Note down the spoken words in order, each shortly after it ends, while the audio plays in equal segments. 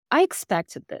I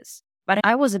expected this, but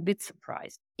I was a bit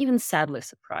surprised, even sadly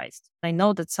surprised. I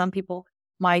know that some people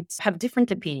might have different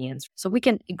opinions, so we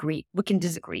can agree, we can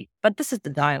disagree, but this is the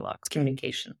dialogue,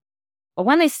 communication. But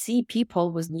when I see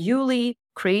people with newly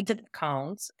created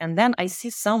accounts, and then I see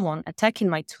someone attacking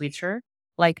my Twitter,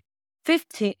 like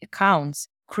 50 accounts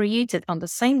created on the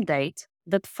same date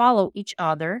that follow each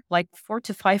other, like 4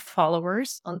 to 5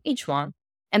 followers on each one,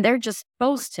 and they're just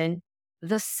posting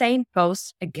the same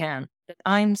post again, that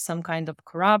I'm some kind of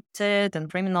corrupted and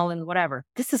criminal and whatever.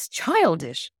 This is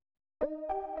childish.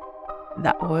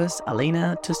 That was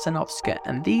Alina Tustanovska,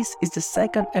 and this is the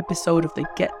second episode of the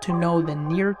Get to Know the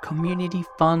Near Community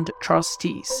Fund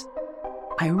Trustees.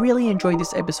 I really enjoyed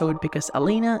this episode because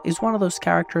Alina is one of those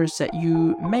characters that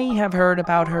you may have heard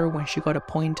about her when she got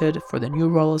appointed for the new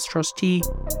role as trustee,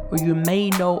 or you may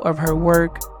know of her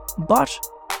work, but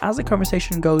as the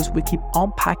conversation goes, we keep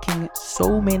unpacking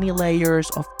so many layers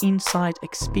of insight,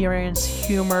 experience,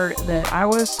 humor that I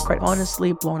was quite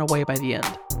honestly blown away by the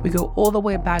end. We go all the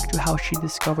way back to how she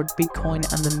discovered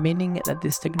Bitcoin and the meaning that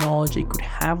this technology could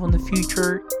have on the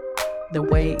future, the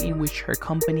way in which her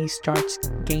company starts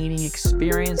gaining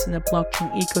experience in the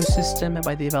blockchain ecosystem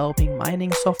by developing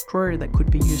mining software that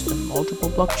could be used on multiple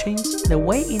blockchains, the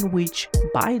way in which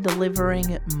by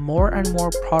delivering more and more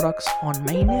products on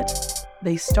mainnet,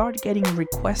 they start getting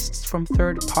requests from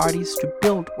third parties to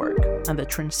build work, and the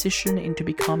transition into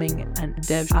becoming a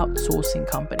dev outsourcing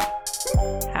company.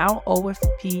 How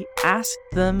OFP asked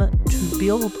them to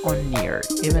build on Near,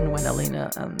 even when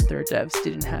Alina and their devs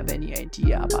didn't have any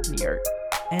idea about Near,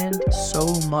 and so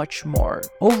much more.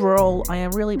 Overall, I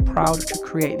am really proud to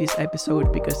create this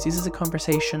episode because this is a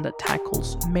conversation that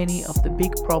tackles many of the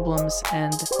big problems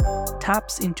and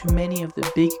taps into many of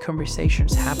the big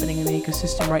conversations happening in the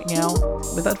ecosystem right now.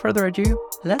 Without further ado,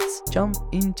 let's jump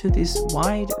into this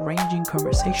wide-ranging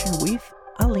conversation with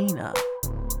Alina.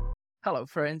 Hello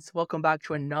friends, welcome back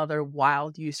to another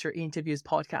Wild User Interviews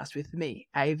podcast with me,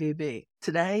 AVB.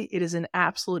 Today, it is an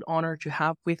absolute honor to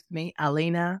have with me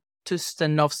Alina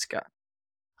Tustanovska.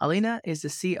 Alina is the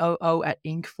COO at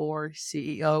Inc4,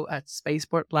 CEO at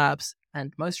Spaceport Labs,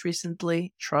 and most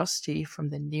recently, trustee from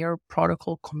the Near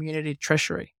Protocol Community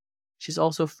Treasury. She's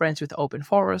also friends with Open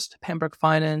Forest, Pembroke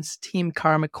Finance, Team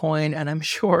Karma Coin, and I'm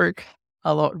sure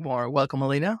a lot more. Welcome,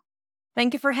 Alina.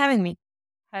 Thank you for having me.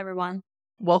 Hi, everyone.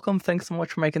 Welcome. Thanks so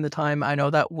much for making the time. I know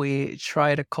that we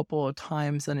tried a couple of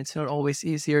times and it's not always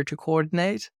easier to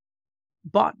coordinate,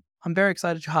 but I'm very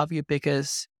excited to have you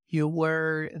because you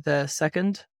were the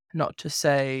second, not to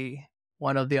say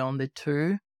one of the only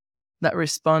two, that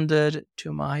responded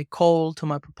to my call, to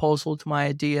my proposal, to my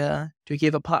idea to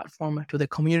give a platform to the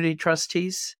community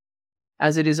trustees.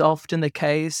 As it is often the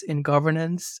case in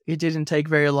governance, it didn't take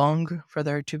very long for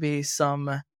there to be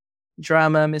some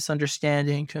drama,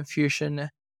 misunderstanding, confusion.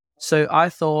 So I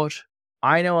thought,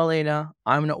 I know Alina,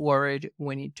 I'm not worried.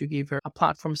 We need to give her a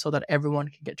platform so that everyone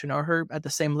can get to know her at the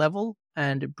same level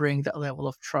and bring that level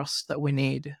of trust that we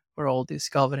need for all these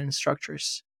governance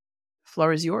structures. The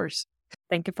floor is yours.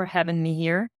 Thank you for having me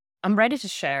here. I'm ready to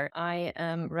share. I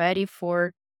am ready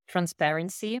for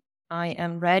transparency. I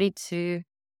am ready to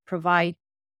provide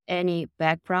any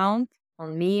background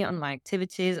on me, on my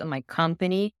activities, on my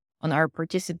company, on our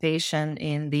participation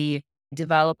in the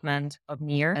development of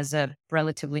Near as a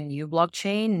relatively new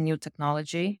blockchain, new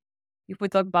technology. If we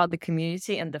talk about the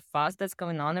community and the fuss that's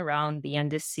going on around the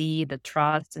NDC, the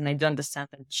trust, and I do understand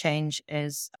that change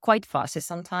is quite fussy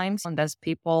sometimes, and there's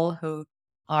people who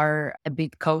are a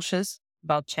bit cautious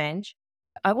about change.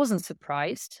 I wasn't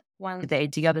surprised when the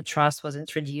idea of the trust was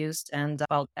introduced and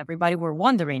everybody were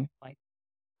wondering, like,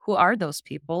 who are those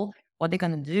people? What they're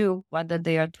going to do? Whether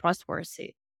they are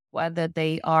trustworthy? Whether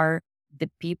they are the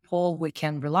people we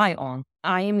can rely on.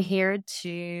 I am here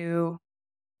to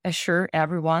assure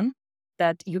everyone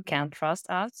that you can trust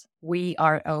us. We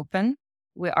are open,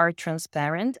 we are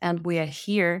transparent, and we are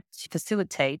here to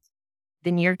facilitate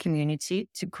the Near community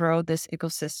to grow this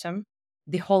ecosystem.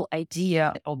 The whole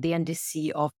idea of the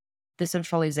NDC, of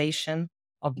decentralization,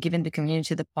 of giving the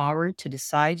community the power to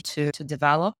decide to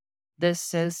develop,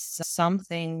 this is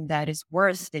something that is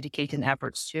worth dedicating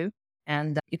efforts to.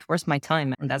 And it was my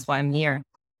time, and that's why I'm here.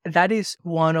 That is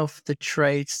one of the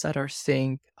traits that I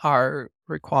think are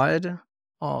required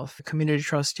of community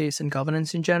trustees and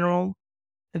governance in general.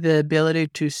 The ability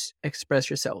to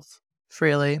express yourself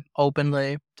freely,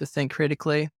 openly, to think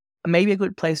critically. Maybe a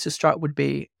good place to start would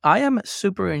be, I am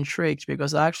super intrigued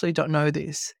because I actually don't know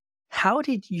this. How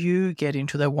did you get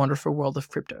into the wonderful world of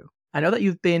crypto? I know that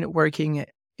you've been working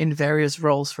in various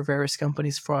roles for various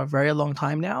companies for a very long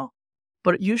time now.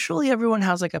 But usually everyone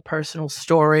has like a personal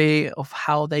story of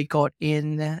how they got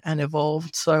in and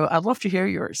evolved. So I'd love to hear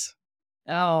yours.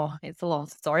 Oh, it's a long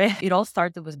story. It all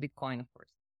started with Bitcoin, of course.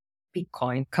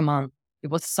 Bitcoin, come on. It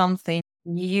was something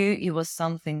new. It was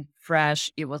something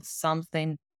fresh. It was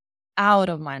something out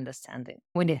of my understanding.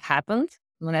 When it happened,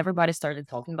 when everybody started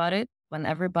talking about it, when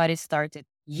everybody started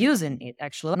using it,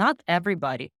 actually, not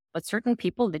everybody, but certain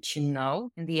people that you know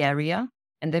in the area,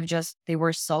 and they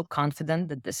were so confident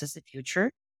that this is the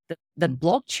future, that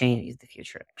blockchain is the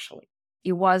future, actually.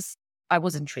 I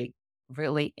was intrigued,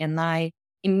 really, and I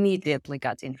immediately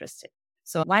got interested.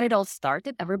 So when it all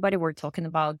started, everybody were talking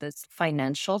about this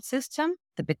financial system,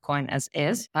 the Bitcoin as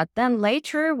is. But then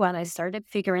later, when I started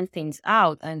figuring things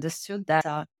out, I understood that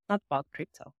not about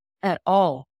crypto at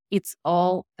all. It's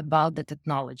all about the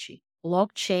technology.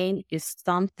 Blockchain is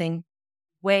something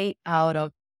way out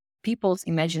of people's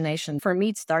imagination. For me,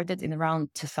 it started in around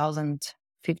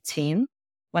 2015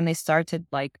 when I started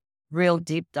like real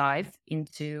deep dive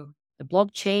into the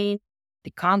blockchain,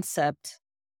 the concept.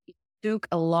 It took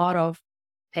a lot of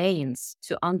pains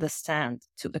to understand,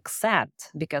 to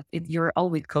accept, because you're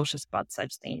always cautious about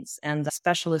such things. And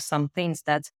especially some things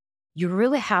that you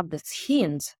really have this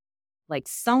hint, like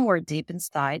somewhere deep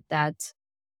inside, that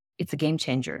it's a game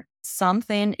changer.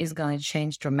 Something is going to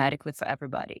change dramatically for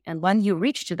everybody. And when you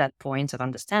reach to that point of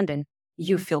understanding,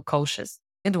 you feel cautious.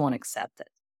 You don't want to accept it.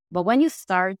 But when you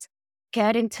start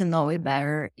getting to know it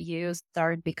better, you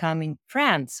start becoming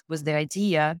friends with the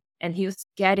idea and you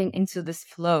getting into this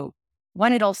flow.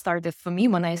 When it all started for me,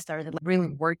 when I started really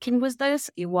working with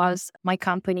this, it was my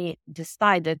company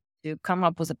decided to come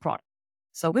up with a product.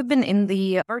 So we've been in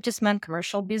the advertisement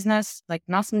commercial business, like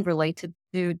nothing related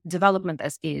to development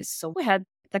as is. So we had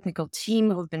a technical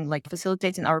team who've been like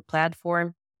facilitating our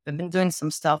platform. We've been doing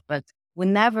some stuff, but we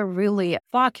never really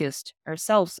focused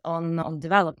ourselves on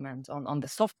development, on the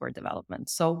software development.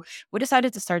 So we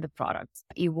decided to start a product.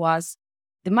 It was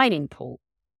the mining pool.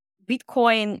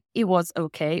 Bitcoin, it was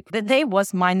okay. The day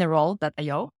was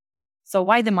mineral.io. So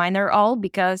why the miner all?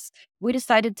 Because we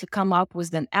decided to come up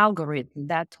with an algorithm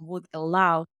that would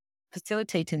allow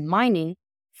facilitating mining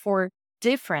for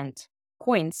different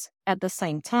coins at the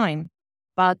same time.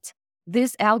 But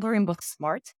this algorithm was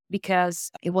smart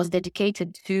because it was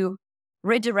dedicated to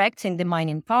redirecting the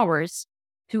mining powers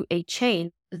to a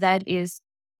chain that is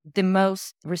the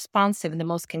most responsive and the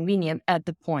most convenient at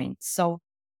the point. So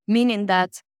meaning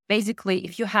that basically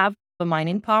if you have the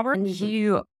mining power and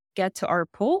you get to our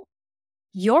pool,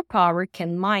 your power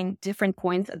can mine different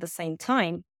coins at the same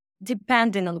time,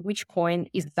 depending on which coin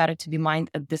is better to be mined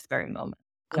at this very moment.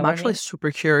 You know I'm what I actually mean?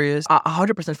 super curious. I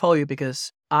 100% follow you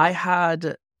because I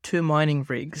had two mining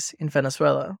rigs in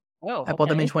Venezuela. Oh, I bought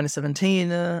them in okay.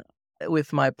 2017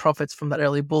 with my profits from that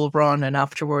early bull run. And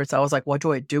afterwards, I was like, what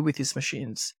do I do with these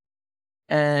machines?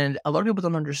 And a lot of people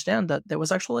don't understand that there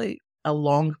was actually a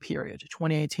long period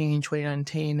 2018,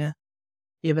 2019,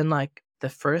 even like the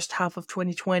first half of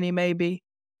 2020, maybe,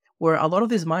 where a lot of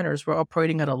these miners were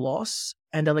operating at a loss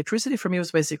and electricity for me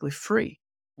was basically free.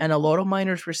 And a lot of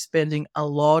miners were spending a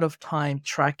lot of time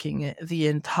tracking the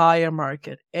entire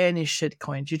market, any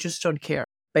shitcoin. You just don't care.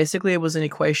 Basically, it was an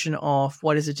equation of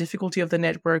what is the difficulty of the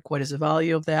network, what is the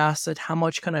value of the asset, how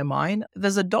much can I mine?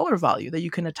 There's a dollar value that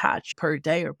you can attach per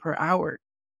day or per hour.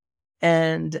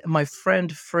 And my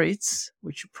friend Fritz,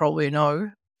 which you probably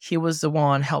know, he was the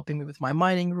one helping me with my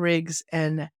mining rigs.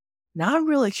 And now I'm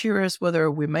really curious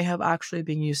whether we may have actually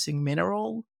been using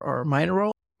mineral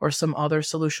or some other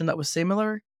solution that was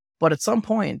similar. But at some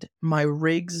point, my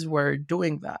rigs were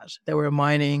doing that. They were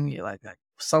mining like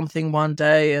something one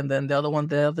day and then the other one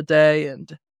the other day.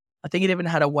 And I think it even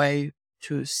had a way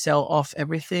to sell off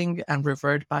everything and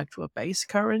revert back to a base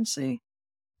currency.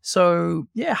 So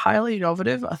yeah, highly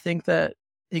innovative. I think that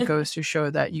it goes to show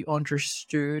that you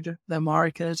understood the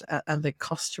market and the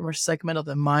customer segment of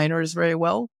the miners very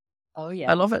well. Oh, I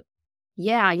yeah. love it.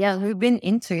 Yeah. We've been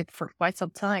into it for quite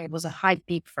some time. It was a high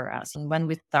peak for us. And when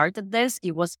we started this,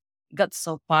 got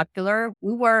so popular.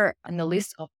 We were on the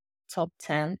list of top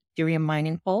 10 Ethereum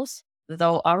mining pools,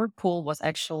 though our pool was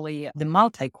actually the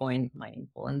multi-coin mining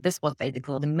pool. And this was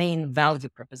basically the main value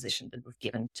proposition that we've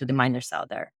given to the miners out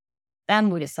there. Then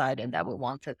we decided that we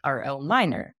wanted our own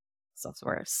miner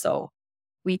software. So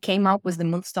we came up with the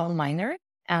Moonstone miner,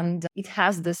 and it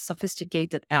has this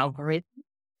sophisticated algorithm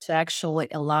to actually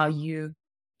allow you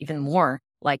even more.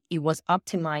 Like it was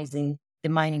optimizing the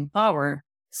mining power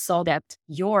so that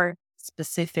your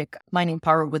specific mining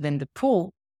power within the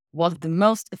pool was the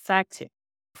most effective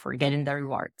for getting the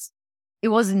rewards. It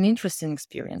was an interesting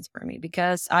experience for me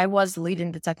because I was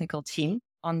leading the technical team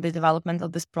on the development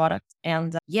of this product.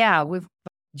 And yeah, we've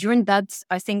During that,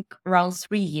 I think around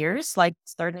 3 years, like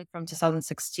starting from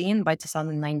 2016, by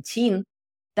 2019,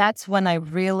 that's when I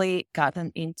really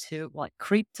gotten into like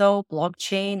crypto,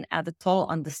 blockchain, and the total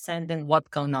understanding what's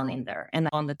going on in there. And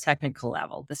on the technical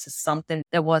level, this is something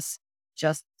that was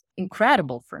just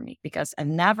incredible for me because I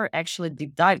never actually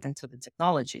deep dived into the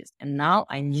technologies. And now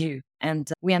I knew and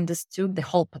we understood the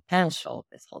whole potential of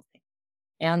this whole thing.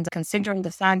 And considering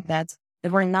the fact that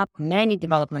there were not many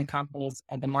development companies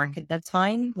at the market that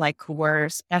time, like who were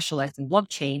specialized in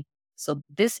blockchain. So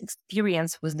this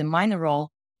experience with the minor role,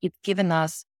 it's given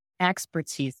us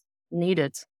expertise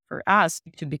needed for us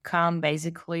to become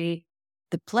basically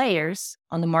the players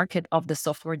on the market of the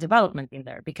software development in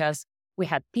there. Because we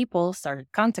had people started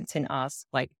contacting us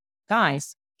like,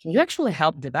 guys, can you actually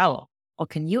help develop? Or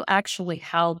can you actually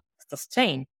help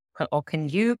sustain? Or can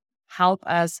you help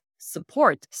us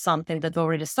support something that we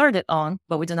already started on,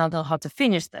 but we do not know how to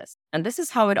finish this? And this is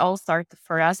how it all started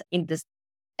for us in this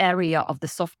area of the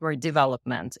software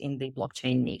development in the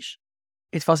blockchain niche.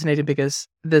 It's fascinating because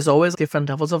there's always different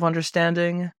levels of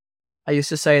understanding. I used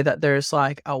to say that there's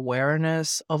like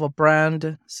awareness of a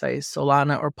brand, say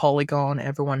Solana or Polygon,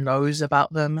 everyone knows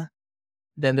about them.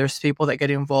 Then there's people that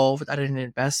get involved at an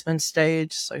investment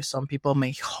stage. So some people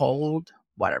may hold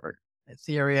whatever,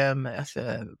 Ethereum,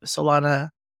 Solana.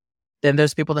 Then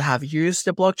there's people that have used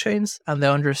the blockchains and they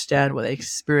understand what the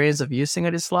experience of using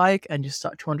it is like, and you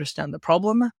start to understand the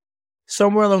problem.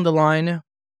 Somewhere along the line,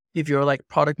 if you're like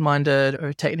product minded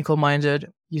or technical minded,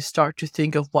 you start to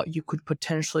think of what you could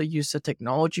potentially use the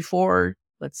technology for.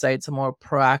 Let's say it's a more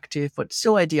proactive, but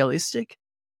still idealistic.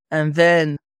 And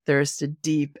then there's the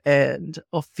deep end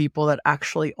of people that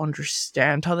actually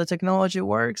understand how the technology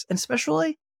works, and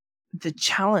especially the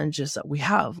challenges that we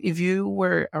have. If you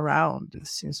were around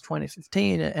since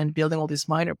 2015 and building all these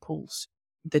miner pools,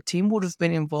 the team would have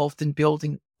been involved in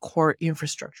building core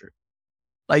infrastructure.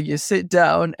 Like you sit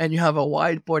down and you have a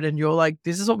whiteboard and you're like,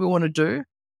 this is what we want to do.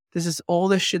 This is all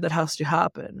the shit that has to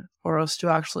happen for us to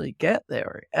actually get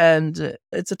there. And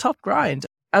it's a tough grind.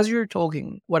 As you're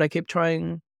talking, what I keep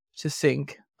trying to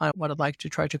think, what I'd like to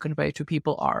try to convey to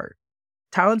people are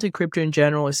talent in crypto in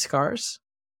general is scarce.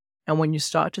 And when you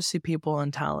start to see people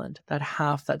on talent that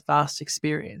have that vast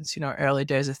experience, early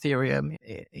days Ethereum,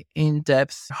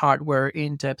 in-depth hardware,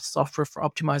 in-depth software for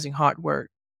optimizing hardware,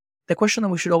 the question that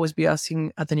we should always be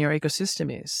asking at the Near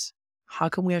ecosystem is, how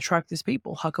can we attract these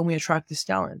people? How can we attract this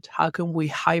talent? How can we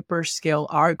hyper scale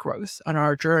our growth and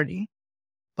our journey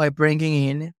by bringing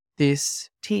in these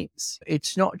teams?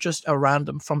 It's not just a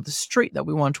random from the street that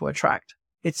we want to attract.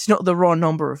 It's not the raw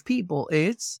number of people.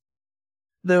 It's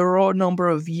the raw number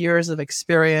of years of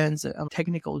experience and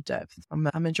technical depth.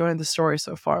 I'm enjoying the story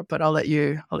so far, but I'll let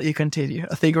you continue.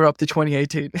 I think we're up to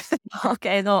 2018.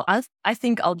 Okay, no, I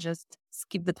think I'll just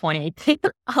skip the 2018.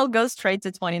 I'll go straight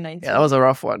to 2019. Yeah, that was a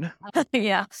rough one.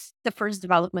 Yeah, the first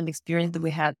development experience that we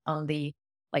had on the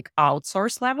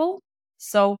outsource level.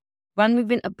 So when we've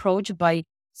been approached by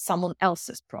someone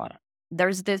else's product,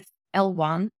 there's this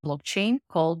L1 blockchain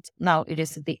called, now it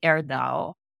is the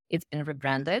AirDAO. It's been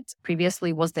rebranded.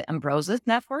 Previously was the Ambrosis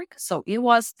network. So it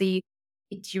was the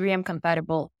Ethereum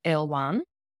compatible L1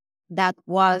 that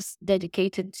was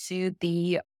dedicated to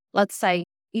the, let's say,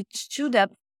 it should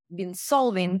have been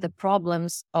solving the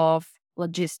problems of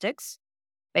logistics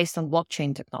based on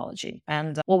blockchain technology.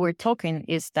 And what we're talking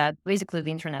is that basically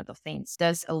the Internet of Things,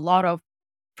 there's a lot of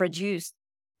produce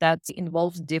that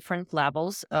involves different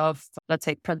levels of, let's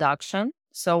say, production.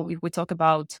 So if we talk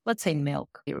about, let's say,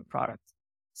 milk, dairy products.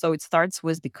 So it starts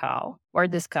with the cow, where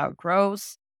this cow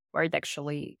grows, where it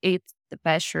actually eats, the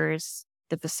pastures,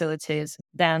 the facilities.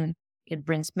 Then it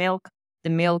brings milk. The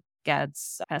milk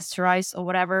gets pasteurized or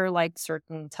whatever, like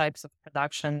certain types of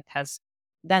production has.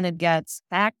 Then it gets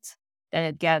packed, then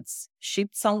it gets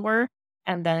shipped somewhere,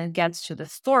 and then it gets to the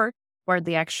store where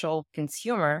the actual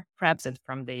consumer grabs it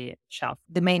from the shelf.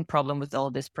 The main problem with all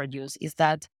this produce is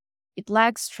that it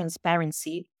lacks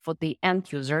transparency for the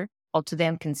end user or to the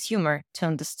end consumer to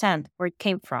understand where it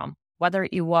came from, whether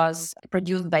it was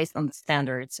produced based on the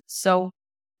standards. So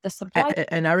the supply...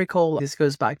 And I recall this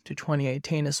goes back to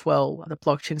 2018 as well, the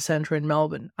Blockchain Center in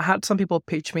Melbourne. I had some people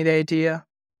pitch me the idea,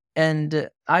 and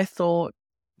I thought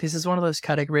this is one of those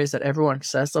categories that everyone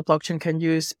says the blockchain can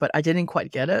use, but I didn't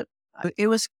quite get it. It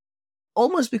was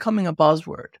almost becoming a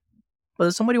buzzword.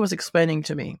 But somebody was explaining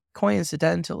to me,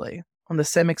 coincidentally, on the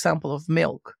same example of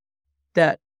milk,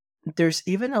 that there's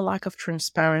even a lack of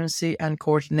transparency and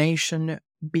coordination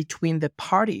between the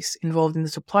parties involved in the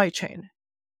supply chain.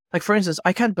 Like, for instance,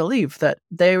 I can't believe that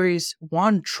there is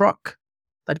one truck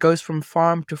that goes from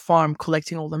farm to farm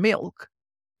collecting all the milk,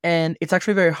 And it's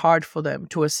actually very hard for them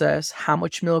to assess how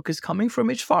much milk is coming from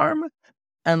each farm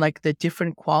and like the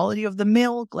different quality of the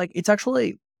milk. Like it's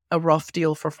actually a rough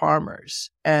deal for farmers.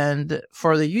 And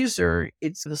for the user,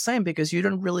 it's the same because you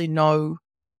don't really know,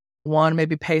 one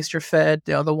maybe pasture fed,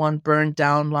 the other one burned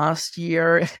down last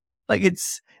year. Like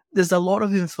there's a lot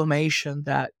of information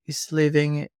that is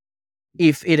living,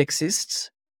 if it exists,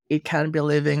 it can be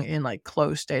living in like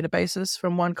closed databases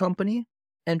from one company.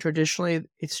 And traditionally,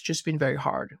 it's just been very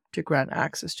hard to grant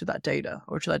access to that data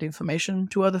or to that information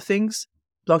to other things.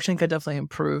 Blockchain can definitely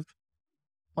improve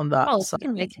on that Well, side. you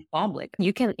can make it public.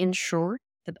 You can ensure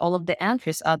that all of the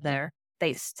entries out there,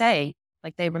 they stay,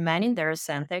 like they remain in their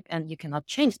authentic and you cannot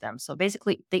change them. So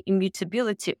basically the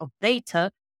immutability of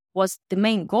data was the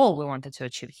main goal we wanted to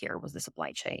achieve here, was the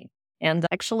supply chain. And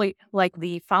actually, like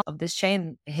the founder of this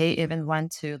chain, he even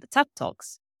went to the TED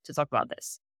Talks to talk about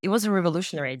this. It was a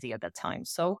revolutionary idea at that time.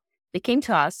 So they came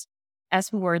to us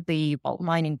as we were the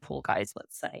mining pool guys,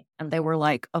 let's say. And they were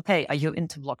like, okay, are you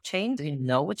into blockchain? Do you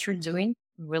know what you're doing?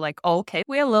 We're like, oh, okay,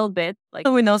 we a little bit, like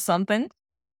we know something.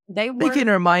 They were,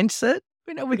 Beginner mindset,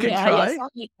 we can yeah, try. something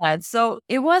like that. So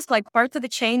it was like part of the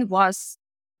chain was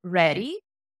ready,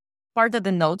 part of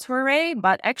the nodes were ready,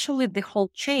 but actually the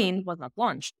whole chain was not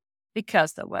launched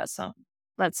because there were some,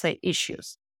 let's say,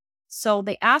 issues. So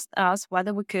they asked us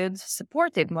whether we could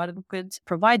support it, whether we could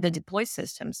provide the deploy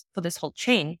systems for this whole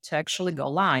chain to actually go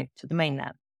live to the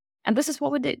mainnet. And this is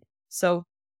what we did. So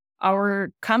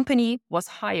our company was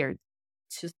hired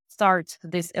to start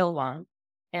this L1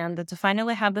 and to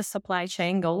finally have the supply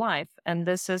chain go live. And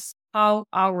this is how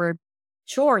our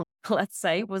chore, let's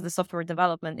say, was the software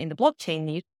development in the blockchain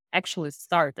niche actually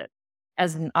started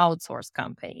as an outsourced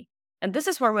company. And this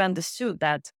is where we understood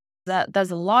that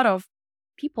there's a lot of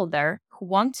people there who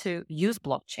want to use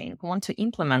blockchain, who want to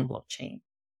implement blockchain.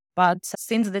 But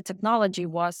since the technology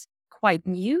was quite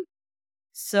new,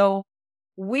 so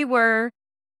we were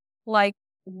like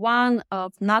one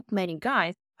of not many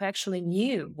guys who actually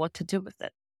knew what to do with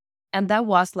it. And that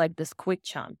was like this quick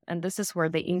jump. And this is where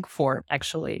the Ink 4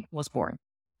 actually was born.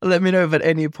 Let me know if at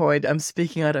any point I'm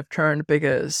speaking out of turn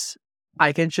because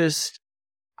I can just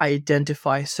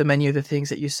identify so many of the things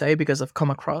that you say because I've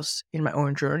come across in my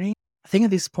own journey. I think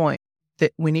at this point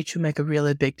that we need to make a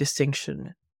really big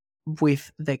distinction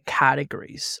with the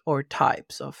categories or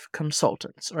types of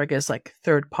consultants, or I guess like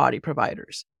third party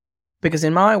providers. Because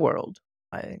in my world,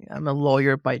 I'm a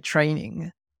lawyer by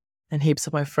training, and heaps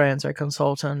of my friends are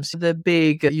consultants, the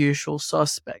big usual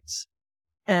suspects.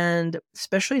 And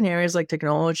especially in areas like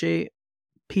technology,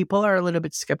 people are a little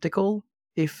bit skeptical,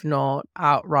 if not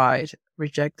outright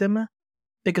reject them,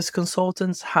 because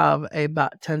consultants have a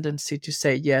bad tendency to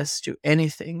say yes to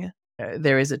anything.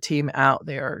 There is a team out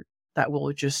there that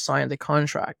will just sign the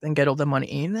contract and get all the money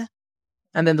in,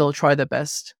 and then they'll try their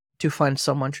best to find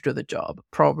someone to do the job,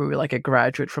 probably like a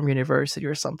graduate from university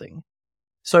or something.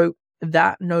 So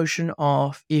that notion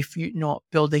of if you're not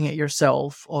building it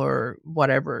yourself or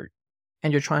whatever,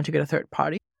 and you're trying to get a third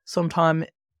party, sometimes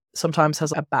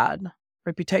has a bad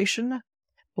reputation.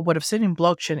 But what I've seen in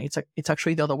blockchain, it's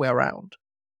actually the other way around.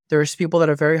 There's people that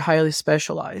are very highly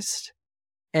specialized,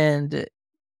 and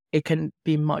it can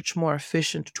be much more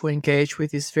efficient to engage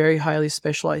with these very highly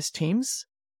specialized teams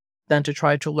than to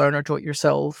try to learn or do it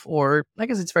yourself. Or I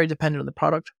guess it's very dependent on the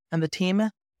product and the team.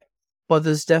 But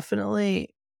there's definitely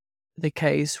the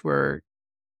case where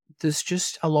there's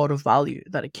just a lot of value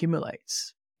that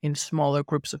accumulates in smaller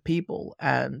groups of people,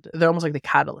 and they're almost like the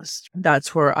catalyst.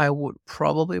 That's where I would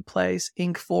probably place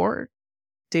Inc. 4.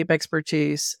 Deep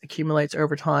expertise accumulates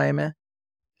over time.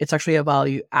 It's actually a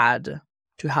value add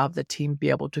to have the team be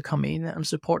able to come in and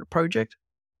support a project,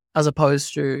 as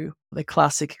opposed to the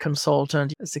classic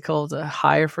consultant. It's called a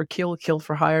hire for kill, kill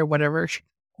for hire, whatever.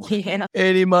 Yeah.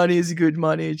 Any money is good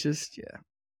money. Just, yeah.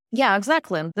 Yeah,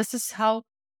 exactly. And this is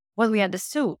what we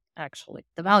understood, actually,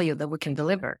 the value that we can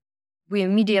deliver. We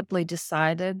immediately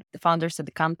decided, the founders of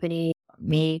the company,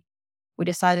 me, we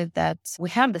decided that we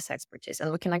have this expertise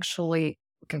and we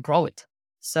can grow it.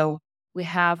 So we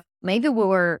have,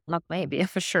 not maybe,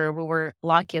 for sure, we were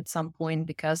lucky at some point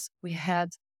because we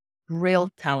had real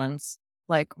talents.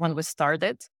 Like when we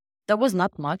started, there was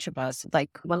not much of us. Like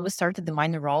when we started the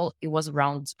minor role, it was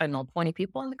around, 20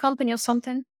 people in the company or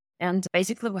something. And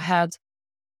basically we had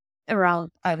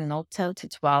around, 10 to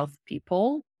 12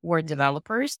 people were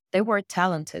developers. They were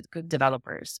talented, good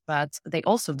developers, but they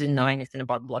also didn't know anything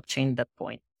about blockchain at that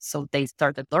point. So they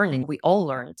started learning. We all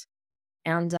learned.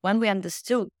 And when we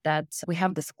understood that we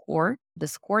have this core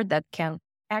that can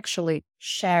actually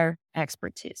share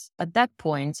expertise, at that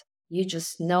point, You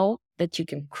just know that you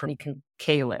can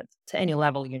scale it to any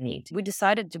level you need. We just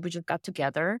got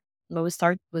together. When we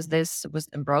start with this, with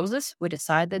Ambrosis, we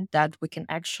decided that we can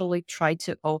actually try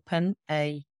to open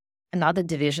another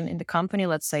division in the company,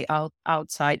 let's say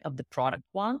outside of the product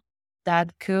one,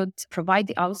 that could provide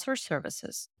the outsourced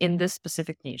services in this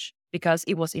specific niche, because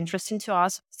it was interesting to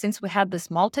us. Since we had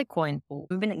this multi-coin pool,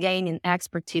 we've been gaining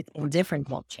expertise in different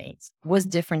blockchains with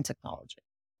different technology.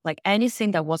 Like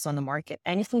anything that was on the market,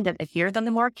 anything that appeared on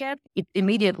the market, it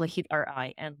immediately hit our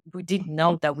eye. And we didn't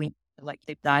know that we like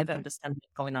deep dive and understand what's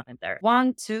going on in there.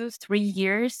 1, 2, 3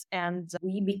 years, and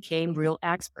we became real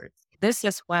experts. This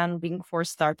is when Being Force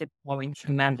started growing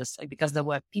tremendously, because there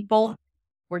were people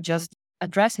were just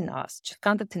addressing us, just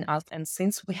contacting us. And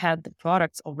since we had the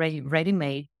products already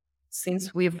ready-made,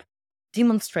 since we've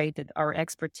demonstrated our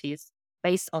expertise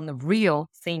based on the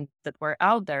real things that were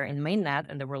out there in mainnet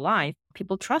and they were live,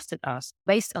 people trusted us.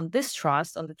 Based on this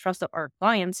trust, on the trust of our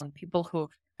clients, and people who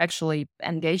actually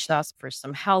engaged us for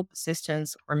some help,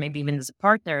 assistance, or maybe even as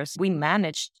partners, we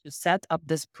managed to set up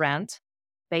this brand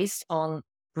based on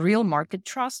real market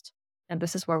trust. And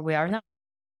this is where we are now.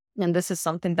 And this is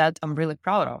something that I'm really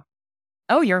proud of.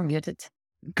 Oh, you're muted.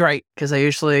 Great, because I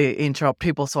usually interrupt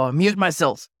people, so I'll mute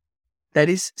myself. That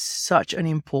is such an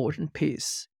important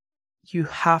piece. You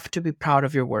have to be proud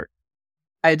of your work.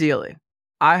 Ideally,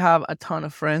 I have a ton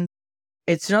of friends.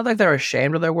 It's not like they're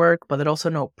ashamed of their work, but they're also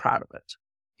not proud of it.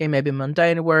 It may be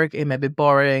mundane work, it may be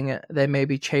boring, they may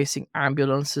be chasing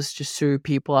ambulances to sue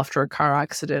people after a car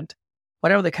accident.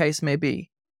 Whatever the case may be,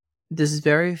 there's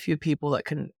very few people that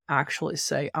can actually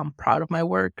say, I'm proud of my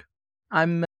work.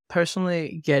 I'm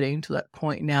personally getting to that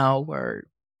point now where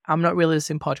I'm not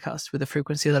releasing podcasts with the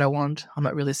frequency that I want. I'm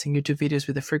not releasing YouTube videos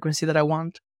with the frequency that I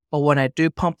want. But when I do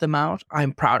pump them out,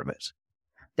 I'm proud of it.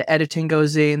 The editing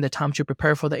goes in, the time to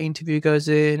prepare for the interview goes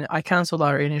in. I canceled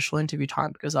our initial interview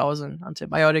time because I was on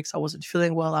antibiotics. I wasn't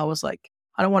feeling well. I was like,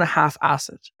 I don't want to half-ass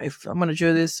it. If I'm going to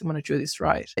do this, I'm going to do this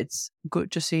right. It's good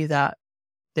to see that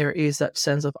there is that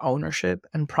sense of ownership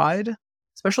and pride,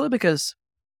 especially because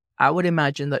I would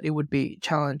imagine that it would be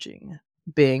challenging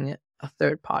being a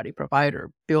third-party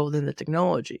provider building the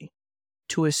technology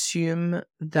to assume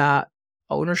that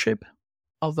ownership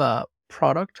of a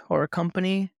product or a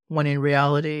company when in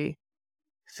reality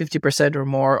 50% or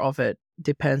more of it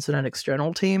depends on an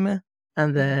external team,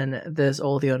 and then there's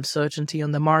all the uncertainty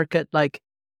on the market. Like,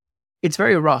 it's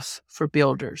very rough for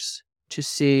builders to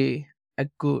see a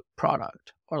good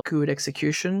product or good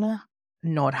execution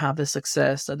not have the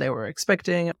success that they were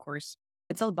expecting. Of course,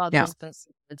 it's all about Yeah.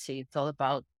 responsibility. It's all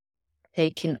about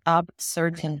taking up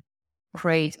certain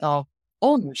grade of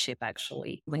ownership.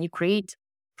 Actually, when you create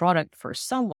product for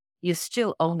someone, you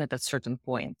still own it at a certain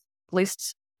point, at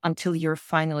least until you're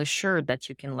finally sure that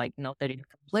you can know that it's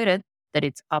completed, that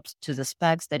it's up to the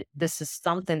specs, that this is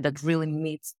something that really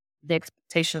meets the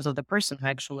expectations of the person who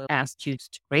actually asked you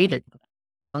to create it.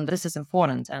 And this is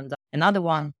important. And another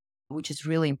one, which is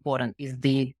really important, is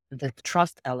the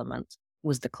trust element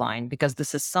with the client, because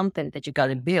this is something that you got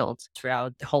to build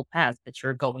throughout the whole path that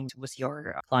you're going to with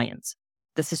your clients.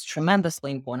 This is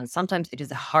tremendously important. Sometimes it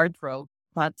is a hard road,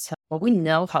 but we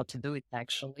know how to do it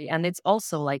actually. And it's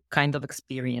also kind of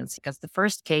experience, because the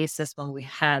first cases when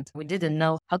we didn't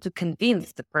know how to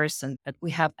convince the person that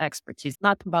we have expertise,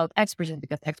 not about expertise,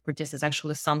 because expertise is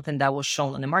actually something that was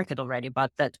shown on the market already,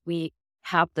 but that we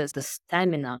have the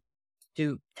stamina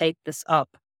to take this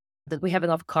up, that we have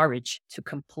enough courage to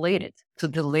complete it, to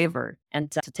deliver,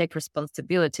 and to take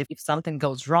responsibility. If something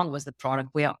goes wrong with the product,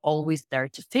 we are always there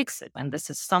to fix it. And this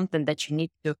is something that you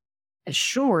need to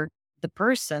assure the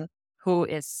person who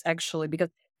is actually, because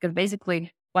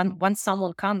basically when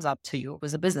someone comes up to you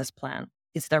with a business plan,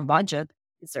 it's their budget,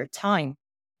 it's their time.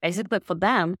 Basically for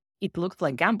them, it looks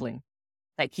like gambling.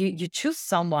 Like you choose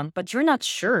someone, but you're not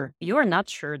sure. You are not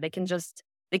sure. They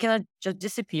cannot just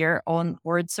disappear on,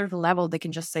 or at a certain level, they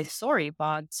can just say, sorry,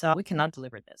 but we cannot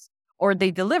deliver this. Or they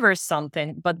deliver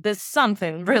something, but this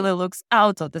something really looks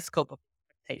out of the scope of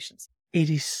expectations. It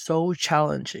is so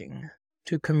challenging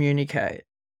to communicate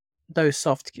those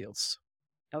soft skills.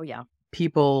 Oh, yeah.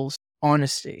 People's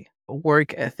honesty,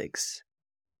 work ethics,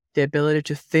 the ability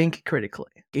to think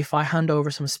critically. If I hand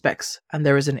over some specs and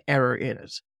there is an error in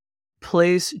it,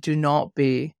 please do not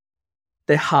be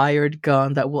the hired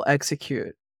gun that will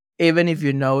execute, even if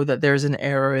you know that there's an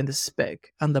error in the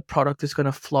spec and the product is going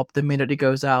to flop the minute it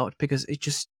goes out, because it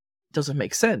just doesn't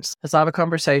make sense. Let's have a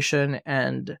conversation,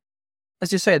 and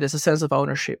as you say, there's a sense of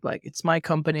ownership. Like, it's my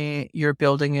company, you're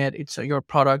building it, it's your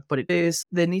product, but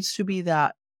there needs to be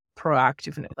that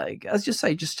proactiveness. Like, as you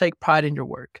say, just take pride in your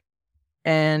work.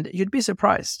 And you'd be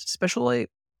surprised, especially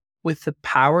with the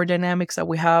power dynamics that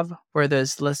we have, where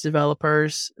there's less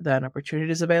developers than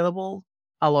opportunities available,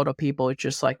 a lot of people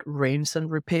just like rinse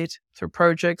and repeat through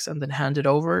projects and then hand it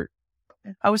over.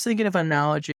 I was thinking of an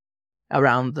analogy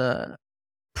around the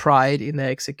pride in the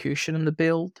execution and the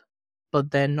build, but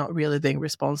then not really being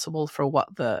responsible for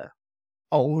what the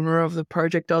owner of the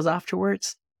project does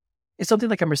afterwards. It's something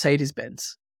like a Mercedes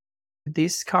Benz.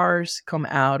 These cars come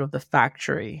out of the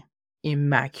factory,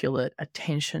 immaculate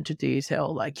attention to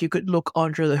detail. Like you could look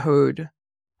under the hood,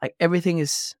 like everything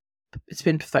it's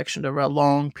been perfectioned over a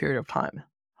long period of time.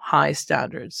 High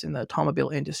standards in the automobile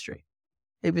industry.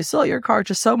 If you sell your car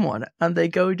to someone and they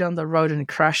go down the road and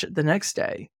crash it the next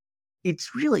day,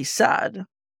 it's really sad,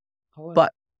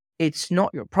 but it's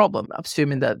not your problem,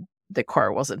 assuming that the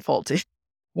car wasn't faulty.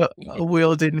 Well, a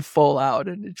wheel didn't fall out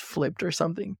and it flipped or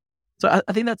something. So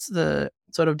I think that's the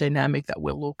sort of dynamic that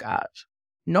we'll look at,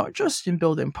 not just in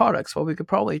building products, but we could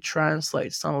probably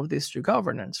translate some of this to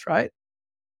governance, right?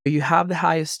 You have the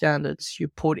highest standards, you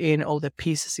put in all the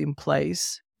pieces in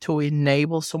place to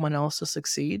enable someone else to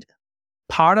succeed.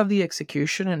 Part of the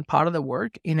execution and part of the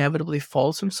work inevitably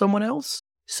falls on someone else.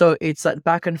 So it's that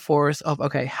back and forth of,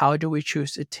 okay, how do we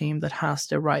choose a team that has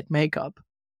the right makeup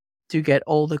to get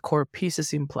all the core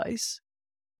pieces in place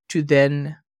to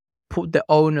then put the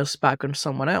onus back on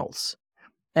someone else?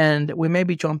 And we may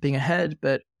be jumping ahead,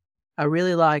 but I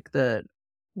really like that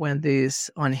when this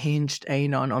unhinged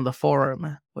Anon on the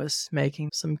forum was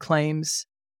making some claims,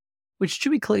 which, to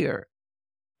be clear,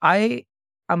 I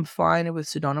am fine with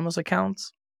pseudonymous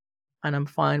accounts and I'm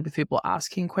fine with people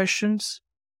asking questions.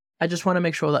 I just want to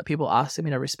make sure that people ask them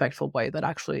in a respectful way that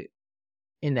actually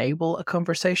enable a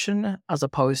conversation, as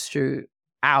opposed to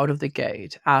out of the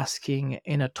gate asking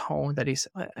in a tone that is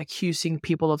accusing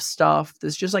people of stuff.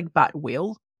 There's just like bad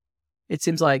will. It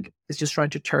seems like it's just trying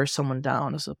to tear someone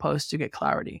down as opposed to get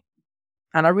clarity.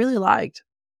 And I really liked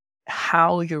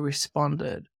how you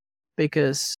responded,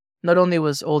 because not only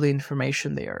was all the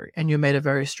information there and you made a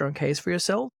very strong case for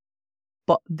yourself,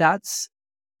 but that's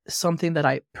something that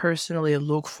I personally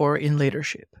look for in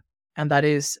leadership. And that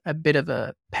is a bit of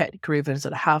a pet grievance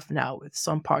that I have now with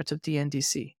some parts of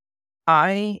DNDC.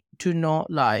 I do not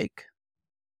like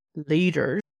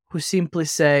leaders who simply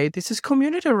say, this is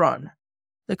community run.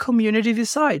 The community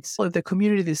decides. Well, if the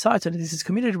community decides and this is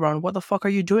community run, what the fuck are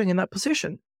you doing in that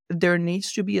position? There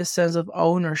needs to be a sense of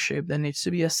ownership. There needs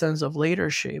to be a sense of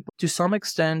leadership. To some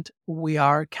extent, we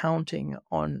are counting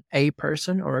on a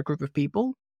person or a group of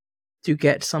people to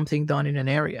get something done in an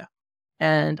area.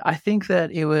 And I think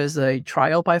that it was a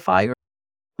trial by fire,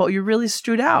 but you really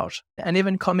stood out. And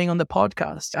even coming on the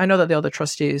podcast, I know that the other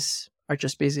trustees are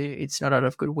just busy. It's not out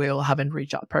of goodwill, haven't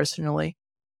reached out personally.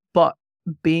 But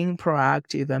being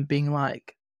proactive and being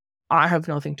like, I have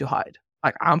nothing to hide.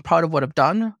 Like, I'm proud of what I've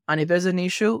done. And if there's an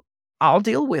issue, I'll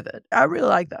deal with it. I really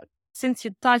like that. Since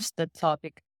you touched that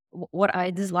topic, what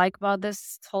I dislike about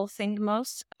this whole thing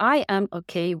most, I am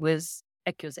okay with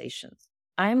accusations.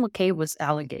 I'm okay with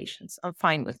allegations. I'm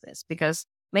fine with this because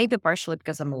maybe partially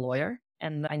because I'm a lawyer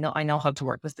and I know how to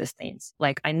work with these things.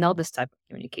 Like, I know this type of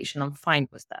communication. I'm fine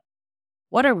with that.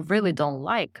 What I really don't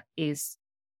like is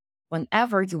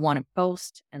whenever you want to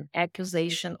post an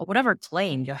accusation or whatever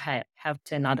claim you have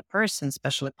to another person,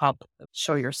 especially public,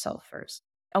 show yourself first.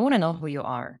 I want to know who you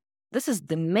are. This is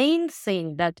the main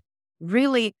thing that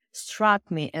really struck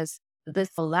me as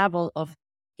this level of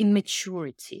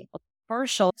immaturity, of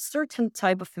partial, certain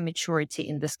type of immaturity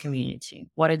in this community.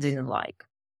 What I didn't like.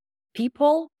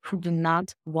 People who do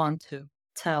not want to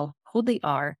tell who they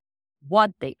are,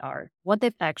 what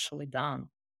they've actually done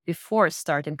before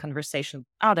starting conversation with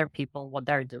other people, what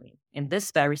they're doing in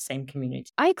this very same community.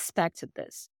 I expected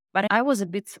this, but I was a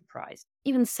bit surprised,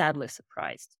 even sadly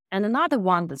surprised. And another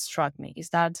one that struck me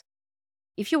is that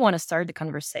if you want to start the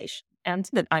conversation, and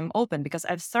that I'm open because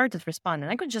I've started responding,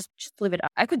 I could just leave it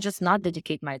up. I could just not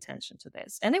dedicate my attention to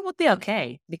this. And it would be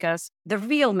okay because the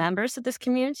real members of this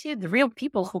community, the real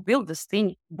people who built this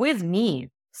thing with me,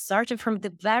 started from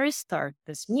the very start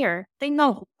this year, they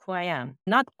know who I am.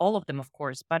 Not all of them, of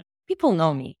course, but people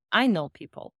know me. I know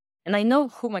people. And I know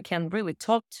whom I can really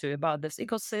talk to about this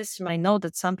ecosystem. I know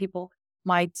that some people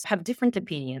might have different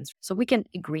opinions. So we can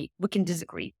agree, we can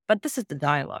disagree. But this is the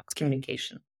dialogue,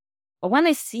 communication. But when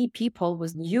I see people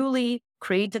with newly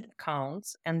created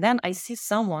accounts, and then I see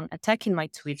someone attacking my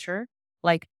Twitter,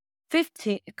 like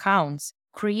 50 accounts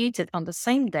created on the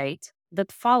same date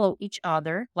that follow each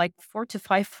other, like 4 to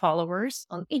 5 followers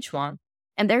on each one,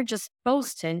 and they're just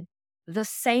posting the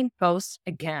same post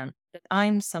again, that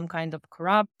I'm some kind of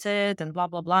corrupted and blah,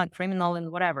 blah, blah, criminal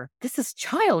and whatever. This is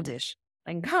childish.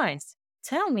 Like, guys,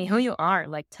 tell me who you are.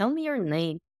 Like, tell me your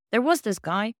name. There was this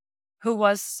guy who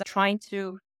was trying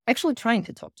to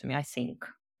talk to me, I think.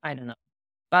 I don't know.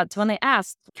 But when I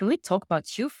asked, can we talk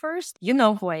about you first? You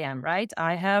know who I am, right?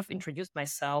 I have introduced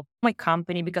myself, my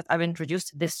company, because I've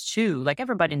introduced this too. Like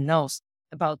everybody knows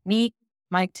about me,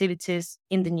 my activities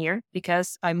in the near,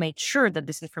 because I made sure that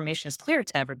this information is clear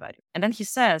to everybody. And then he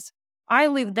says, I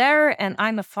live there and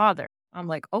I'm a father. I'm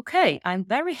like, okay, I'm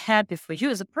very happy for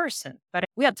you as a person. But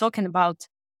we are talking about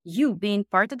you being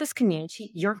part of this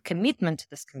community, your commitment to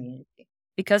this community.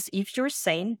 Because if you're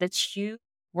saying that you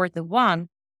were the one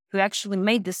who actually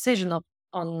made decision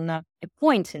on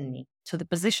appointing me to the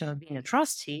position of being a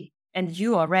trustee, and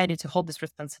you are ready to hold this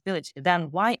responsibility,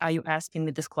 then why are you asking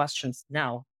me these questions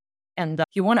now? And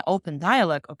you want to open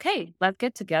dialogue, okay, let's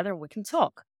get together, we can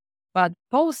talk. But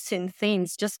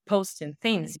just posting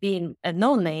things, being a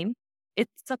no name,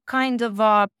 it's a kind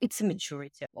of, it's a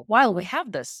maturity. While we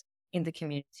have this in the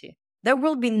community, there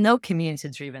will be no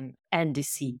community-driven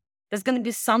NDC. There's going to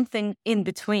be something in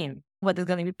between, where there's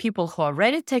going to be people who are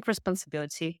ready to take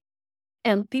responsibility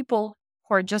and people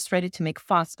who are just ready to make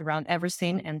fuss around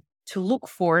everything and to look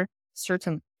for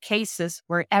certain cases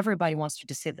where everybody wants to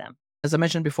deceive them. As I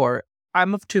mentioned before,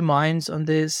 I'm of two minds on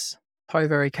this, probably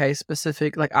very case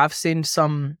specific. Like I've seen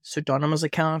some pseudonymous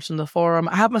accounts in the forum.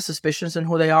 I have my suspicions on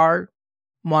who they are.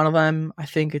 One of them, I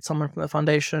think it's someone from the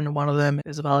foundation. One of them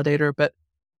is a validator, but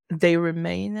they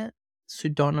remain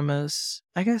pseudonymous,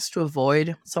 I guess, to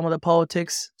avoid some of the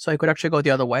politics. So I could actually go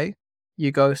the other way.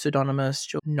 You go pseudonymous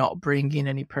to not bring in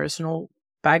any personal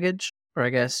baggage, or I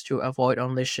guess to avoid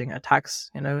unleashing attacks,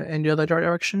 in the other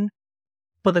direction.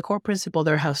 But the core principle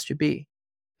there has to be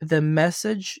the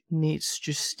message needs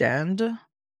to stand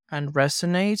and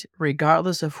resonate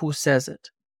regardless of who says it.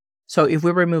 So if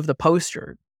we remove the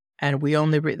poster and we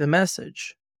only read the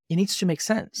message, it needs to make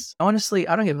sense. Honestly,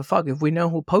 I don't give a fuck if we know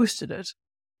who posted it.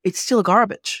 It's still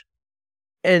garbage.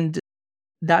 And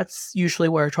that's usually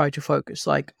where I try to focus.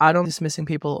 Like, I don't dismissing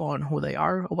people on who they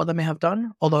are or what they may have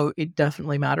done, although it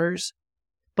definitely matters.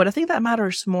 But I think that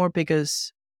matters more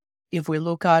because if we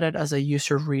look at it as a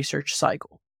user research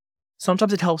cycle,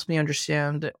 sometimes it helps me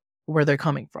understand where they're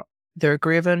coming from. Their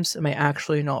grievance may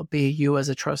actually not be you as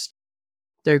a trustee.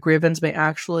 Their grievance may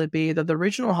actually be that the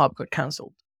original hub got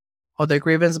cancelled. Or their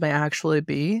grievance may actually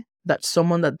be that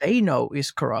someone that they know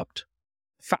is corrupt.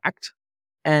 Fact.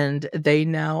 And they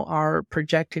now are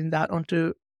projecting that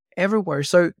onto everywhere.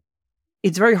 So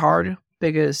it's very hard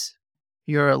because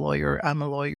you're a lawyer, I'm a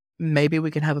lawyer. Maybe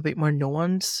we can have a bit more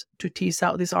nuance to tease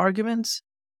out these arguments.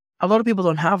 A lot of people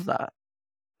don't have that.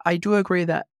 I do agree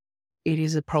that it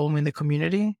is a problem in the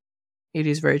community. It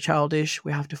is very childish.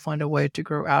 We have to find a way to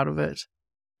grow out of it.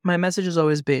 My message has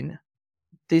always been,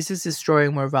 this is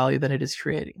destroying more value than it is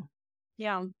creating.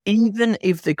 Yeah. Even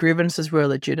if the grievances were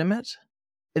legitimate,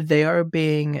 they are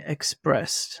being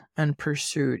expressed and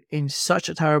pursued in such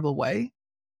a terrible way.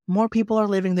 More people are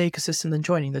leaving the ecosystem than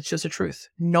joining. That's just the truth.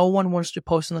 No one wants to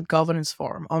post on the governance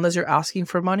forum. Unless you're asking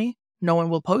for money, no one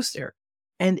will post there.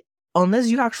 And unless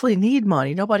you actually need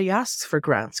money, nobody asks for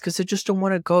grants because they just don't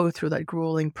want to go through that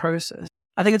grueling process.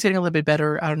 I think it's getting a little bit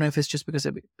better. I don't know if it's just because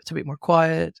it's a bit more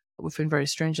quiet. We've been very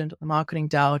stringent on the marketing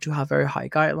DAO to have very high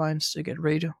guidelines to get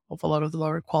rid of a lot of the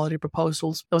lower quality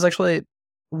proposals. There was actually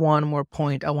one more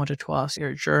point I wanted to ask,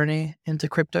 your journey into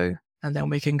crypto, and then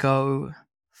we can go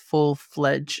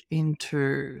full-fledged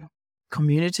into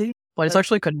community, but it's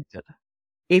actually connected.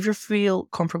 If you feel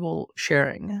comfortable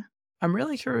sharing, I'm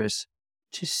really curious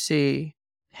to see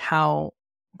how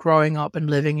growing up and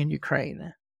living in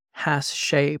Ukraine has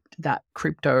shaped that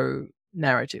crypto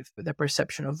narrative, the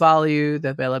perception of value, the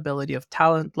availability of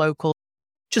talent local,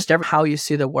 just how you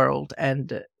see the world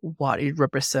and what it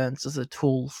represents as a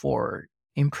tool for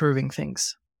improving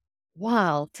things.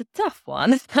 Wow, it's a tough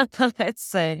one. Let's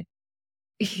say,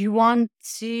 if you want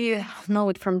to know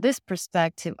it from this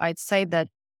perspective, I'd say that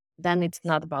then it's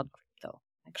not about crypto,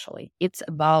 actually. It's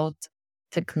about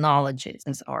technologies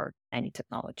or any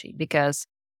technology, because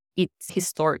it's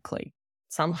historically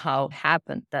somehow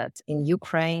happened that in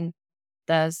Ukraine,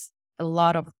 there's a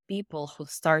lot of people who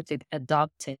started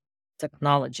adopting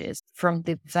technologies from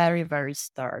the very, very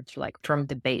start, like from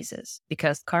the basis.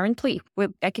 Because currently,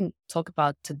 I can talk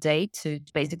about today to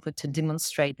basically to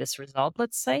demonstrate this result,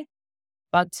 let's say.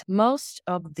 But most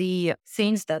of the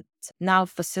things that now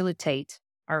facilitate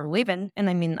our living, and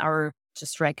I mean our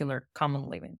just regular common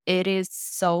living, it is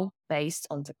so based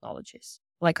on technologies,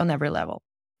 like on every level.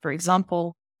 For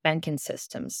example, banking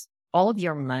systems, all of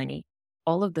your money,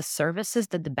 all of the services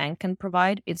that the bank can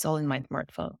provide, it's all in my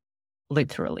smartphone,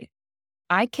 literally.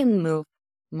 I can move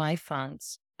my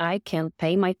funds I can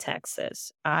pay my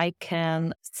taxes. I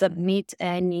can submit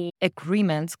any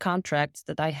agreements, contracts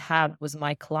that I have with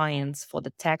my clients for the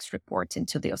tax reporting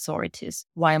to the authorities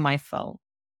via my phone.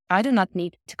 I do not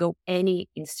need to go any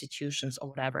institutions or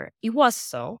whatever. It was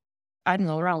so. I don't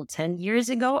know, around 10 years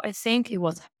ago, I think it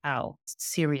was hell.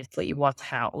 Seriously, it was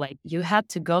hell. Like you had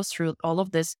to go through all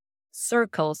of these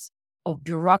circles of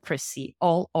bureaucracy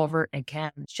all over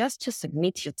again just to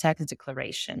submit your tax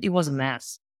declaration. It was a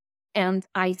mess. And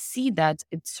I see that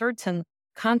in certain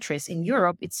countries in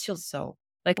Europe, it's still so.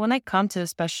 Like when I come to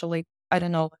especially, I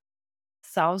don't know,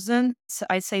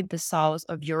 I say the south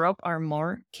of Europe are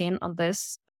more keen on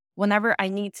this. Whenever I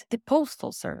need the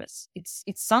postal service,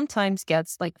 it sometimes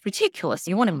gets like ridiculous.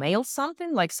 You want to mail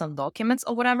something, like some documents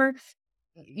or whatever,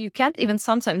 you can't even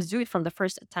sometimes do it from the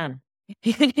first attempt.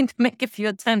 You need to make a few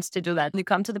attempts to do that. You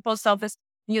come to the post office,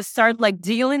 you start like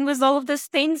dealing with all of these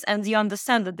things, and you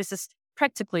understand that this is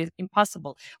practically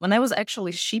impossible. When I was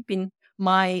actually shipping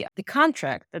the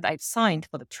contract that I've signed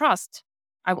for the trust,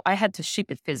 I had to ship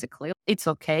it physically. It's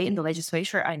okay in the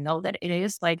legislature. I know that it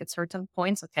is like at certain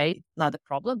points, okay, not a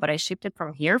problem, but I shipped it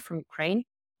from here, from Ukraine.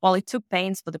 While it took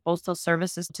pains for the postal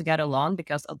services to get along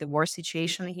because of the war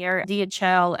situation here,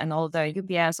 DHL and all the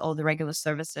UPS, all the regular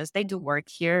services, they do work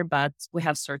here, but we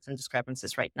have certain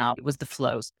discrepancies right now with the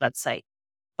flows, let's say.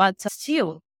 But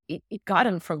still, it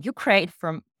gotten from Ukraine,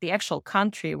 from the actual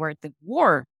country where the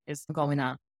war is going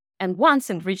on. And once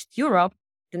it reached Europe,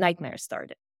 the nightmare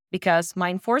started because my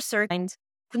enforcer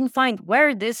couldn't find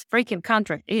where this freaking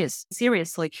contract is.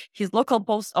 Seriously, his local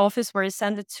post office where he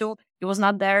sent it to, it was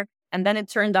not there. And then it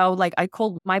turned out like I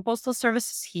called my postal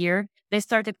services here. They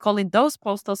started calling those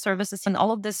postal services in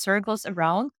all of the circles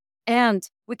around. And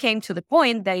we came to the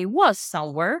point that it was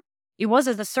somewhere. It was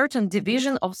at a certain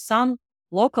division of some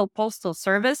local postal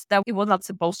service that it was not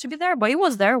supposed to be there, but it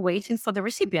was there waiting for the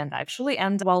recipient actually.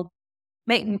 And well,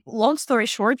 long story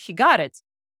short, he got it.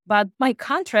 But my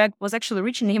contract was actually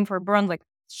reaching him for around like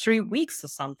 3 weeks or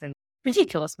something.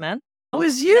 Ridiculous, man. It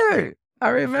was you. I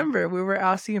remember we were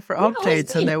asking for Yeah, it was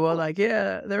updates and me. they were like,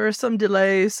 yeah, there are some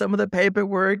delays. Some of the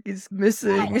paperwork is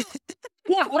missing.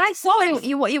 Yeah, when I saw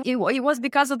it was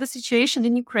because of the situation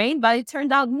in Ukraine, but it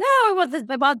turned out no, it was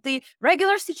about the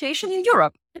regular situation in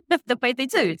Europe. The way they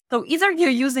do it. So either you're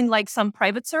using like some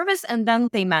private service and then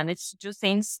they manage to do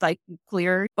things like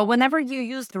clear. But whenever you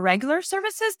use the regular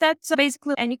services, that's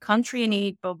basically any country,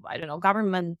 any, I don't know,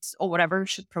 government or whatever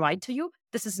should provide to you.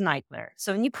 This is a nightmare.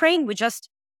 So in Ukraine, we just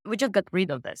got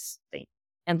rid of this thing.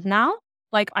 And now,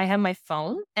 like I have my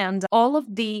phone and all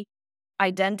of the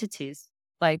identities,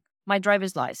 like my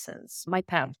driver's license, my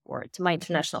passport, my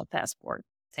international passport,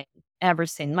 thing,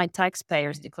 everything, my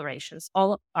taxpayers' declarations,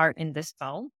 all are in this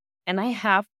phone. And I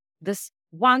have this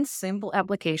one simple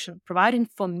application provided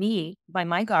for me by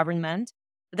my government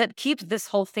that keeps this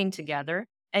whole thing together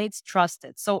and it's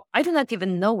trusted. So I do not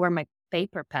even know where my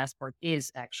paper passport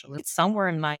is actually. It's somewhere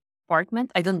in my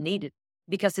apartment. I don't need it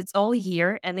because it's all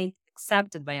here and it's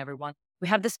accepted by everyone. We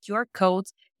have this QR code.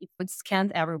 It's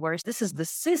scanned everywhere. This is the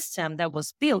system that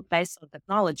was built based on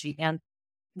technology. And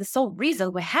the sole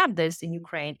reason we have this in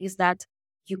Ukraine is that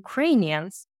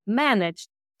Ukrainians managed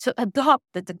to adopt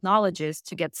the technologies,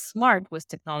 to get smart with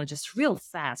technologies real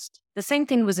fast. The same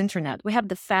thing with internet. We have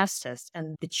the fastest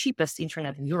and the cheapest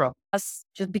internet in Europe.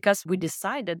 Just because we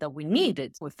decided that we need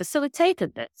it, we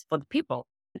facilitated it for the people,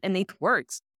 and it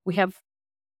works. We have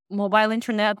mobile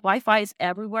internet, Wi-Fi is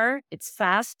everywhere. It's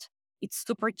fast. It's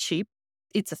super cheap.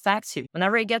 It's effective.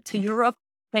 Whenever I get to Europe,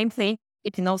 same thing.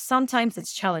 Sometimes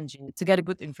it's challenging to get a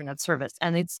good internet service,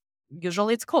 and it's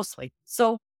costly.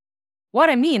 So what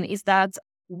I mean is that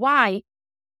why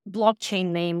blockchain,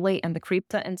 namely, and the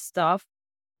crypto and stuff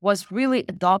was really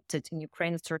adopted in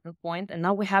Ukraine at a certain point. And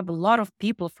now we have a lot of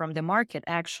people from the market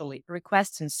actually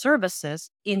requesting services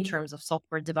in terms of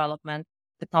software development,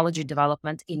 technology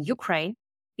development in Ukraine,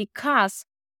 because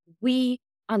we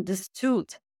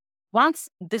understood once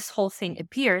this whole thing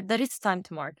appeared that it's time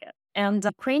to market. And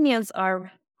Ukrainians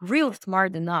are real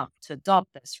smart enough to adopt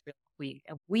this real quick.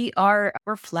 And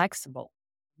we're flexible.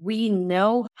 We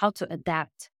know how to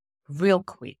adapt real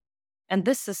quick. And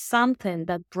this is something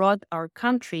that brought our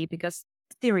country, because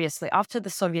seriously, after the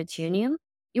Soviet Union,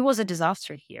 it was a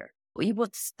disaster here. It was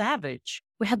savage.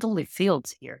 We had only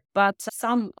fields here, but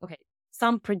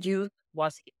some produce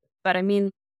was here. But I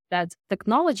mean that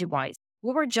technology-wise,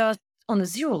 we were just on a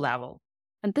zero level.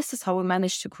 And this is how we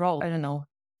managed to grow,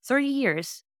 30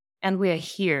 years. And we are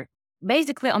here,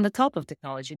 basically on the top of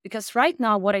technology. Because right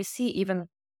now, what I see even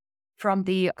from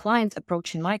the clients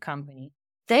approaching my company,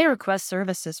 they request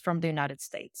services from the United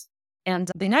States.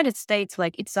 And the United States,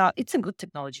 like it's a good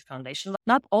technology foundation.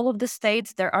 Not all of the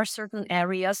states. There are certain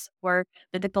areas where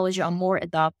the technology are more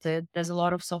adopted. There's a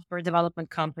lot of software development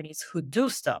companies who do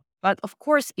stuff. But of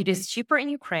course, it is cheaper in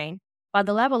Ukraine, but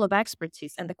the level of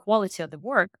expertise and the quality of the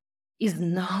work is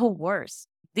no worse.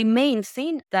 The main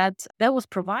thing that was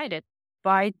provided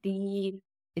by the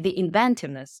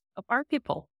inventiveness of our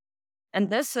people. And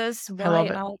this is I love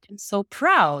why it. I'm so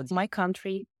proud of my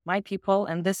country, my people,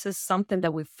 and this is something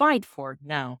that we fight for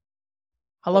now.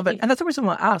 I love it. And that's the reason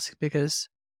why I ask, because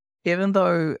even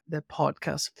though the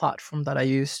podcast platform that I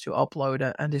use to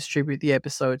upload and distribute the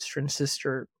episodes,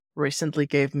 Transistor, recently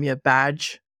gave me a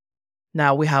badge.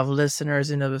 Now we have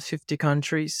listeners in over 50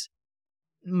 countries.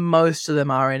 Most of them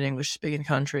are in English-speaking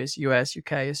countries, US,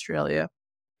 UK, Australia.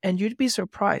 And you'd be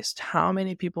surprised how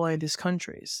many people in these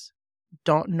countries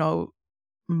don't know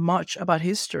much about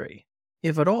history,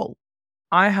 if at all.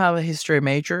 I have a history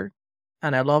major,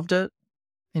 and I loved it.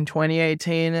 In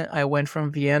 2018, I went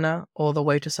from Vienna all the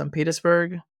way to St.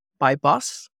 Petersburg by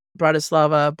bus.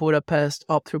 Bratislava, Budapest,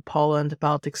 up through Poland,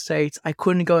 Baltic states. I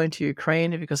couldn't go into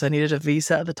Ukraine because I needed a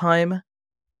visa at the time.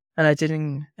 And I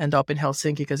didn't end up in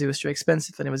Helsinki because it was too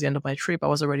expensive and it was the end of my trip. I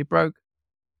was already broke.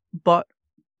 But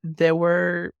there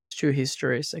were two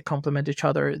histories that complement each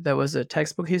other. There was a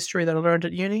textbook history that I learned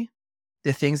at uni,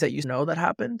 the things that you know that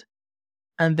happened.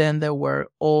 And then there were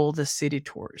all the city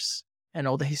tours and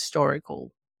all the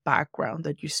historical background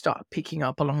that you start picking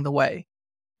up along the way.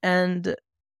 And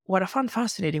what I found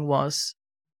fascinating was,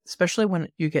 especially when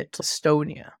you get to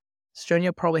Estonia,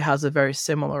 Estonia probably has a very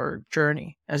similar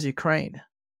journey as Ukraine.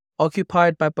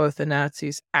 Occupied by both the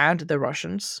Nazis and the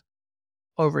Russians,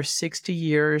 over 60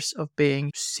 years of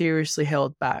being seriously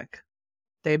held back.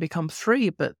 They become free,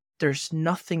 but there's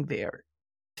nothing there.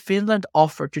 Finland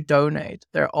offered to donate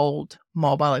their old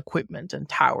mobile equipment and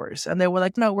towers, and they were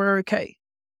like, no, we're okay.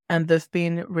 And they've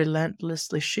been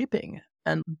relentlessly shipping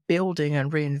and building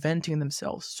and reinventing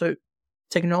themselves. So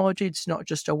technology, it's not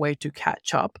just a way to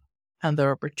catch up and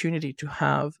their opportunity to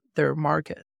have their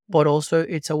market, but also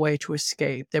it's a way to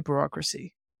escape the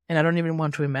bureaucracy. And I don't even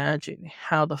want to imagine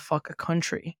how the fuck a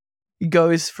country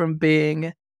goes from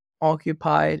being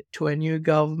occupied to a new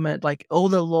government, like all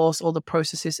the laws, all the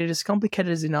processes. It is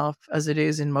complicated enough as it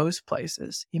is in most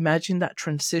places. Imagine that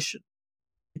transition.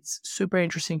 It's super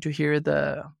interesting to hear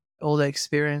all the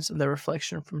experience and the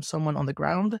reflection from someone on the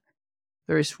ground.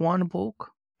 There is one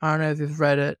book, I don't know if you've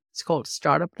read it. It's called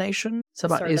Startup Nation. It's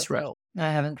about Israel.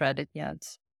 I haven't read it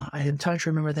yet. I'm trying to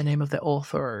remember the name of the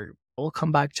author. It'll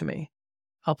come back to me.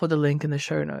 I'll put the link in the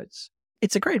show notes.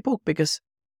 It's a great book because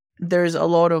there's a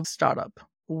lot of startup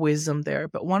wisdom there.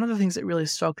 But one of the things that really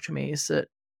stuck to me is that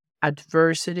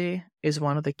adversity is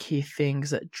one of the key things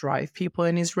that drive people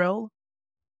in Israel.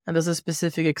 And there's a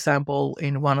specific example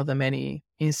in one of the many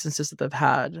instances that they've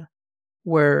had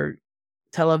where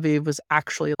Tel Aviv was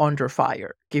actually under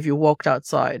fire. If you walked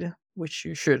outside, which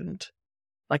you shouldn't,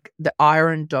 like the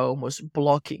Iron Dome was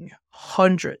blocking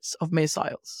hundreds of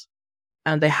missiles.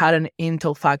 And they had an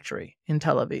Intel factory in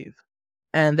Tel Aviv.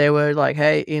 And they were like,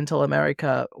 hey, Intel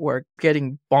America, we're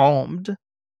getting bombed.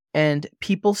 And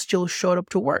people still showed up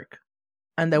to work.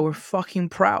 And they were fucking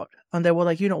proud. And they were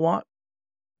like, you know what?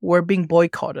 We're being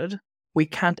boycotted. We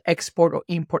can't export or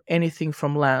import anything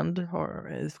from land, or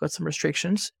it's got some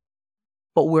restrictions.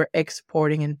 But we're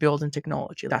exporting and building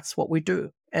technology. That's what we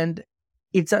do. And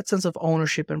it's that sense of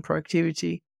ownership and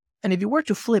productivity. And if you were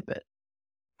to flip it,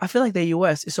 I feel like the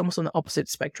US is almost on the opposite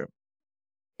spectrum.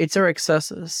 It's their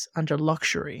excesses and their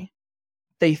luxury.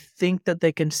 They think that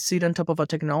they can sit on top of a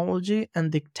technology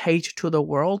and dictate to the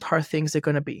world how things are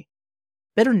going to be.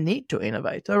 They don't need to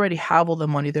innovate. They already have all the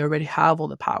money. They already have all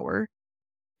the power.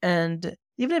 And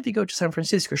even if you go to San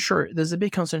Francisco, sure, there's a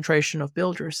big concentration of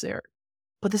builders there.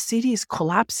 But the city is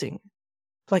collapsing.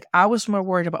 Like, I was more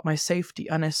worried about my safety,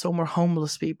 and I saw more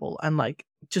homeless people and like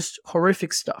just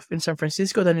horrific stuff in San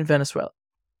Francisco than in Venezuela.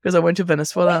 Because I went to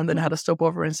Venezuela and then had a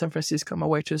stopover in San Francisco on my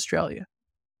way to Australia.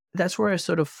 That's where I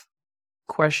sort of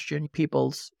question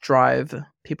people's drive,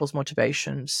 people's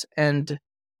motivations. And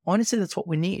honestly, that's what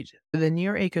we need. The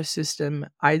near ecosystem,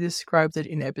 I described it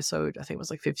in episode, I think it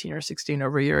was like 15 or 16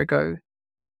 over a year ago,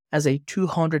 as a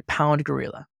 200-pound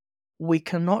gorilla. We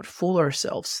cannot fool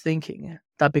ourselves thinking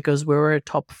that because we're a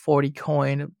top 40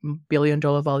 coin,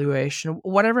 billion-dollar valuation,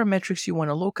 whatever metrics you want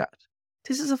to look at,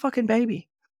 this is a fucking baby.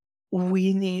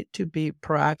 We need to be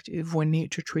proactive. We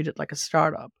need to treat it like a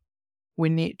startup. We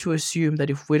need to assume that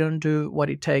if we don't do what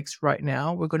it takes right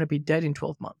now, we're going to be dead in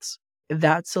 12 months.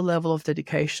 That's a level of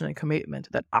dedication and commitment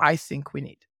that I think we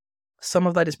need. Some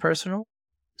of that is personal.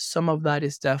 Some of that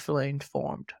is definitely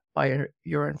informed by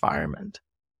your environment.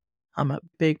 I'm a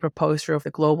big proposer of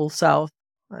the global south.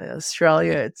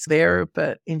 Australia, it's there,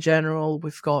 but in general,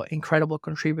 we've got incredible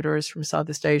contributors from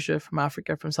Southeast Asia, from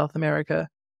Africa, from South America.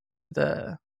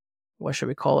 The, what should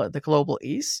we call it? The global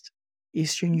east.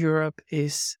 Eastern Europe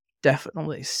is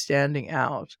definitely standing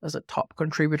out as a top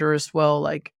contributor as well.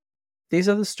 Like, these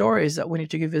are the stories that we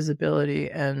need to give visibility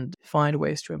and find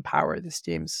ways to empower these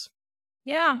teams.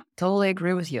 Yeah, totally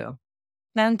agree with you.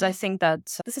 And I think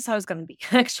that this is how it's going to be.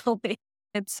 Actually,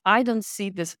 I don't see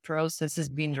this process as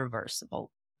being reversible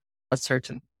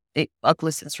at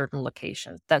least in certain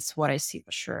locations. That's what I see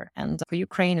for sure. And for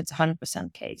Ukraine, it's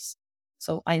 100% case.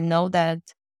 So I know that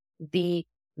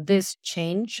this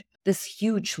change, this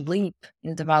huge leap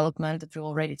in development that we've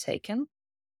already taken,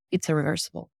 it's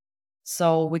irreversible.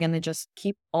 So we're going to just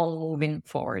keep on moving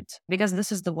forward because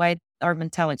this is the way our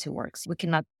mentality works. We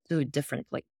cannot do it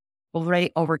differently. We've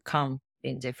already overcome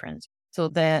being different. So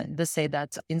they say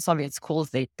that in Soviet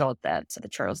schools, they thought that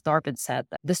Charles Darwin said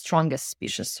that the strongest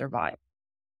species survive.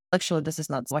 Actually, this is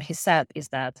not what he said, is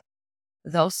that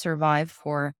those survive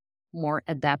for more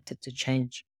adapted to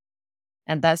change.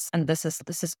 And this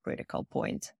is critical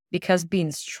point, because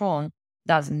being strong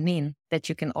doesn't mean that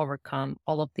you can overcome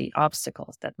all of the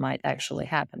obstacles that might actually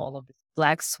happen. All of the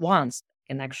black swans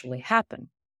can actually happen,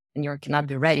 and you cannot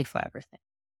be ready for everything.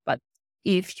 But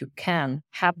if you can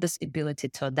have this ability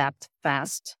to adapt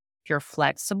fast, if you're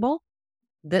flexible,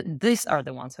 these are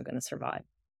the ones who are going to survive.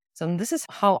 So this is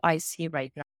how I see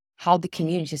right now how the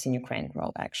communities in Ukraine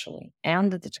grow, actually,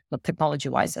 and the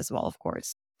technology-wise as well, of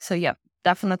course. So yeah,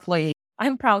 definitely,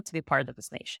 I'm proud to be part of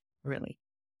this nation, really.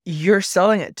 You're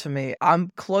selling it to me.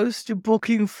 I'm close to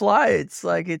booking flights.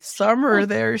 Like, it's summer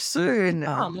there soon.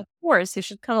 Of course, you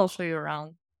should come. I'll show you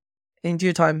around. In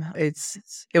due time. It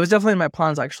was definitely in my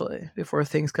plans, actually, before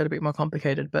things got a bit more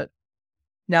complicated. But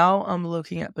now I'm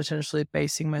looking at potentially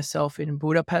basing myself in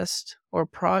Budapest or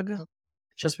Prague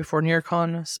just before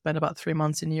NearCon, spend about 3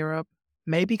 months in Europe,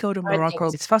 maybe go to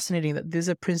Morocco. It's fascinating that these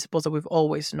are principles that we've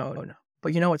always known.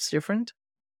 But you know what's different?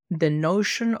 The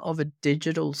notion of a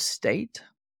digital state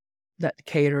that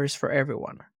caters for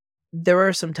everyone. There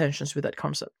are some tensions with that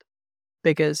concept.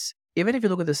 Because even if you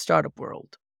look at the startup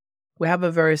world, we have a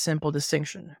very simple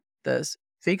distinction. There's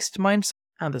fixed mindset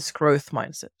and there's growth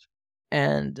mindset.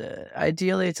 And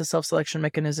ideally, it's a self-selection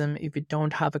mechanism. If you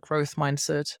don't have a growth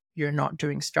mindset, you're not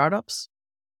doing startups.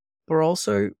 But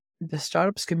also, the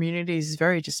startups community is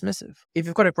very dismissive. If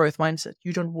you've got a growth mindset,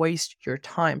 you don't waste your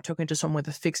time talking to someone with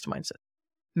a fixed mindset.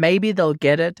 Maybe they'll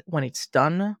get it when it's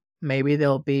done. Maybe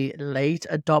they'll be late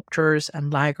adopters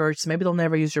and laggards. Maybe they'll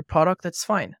never use your product. That's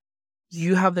fine.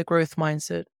 You have the growth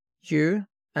mindset. You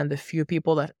and the few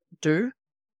people that do,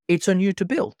 it's on you to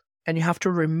build. And you have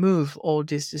to remove all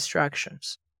these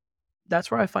distractions.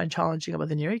 That's where I find challenging about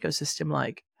the near ecosystem.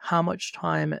 Like, how much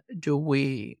time do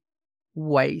we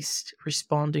waste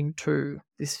responding to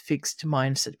these fixed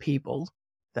mindset people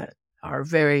that are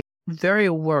very, very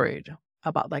worried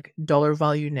about like dollar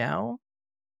value now?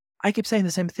 I keep saying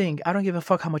the same thing. I don't give a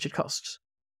fuck how much it costs.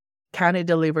 Can it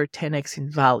deliver 10x in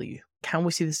value? Can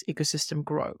we see this ecosystem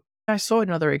grow? I saw it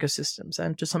in other ecosystems,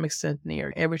 and to some extent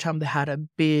near, every time they had a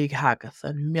big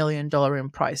hackathon, $1 million in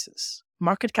prices,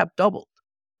 market cap doubled.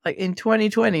 Like in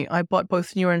 2020, I bought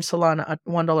both Near and Solana at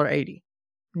 $1.80.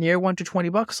 Near went to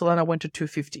 $20, Solana went to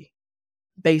 $2.50.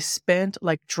 They spent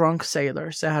like drunk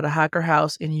sailors. They had a hacker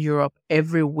house in Europe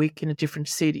every week in a different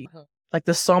city. Like,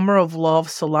 the summer of love,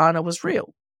 Solana was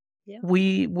real. Yeah.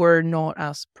 We were not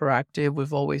as proactive.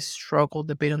 We've always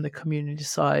struggled a bit on the community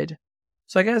side.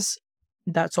 So I guess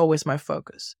that's always my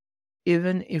focus.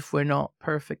 Even if we're not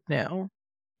perfect now,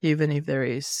 even if there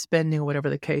is spending or whatever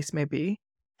the case may be,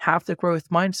 have the growth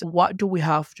mindset. What do we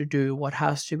have to do? What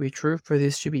has to be true for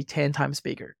this to be 10 times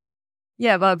bigger?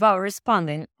 Yeah, but about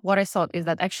responding, what I thought is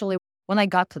that actually when I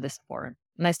got to this forum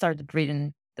and I started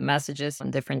reading the messages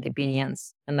and different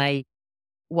opinions, and I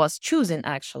was choosing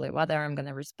actually whether I'm going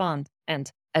to respond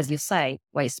and, as you say,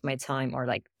 waste my time or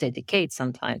like dedicate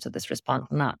some time to this response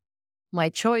or not. My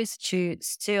choice to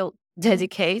still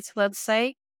dedicate, let's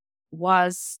say,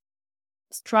 was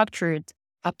structured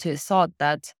up to a thought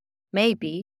that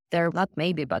not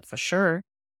maybe, but for sure,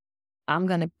 I'm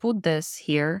going to put this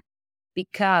here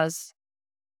because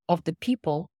of the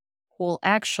people who will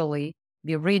actually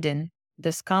be reading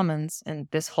these comments and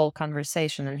this whole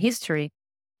conversation and history.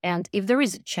 And if there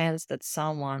is a chance that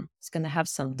someone is going to have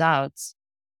some doubts,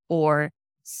 or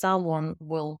someone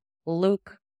will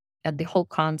look at the whole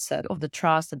concept of the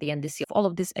trust at the NDC, of all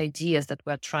of these ideas that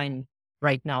we're trying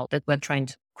right now, that we're trying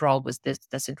to grow with this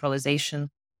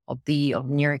decentralization of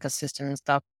near ecosystem and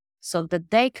stuff, so that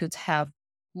they could have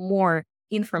more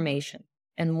information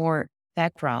and more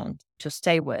background to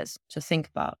stay with, to think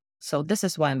about. So this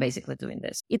is why I'm basically doing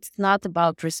this. It's not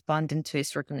about responding to a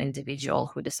certain individual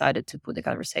who decided to put the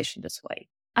conversation this way.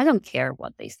 I don't care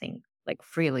what they think, like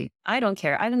freely. I don't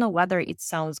care. I don't know whether it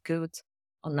sounds good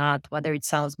or not, whether it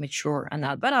sounds mature or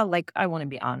not, but I want to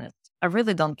be honest. I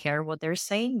really don't care what they're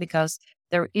saying because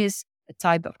there is a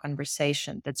type of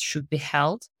conversation that should be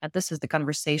held. And this is the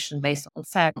conversation based on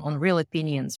fact, on real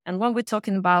opinions. And when we're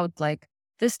talking about like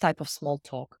this type of small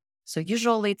talk, so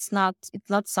usually it's not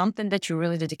something that you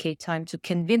really dedicate time to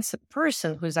convince a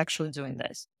person who is actually doing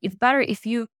this.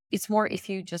 It's more if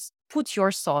you just put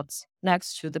your thoughts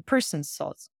next to the person's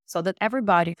thoughts so that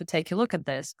everybody could take a look at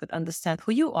this, could understand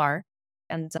who you are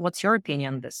and what's your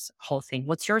opinion on this whole thing.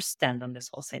 What's your stand on this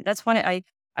whole thing? That's why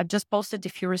I've just posted a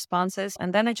few responses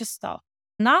and then I just stopped.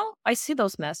 Now I see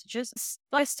those messages.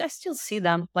 I still see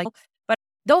them. But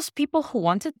those people who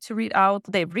wanted to read out,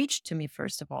 they reached to me,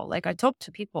 first of all. Like I talked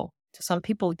to some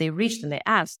people, they reached and they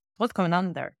asked, what's going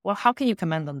on there? Well, how can you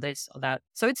comment on this or that?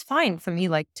 So it's fine for me,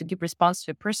 like to give response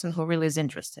to a person who really is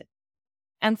interested.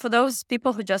 And for those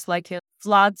people who just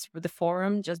flood through the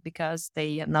forum just because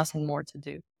they have nothing more to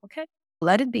do, okay,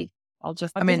 let it be. I'll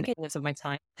just, this of my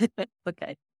time.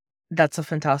 Okay. That's a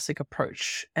fantastic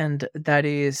approach. And that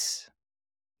is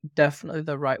definitely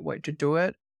the right way to do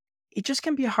it. It just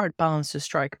can be a hard balance to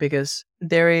strike because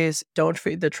there is don't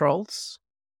feed the trolls,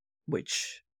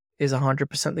 which is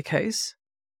 100% the case.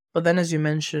 But then, as you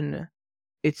mentioned,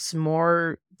 it's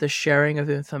more the sharing of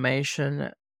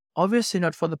information, obviously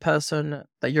not for the person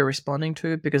that you're responding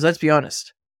to, because let's be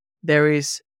honest, there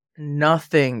is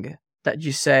nothing that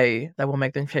you say that will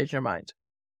make them change their mind.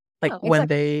 Like when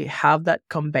they have that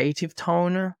combative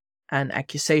tone and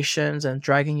accusations and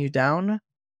dragging you down,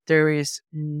 there is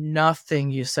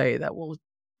nothing you say that will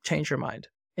change your mind.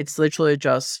 It's literally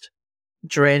just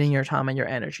draining your time and your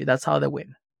energy. That's how they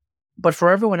win. But for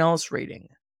everyone else reading,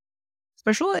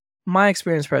 especially my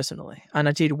experience personally, and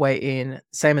I did weigh in,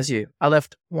 same as you. I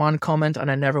left one comment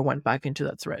and I never went back into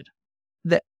that thread.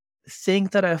 The thing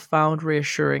that I found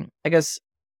reassuring, I guess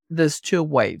there's two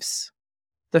waves.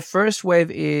 The first wave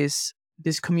is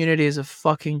this community is a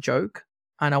fucking joke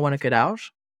and I want to get out.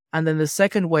 And then the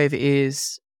second wave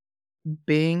is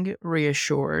being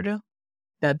reassured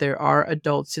that there are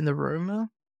adults in the room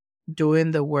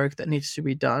doing the work that needs to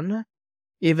be done,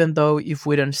 even though if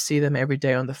we don't see them every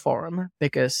day on the forum,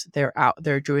 because they're out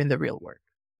there doing the real work.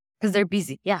 Because they're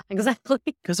busy. Yeah, exactly.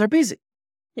 Because they're busy.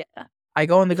 Yeah. I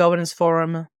go on the governance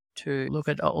forum to look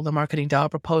at all the marketing DAO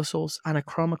proposals, and I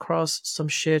come across some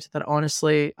shit that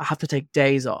honestly, I have to take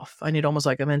days off. I need almost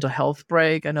like a mental health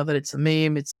break. I know that it's a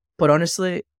meme, but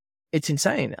honestly, it's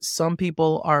insane. Some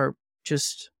people are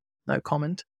just no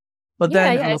comment. But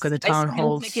then I look at the town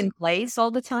halls. Clicking Blaze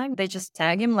all the time. They just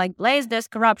tag him like, Blaze, there's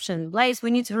corruption. Blaze, we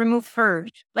need to remove her.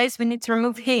 Blaze, we need to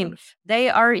remove him. They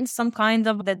are in some kind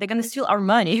of that they're going to steal our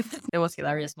money. It was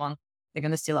hilarious one. They're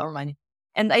going to steal our money.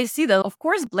 And I see that, of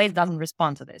course, Blaze doesn't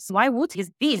respond to this. Why would he?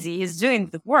 He's busy. He's doing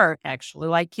the work, actually.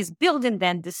 Like, he's building the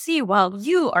NDC while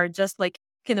you are just like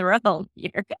in around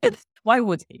here. Why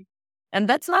would he? And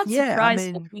that's not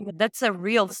surprising. I mean, that's a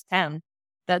real stand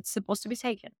that's supposed to be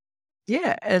taken.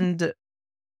 Yeah, and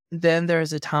then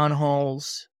there's the town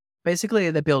halls, basically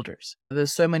the builders.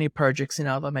 There's so many projects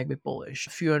now that make me bullish.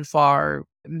 Few and far,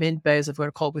 Mint Base, I've got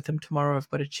a call with them tomorrow. I've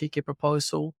got a cheeky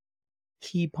proposal.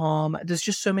 Keepom. There's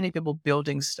just so many people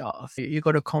building stuff. You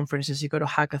go to conferences, you go to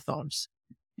hackathons.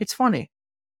 It's funny.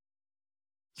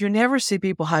 You never see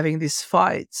people having these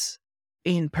fights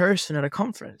in person at a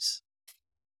conference.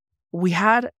 We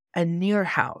had a near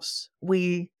house.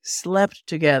 We slept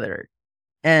together.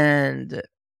 And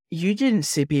you didn't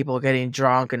see people getting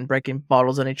drunk and breaking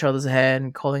bottles on each other's head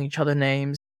and calling each other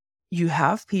names. You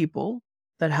have people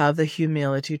that have the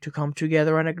humility to come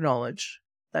together and acknowledge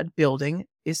that building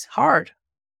is hard.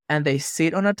 And they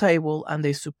sit on a table and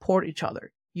they support each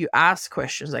other. You ask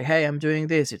questions like, hey, I'm doing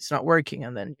this, it's not working.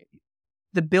 And then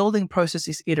the building process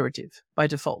is iterative by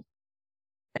default.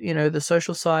 You know, the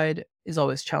social side is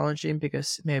always challenging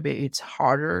because maybe it's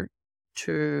harder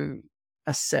to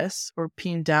assess or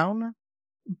pin down,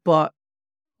 but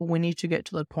we need to get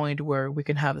to that point where we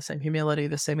can have the same humility,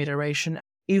 the same iteration.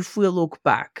 If we look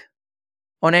back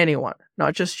on anyone,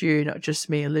 not just you, not just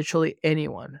me, literally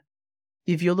anyone,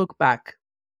 if you look back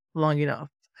long enough,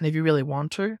 and if you really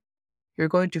want to, you're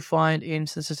going to find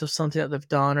instances of something that they've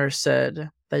done or said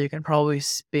that you can probably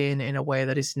spin in a way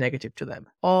that is negative to them.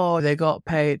 Oh, they got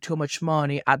paid too much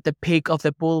money at the peak of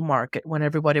the bull market when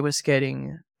everybody was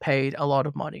getting paid a lot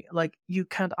of money. Like, you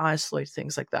can't isolate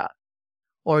things like that.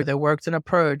 Or they worked on a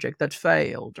project that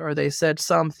failed, or they said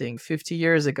something 50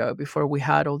 years ago before we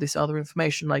had all this other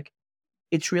information. Like,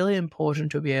 it's really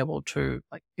important to be able to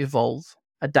like evolve,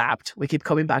 adapt. We keep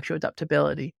coming back to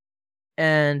adaptability.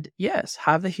 And yes,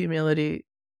 have the humility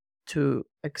to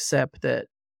accept that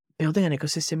building an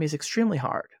ecosystem is extremely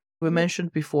hard. We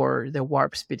mentioned before the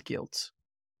warp speed guilds.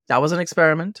 That was an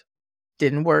experiment,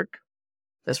 didn't work.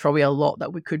 There's probably a lot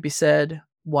that we could be said.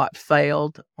 What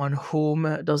failed? On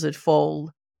whom does it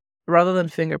fall? Rather than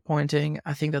finger pointing,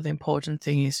 I think that the important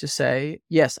thing is to say,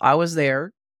 yes, I was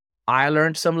there. I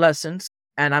learned some lessons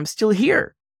and I'm still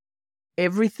here.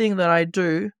 Everything that I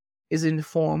do is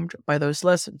informed by those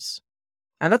lessons.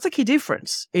 And that's a key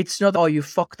difference. It's not, oh, you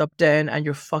fucked up then and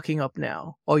you're fucking up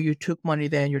now. Or you took money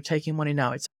then, you're taking money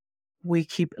now. It's we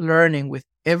keep learning with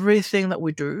everything that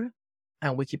we do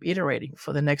and we keep iterating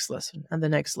for the next lesson and the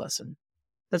next lesson.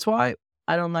 That's why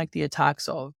I don't like the attacks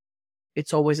of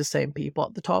it's always the same people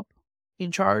at the top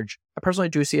in charge. I personally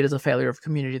do see it as a failure of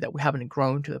community that we haven't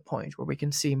grown to the point where we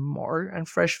can see more and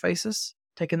fresh faces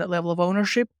taking that level of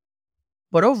ownership.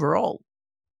 But overall,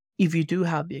 if you do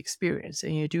have the experience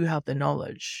and you do have the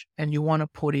knowledge and you want to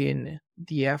put in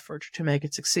the effort to make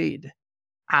it succeed,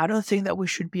 I don't think that we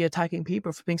should be attacking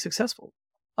people for being successful.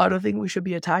 I don't think we should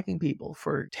be attacking people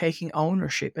for taking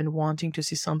ownership and wanting to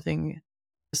see something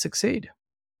succeed.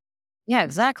 Yeah,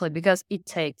 exactly. Because it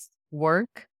takes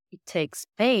work, it takes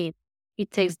pain,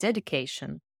 it takes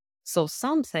dedication. So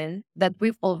something that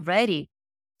we've already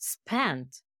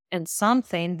spent and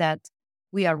something that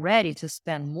we are ready to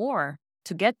spend more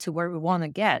to get to where we want to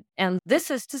get. And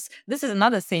this is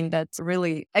another thing that's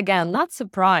really, again, not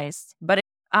surprised, but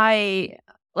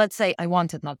let's say I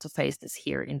wanted not to face this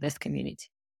here in this community.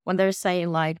 When they're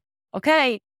saying like,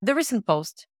 okay, the recent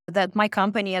post that my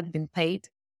company had been paid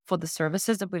for the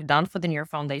services that we've done for the Near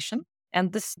Foundation.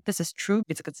 And this is true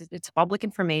because it's public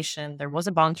information. There was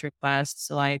a bounty request.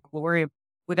 So like we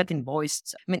got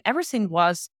invoiced. I mean, everything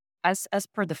was as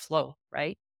per the flow,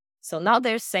 right? So now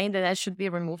they're saying that I should be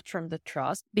removed from the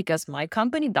trust because my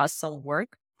company does some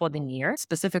work for the Near.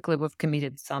 Specifically, we've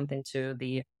committed something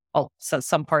to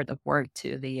some part of work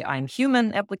to the I'm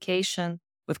Human application.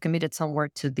 We've committed some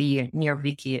work to the Near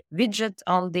Wiki widget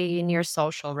on the Near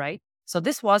Social, right? So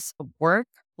this was work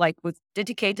like with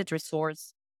dedicated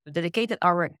resource, we dedicated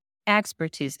our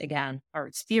expertise again, our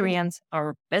experience,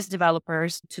 our best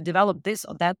developers to develop this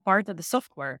or that part of the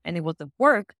software. And it was the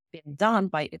work being done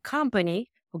by a company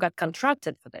who got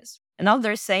contracted for this. And now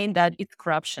they're saying that it's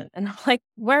corruption. And I'm like,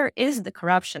 where is the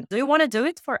corruption? Do you want to do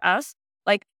it for us?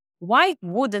 Like, why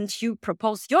wouldn't you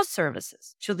propose your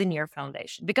services to the Near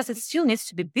Foundation? Because it still needs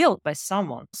to be built by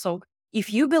someone. So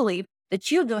if you believe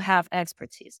that you do have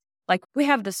expertise, like we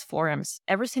have these forums,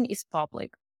 everything is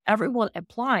public. Everyone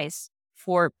applies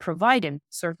for providing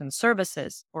certain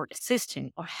services or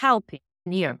assisting or helping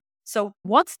Near. So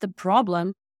what's the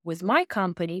problem with my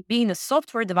company being a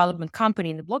software development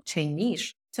company in the blockchain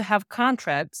niche to have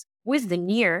contracts with the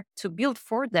Near to build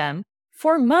for them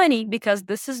for money because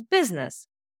this is business?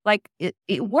 Like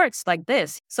it works like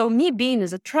this. So me being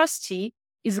as a trustee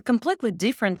is a completely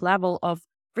different level of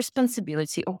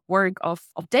responsibility, of work, of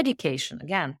dedication.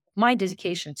 Again, my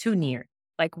dedication to Near.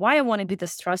 Like why I want to be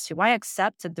this trustee, why I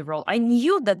accepted the role. I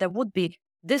knew that there would be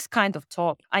this kind of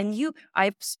talk.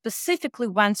 I specifically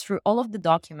went through all of the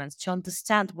documents to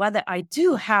understand whether I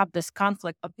do have this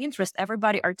conflict of interest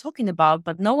everybody are talking about,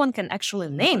 but no one can actually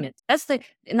name it. That's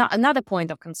another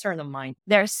point of concern of mine.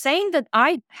 They're saying that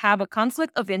I have a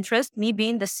conflict of interest, me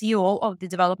being the CEO of the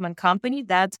development company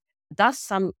that does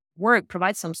some work,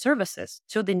 provides some services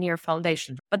to the Near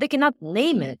Foundation, but they cannot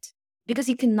name it because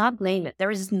you cannot name it. There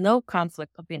is no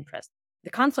conflict of interest. The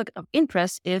conflict of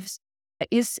interest is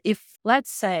if,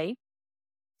 let's say,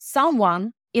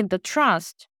 someone in the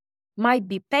trust might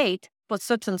be paid for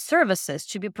certain services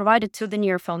to be provided to the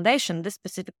Near Foundation, this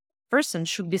specific person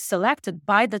should be selected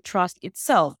by the trust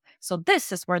itself. So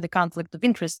this is where the conflict of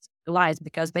interest lies,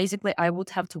 because basically I would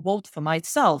have to vote for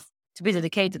myself to be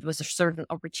dedicated with certain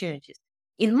opportunities.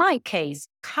 In my case,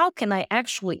 how can I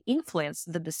actually influence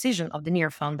the decision of the Near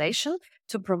Foundation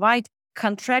to provide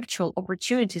contractual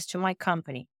opportunities to my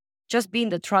company? Just being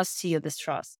the trustee of this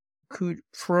trust. Could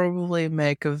probably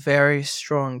make a very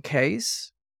strong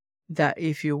case that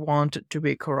if you want it to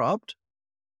be corrupt,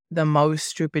 the most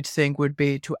stupid thing would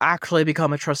be to actually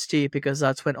become a trustee, because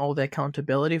that's when all the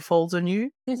accountability falls on you.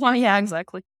 Well, yeah,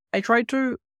 exactly. I try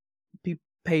to be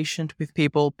patient with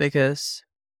people because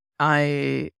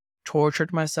I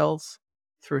tortured myself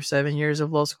through 7 years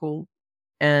of law school.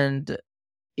 And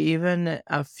even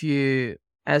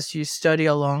as you study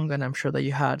along, and I'm sure that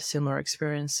you had similar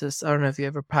experiences, I don't know if you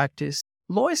ever practiced.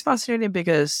 Law is fascinating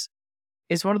because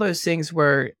it's one of those things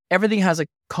where everything has a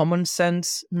common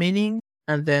sense meaning,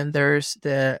 And then there's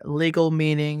the legal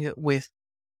meaning with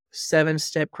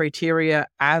 7-step criteria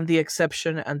and the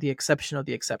exception of the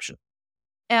exception.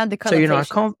 And the So,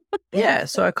 connotation.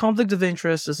 so a conflict of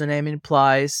interest, as the name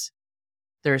implies,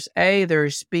 there's A,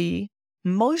 there's B.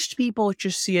 Most people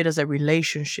just see it as a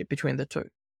relationship between the two.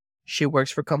 She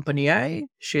works for company A,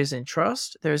 she is in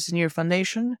trust, there's a near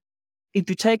foundation. If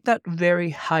you take that very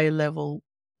high level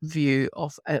view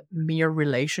of a mere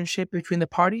relationship between the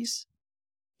parties,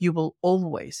 you will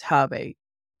always have a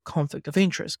conflict of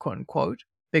interest, quote unquote,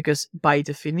 because by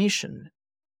definition,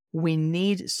 we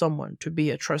need someone to be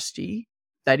a trustee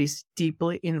that is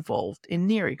deeply involved in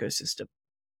near ecosystem.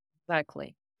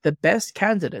 Exactly. The best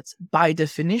candidates, by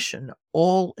definition,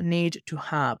 all need to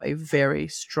have a very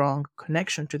strong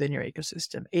connection to the near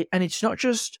ecosystem. And it's not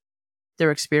just their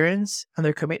experience and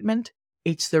their commitment,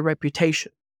 it's their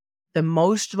reputation. The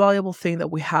most valuable thing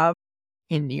that we have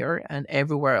in near and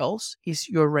everywhere else is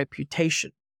your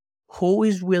reputation. Who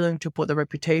is willing to put the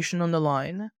reputation on the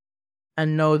line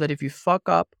and know that if you fuck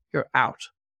up, you're out?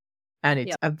 And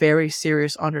it's a very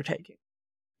serious undertaking.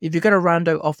 If you get a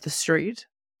rando off the street,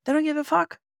 they don't give a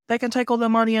fuck. They can take all their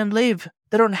money and leave.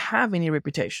 They don't have any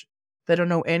reputation. They don't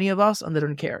know any of us and they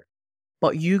don't care.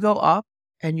 But you go up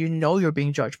and you know you're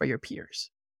being judged by your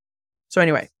peers. So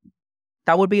anyway,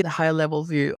 that would be the high level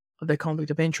view of the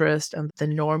conflict of interest and the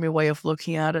normie way of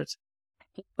looking at it.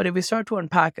 But if we start to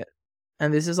unpack it,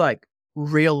 and this is like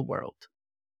real world,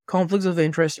 conflicts of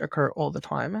interest occur all the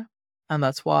time. And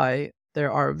that's why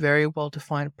there are very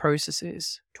well-defined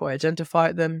processes to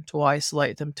identify them, to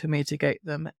isolate them, to mitigate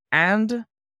them. And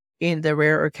in the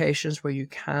rare occasions where you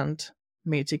can't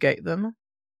mitigate them,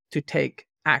 to take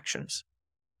actions.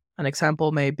 An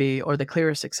example may be, or the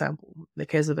clearest example, the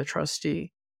case of a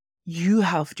trustee, you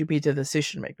have to be the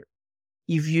decision maker.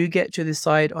 If you get to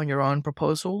decide on your own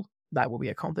proposal, that will be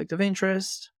a conflict of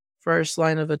interest. First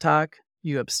line of attack,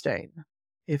 you abstain.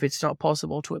 If it's not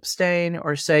possible to abstain,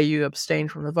 or say you abstain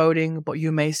from the voting, but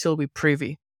you may still be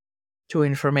privy to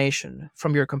information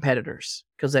from your competitors,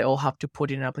 because they all have to put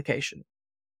in an application.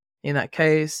 In that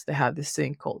case, they have this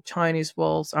thing called Chinese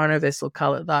walls. I don't know if they still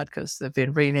call it that because they've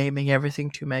been renaming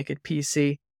everything to make it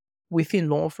PC. Within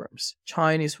law firms,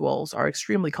 Chinese walls are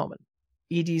extremely common.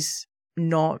 It is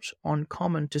not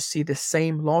uncommon to see the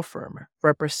same law firm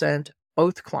represent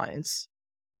both clients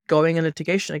going in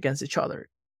litigation against each other.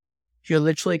 You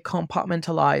literally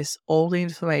compartmentalize all the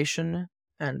information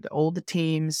and all the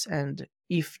teams, and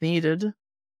if needed,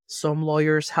 some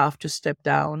lawyers have to step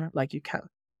down like you can.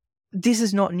 This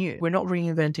is not new. We're not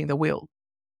reinventing the wheel.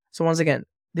 So once again,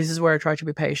 this is where I try to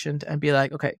be patient and be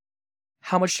like, okay,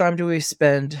 how much time do we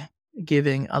spend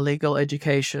giving a legal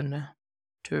education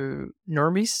to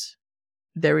normies?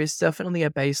 There is definitely a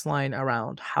baseline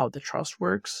around how the trust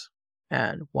works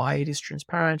and why it is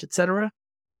transparent, etc.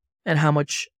 And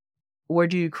where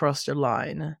do you cross the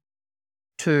line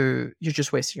to you're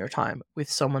just wasting your time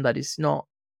with someone that is not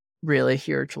really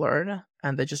here to learn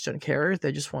and they just don't care,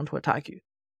 they just want to attack you.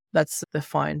 That's the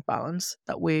fine balance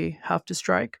that we have to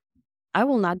strike. I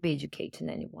will not be educating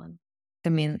anyone. I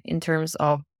mean, in terms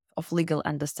of legal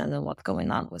understanding what's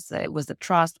going on with the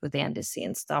trust, with the NDC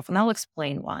and stuff. And I'll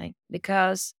explain why.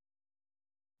 Because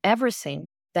everything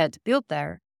that built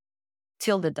there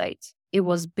till the date, it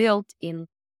was built in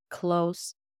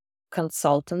close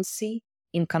consultancy,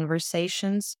 in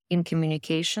conversations, in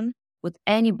communication with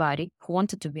anybody who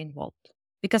wanted to be involved.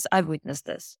 Because I've witnessed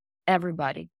this.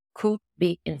 Everybody could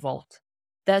be involved.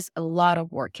 There's a lot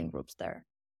of working groups there.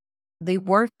 They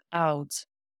worked out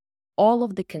all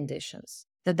of the conditions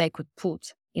that they could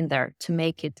put in there to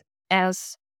make it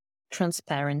as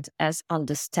transparent, as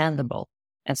understandable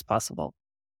as possible.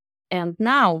 And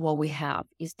now what we have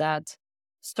is that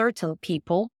certain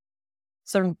people,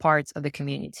 certain parts of the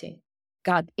community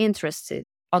got interested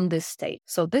on this state.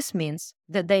 So this means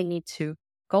that they need to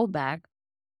go back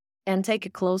and take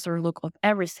a closer look of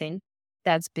everything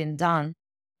that's been done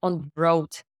on the road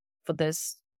for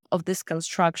this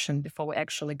construction before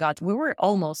we were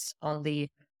almost on the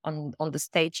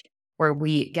stage where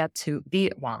we get to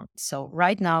V1. So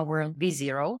right now we're on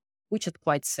V0, which is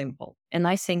quite simple. And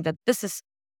I think that this is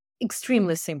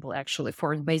extremely simple actually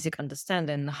for basic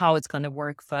understanding how it's going to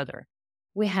work further.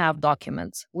 We have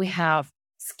documents, we have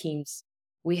schemes,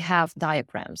 we have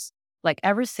diagrams, like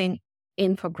everything,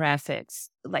 infographics,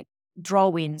 like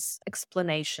drawings,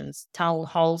 explanations, town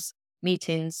halls,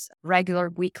 meetings, regular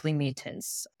weekly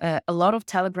meetings, a lot of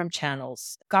Telegram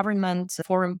channels, government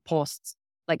forum posts,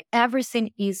 like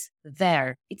everything is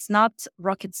there. It's not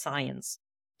rocket science.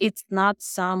 It's not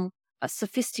some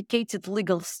sophisticated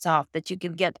legal stuff that you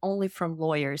can get only from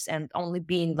lawyers, and only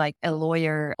being like a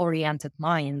lawyer-oriented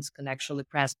minds can actually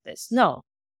grasp this. No,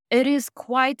 it is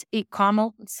quite a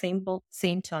common, simple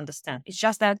thing to understand. It's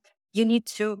just that you need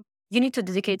to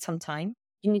dedicate some time.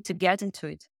 You need to get into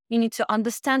it. You need to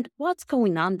understand what's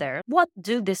going on there. What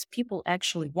do these people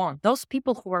actually want? Those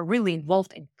people who are really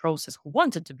involved in the process, who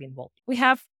wanted to be involved. We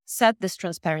have set this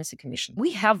transparency commission.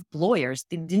 We have lawyers.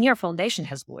 The Near Foundation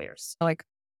has lawyers. Like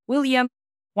William,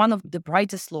 one of the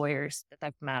brightest lawyers that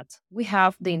I've met. We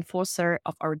have the enforcer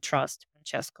of our trust,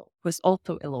 Francesco, who is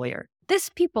also a lawyer. These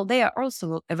people, they are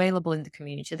also available in the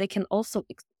community. They can also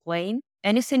explain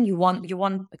anything you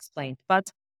want explained. But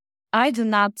I do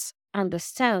not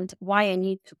understand why I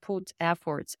need to put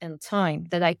efforts and time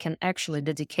that I can actually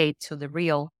dedicate to the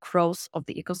real growth of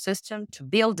the ecosystem, to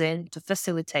building, to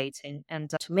facilitating, and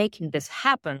to making this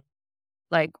happen.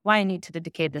 Like, why I need to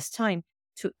dedicate this time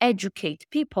to educate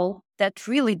people that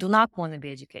really do not want to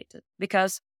be educated.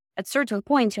 Because at certain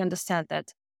point, you understand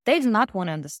that they do not want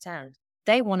to understand.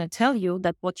 They want to tell you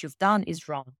that what you've done is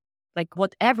wrong, like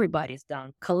what everybody's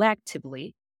done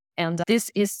collectively. And this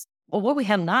is what we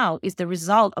have now is the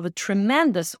result of a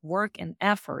tremendous work and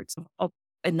efforts of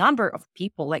a number of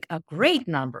people, like a great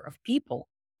number of people,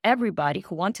 everybody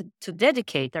who wanted to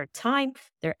dedicate their time,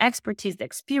 their expertise, their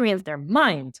experience, their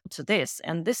mind to this.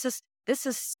 And this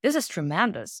is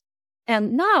tremendous.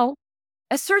 And now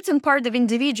a certain part of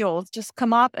individuals just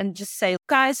come up and just say,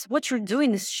 guys, what you're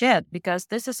doing is shit, because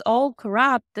this is all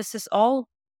corrupt. This is all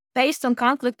based on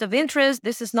conflict of interest.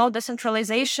 This is no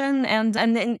decentralization. And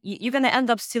then you're going to end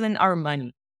up stealing our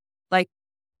money. Like,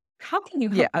 how can you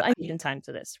put in time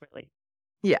to this, really?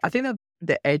 Yeah, I think that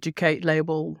the educate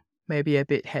label may be a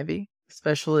bit heavy,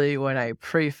 especially when I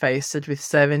preface it with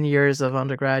 7 years of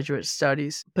undergraduate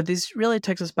studies. But this really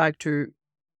takes us back to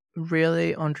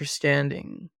really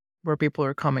understanding where people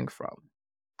are coming from.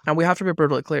 And we have to be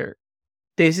brutally clear.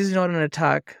 This is not an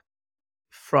attack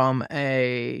from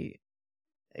a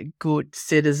good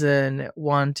citizen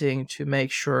wanting to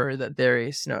make sure that there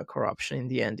is no corruption in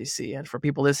the NDC. And for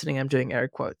people listening, I'm doing air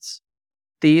quotes.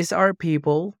 These are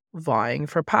people vying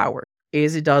for power.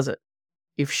 Izzy does it.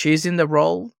 If she's in the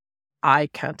role, I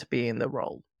can't be in the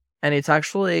role. And it's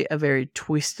actually a very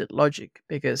twisted logic,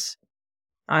 because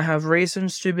I have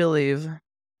reasons to believe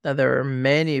that there are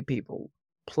many people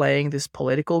playing this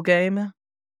political game,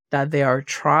 that they are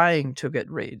trying to get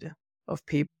rid of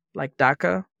people like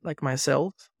Daka, like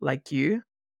myself, like you,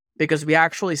 because we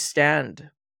actually stand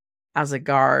as a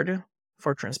guard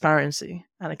for transparency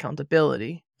and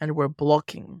accountability, and we're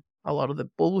blocking a lot of the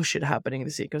bullshit happening in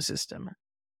this ecosystem.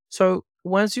 So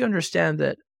once you understand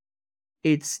that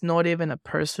it's not even a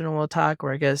personal attack,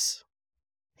 or I guess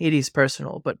it is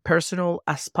personal, but personal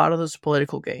as part of those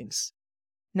political gains.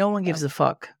 No one gives a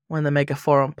fuck when they make a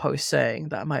forum post saying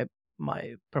that my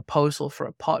proposal for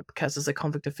a podcast is a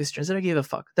conflict of interest. They don't give a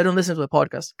fuck. They don't listen to the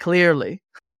podcast, clearly.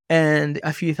 And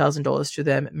a few $1,000s to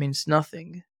them means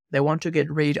nothing. They want to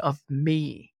get rid of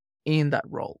me in that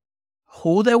role.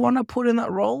 Who they want to put in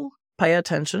that role, pay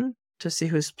attention to see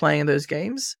who's playing those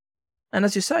games. And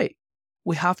as you say,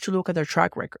 we have to look at their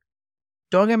track record.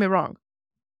 Don't get me wrong.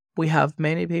 We have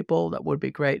many people that would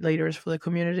be great leaders for the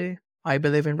community. I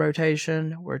believe in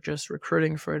rotation. We're just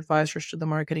recruiting for advisors to the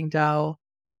marketing DAO.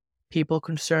 People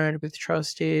concerned with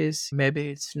trustees. Maybe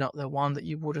it's not the one that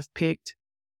you would have picked.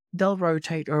 They'll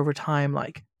rotate over time.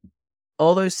 Like,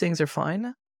 all those things are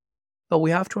fine. But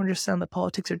we have to understand that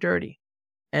politics are dirty,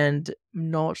 and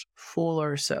not fool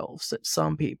ourselves that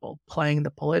some people playing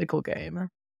the political game,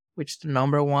 which the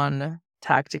number one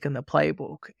tactic in the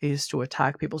playbook is to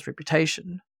attack people's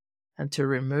reputation and to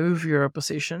remove your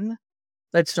opposition.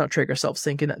 Let's not trick ourselves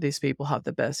thinking that these people have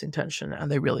the best intention and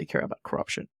they really care about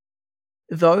corruption.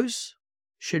 Those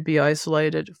should be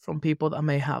isolated from people that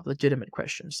may have legitimate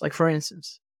questions. Like, for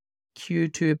instance,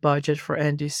 Q2 budget for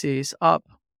NDC is up.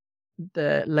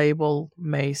 The label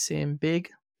may seem big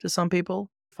to some people,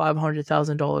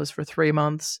 $500,000 for 3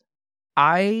 months.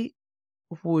 I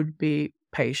would be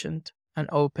patient and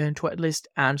open to at least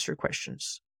answer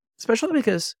questions, especially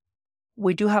because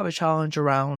we do have a challenge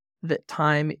around the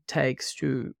time it takes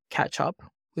to catch up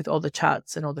with all the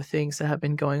chats and all the things that have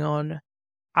been going on.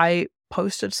 I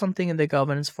posted something in the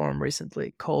governance forum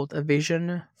recently called a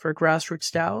vision for grassroots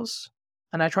DAOs,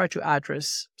 and I tried to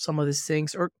address some of these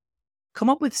things or come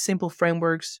up with simple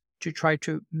frameworks to try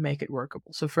to make it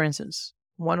workable. So for instance,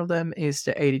 one of them is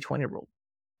the 80-20 rule.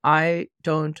 I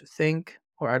don't think,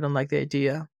 or I don't like the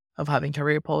idea of having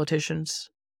career politicians.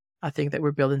 I think that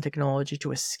we're building technology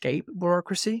to escape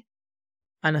bureaucracy.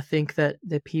 And I think that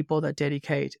the people that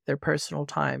dedicate their personal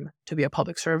time to be a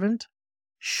public servant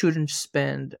shouldn't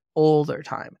spend all their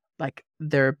time. Like,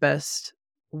 their best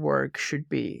work should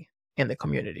be in the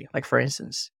community. Like, for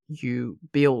instance, you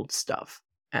build stuff,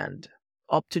 and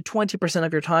up to 20%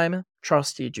 of your time,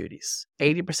 trustee duties.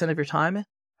 80% of your time,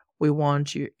 we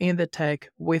want you in the tech,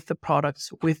 with the products,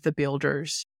 with the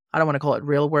builders. I don't want to call it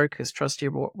real work because trustee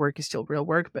work is still real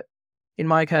work. But in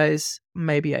my case,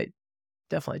 maybe I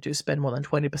definitely do spend more than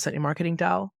 20% in marketing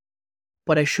DAO.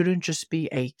 But I shouldn't just be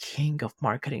a king of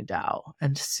marketing DAO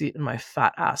and sit in my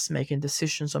fat ass making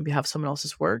decisions on behalf of someone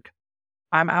else's work.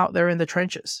 I'm out there in the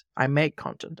trenches. I make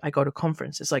content. I go to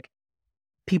conferences. Like,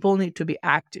 people need to be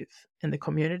active in the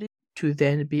community to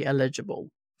then be eligible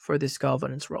for these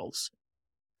governance roles.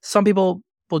 Some people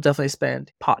will definitely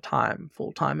spend part-time,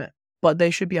 full-time, but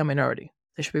they should be a minority.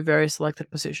 They should be very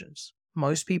selected positions.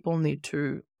 Most people need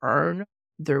to earn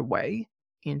their way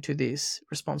into this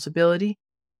responsibility.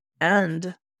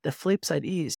 And the flip side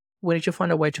is, we need to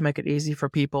find a way to make it easy for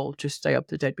people to stay up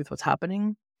to date with what's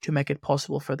happening, to make it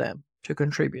possible for them to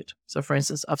contribute. So for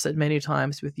instance, I've said many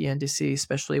times with the NDC,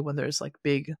 especially when there's like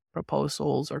big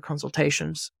proposals or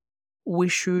consultations, we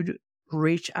should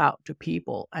reach out to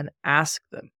people and ask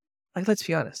them. Like, let's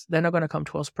be honest, they're not going to come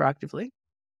to us proactively.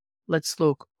 Let's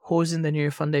look who's in the new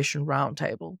foundation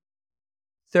roundtable.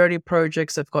 30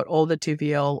 projects have got all the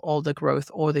TVL, all the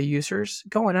growth, all the users.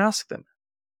 Go and ask them.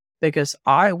 Because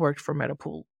I worked for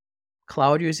Metapool.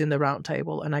 Claudio's in the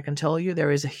roundtable, and I can tell you there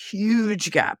is a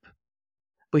huge gap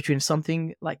between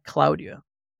something like Claudio,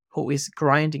 who is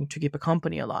grinding to keep a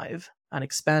company alive and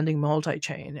expanding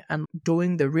multi-chain and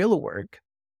doing the real work.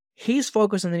 His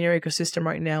focus on the near ecosystem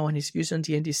right now and his views on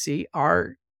DNDC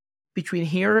are between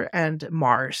here and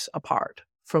Mars apart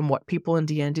from what people in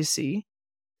DNDC,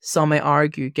 some may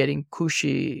argue getting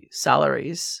cushy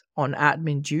salaries on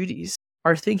admin duties,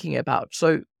 are thinking about.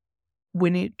 So we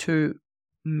need to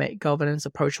make governance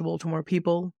approachable to more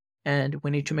people, and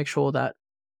we need to make sure that,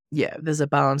 there's a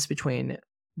balance between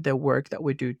the work that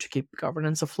we do to keep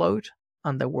governance afloat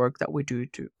and the work that we do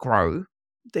to grow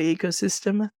the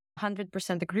ecosystem.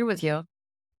 100% agree with you.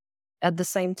 At the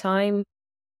same time,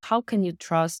 how can you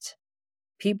trust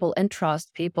people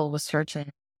with certain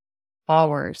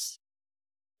powers,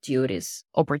 duties,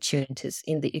 opportunities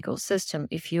in the ecosystem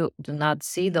if you do not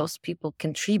see those people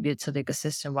contribute to the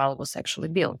ecosystem while it was actually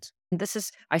built?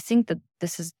 I think that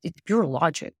it's pure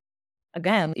logic.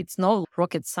 Again, it's no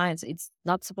rocket science. It's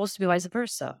not supposed to be vice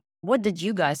versa. What did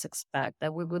you guys expect?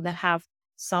 That we would have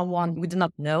someone we do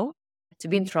not know to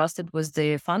be entrusted with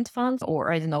the fund,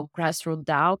 or, I don't know, grassroots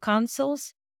DAO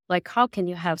councils? Like, how can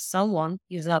you have someone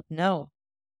you do not know?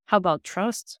 How about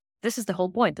trust? This is the whole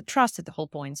point. The trust is the whole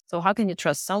point. So how can you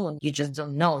trust someone you just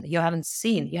don't know? You haven't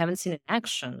seen in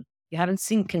action. You haven't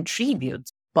seen contribute.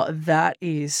 But that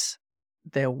is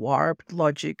the warped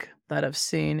logic that I've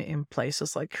seen in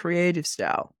places like Creative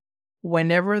Style.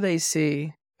 Whenever they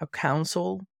see a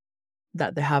council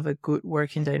that they have a good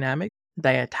working dynamic,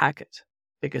 they attack it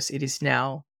because it is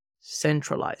now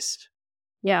centralized.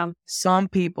 Yeah. Some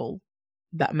people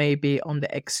that may be on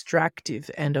the extractive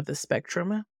end of the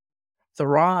spectrum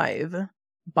thrive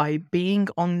by being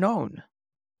unknown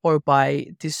or by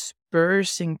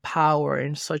dispersing power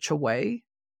in such a way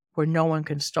where no one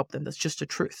can stop them. That's just the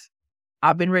truth.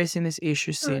 I've been raising this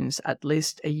issue since at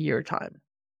least a year time,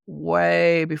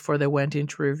 way before they went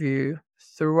into review,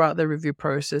 throughout the review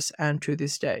process, and to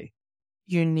this day.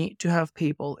 You need to have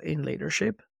people in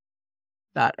leadership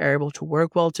that are able to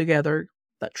work well together,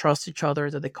 that trust each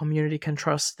other, that the community can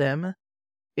trust them.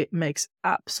 It makes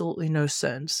absolutely no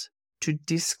sense to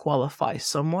disqualify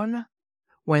someone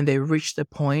when they reach the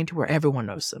point where everyone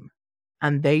knows them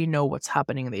and they know what's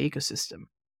happening in the ecosystem.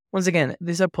 Once again,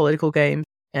 these are political games,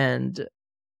 and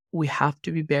we have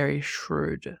to be very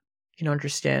shrewd in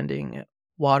understanding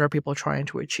what are people trying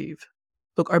to achieve.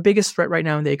 Look, our biggest threat right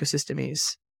now in the ecosystem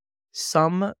is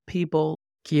some people,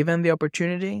 given the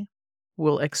opportunity,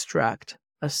 will extract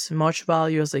as much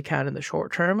value as they can in the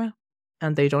short term,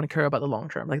 and they don't care about the long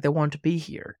term. Like, they want to be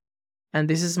here. And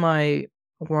this is my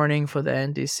warning for the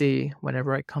NDC.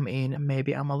 Whenever I come in, and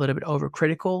maybe I'm a little bit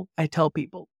overcritical, I tell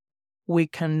people, we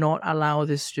cannot allow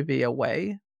this to be a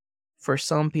way for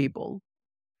some people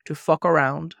to fuck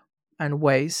around and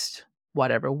waste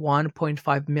whatever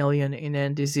 1.5 million in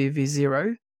NDZ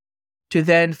V0 to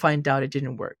then find out it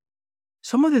didn't work.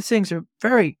 Some of these things are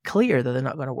very clear that they're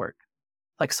not going to work.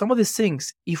 Like, some of these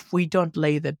things, if we don't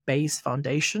lay the base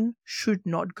foundation, should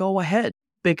not go ahead,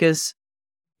 because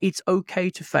it's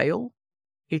okay to fail.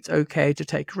 It's okay to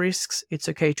take risks. It's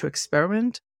okay to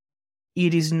experiment.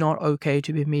 It is not okay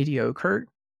to be mediocre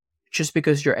just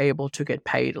because you're able to get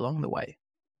paid along the way.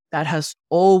 That has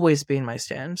always been my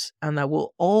stance, and that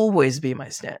will always be my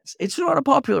stance. It's not a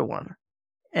popular one.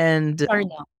 And Sorry,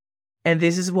 no.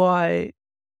 this is why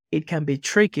it can be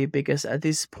tricky, because at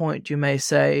this point you may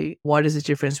say, what is the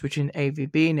difference between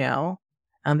AVB now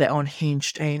and the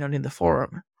unhinged Anon in the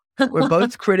forum? We're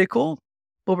both critical,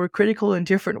 but we're critical in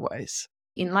different ways.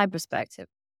 In my perspective,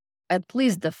 at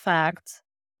least the fact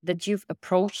that you've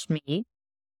approached me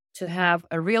to have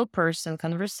a real person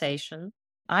conversation,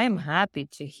 I am happy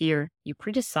to hear you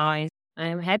criticize. I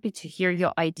am happy to hear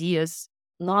your ideas,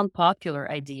 non-popular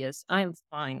ideas. I am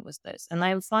fine with this. And I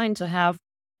am fine to have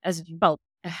as well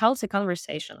a healthy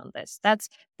conversation on this.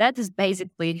 That is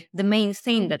basically the main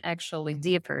thing that actually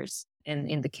differs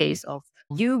in the case of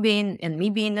you being and me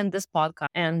being in this podcast,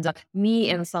 and me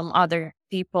and some other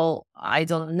people I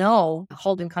don't know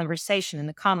holding conversation in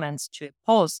the comments to a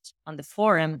post on the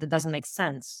forum that doesn't make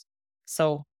sense.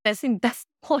 So I think that's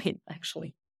the point,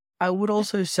 actually. I would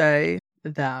also say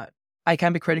that I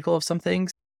can be critical of some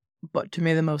things, but to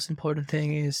me the most important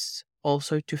thing is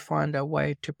also to find a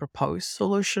way to propose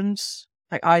solutions.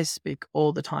 Like, I speak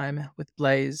all the time with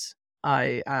Blaze.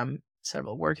 I am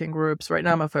several working groups. Right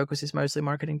now my focus is mostly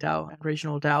marketing DAO and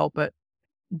regional DAO, but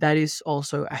that is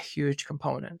also a huge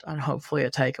component and hopefully a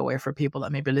takeaway for people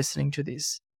that may be listening to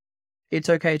this. It's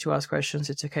okay to ask questions.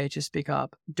 It's okay to speak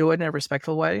up. Do it in a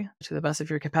respectful way to the best of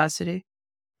your capacity,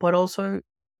 but also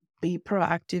be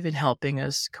proactive in helping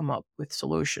us come up with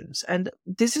solutions. And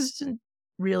this isn't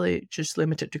really just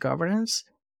limited to governance.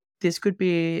 This could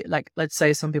be like, let's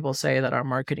say some people say that our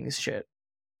marketing is shit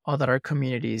or that our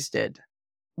community is dead.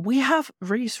 We have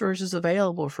resources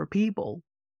available for people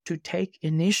to take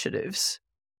initiatives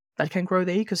that can grow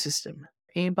the ecosystem.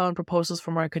 Inbound proposals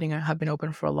for marketing have been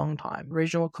open for a long time.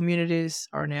 Regional communities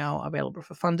are now available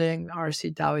for funding.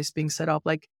 RC DAO is being set up.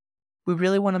 Like, we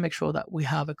really want to make sure that we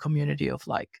have a community of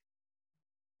like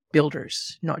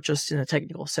builders, not just in a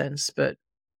technical sense, but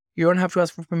you don't have to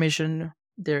ask for permission.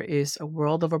 There is a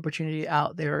world of opportunity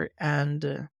out there,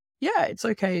 and yeah, it's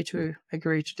okay to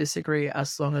agree to disagree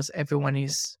as long as everyone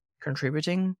is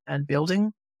contributing and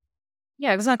building.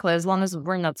 Yeah, exactly. As long as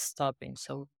we're not stopping.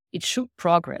 So it should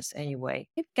progress anyway.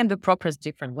 It can be progress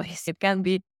different ways. It can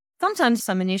be sometimes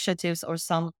some initiatives or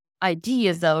some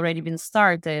ideas that already been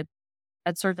started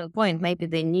at certain point. Maybe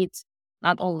they need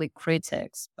not only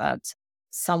critics, but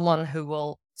someone who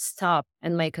will stop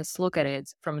and make us look at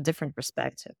it from a different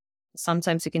perspective.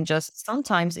 Sometimes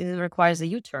sometimes it requires a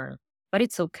U-turn, but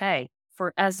it's okay.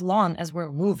 For as long as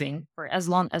we're moving, for as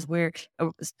long as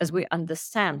as we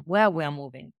understand where we are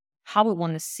moving, how we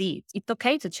want to see it. It's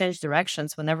okay to change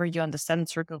directions whenever you understand a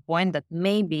certain point that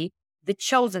maybe the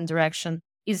chosen direction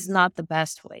is not the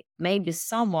best way. Maybe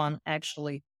someone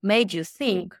actually made you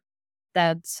think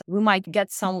that we might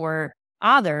get somewhere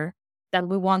other than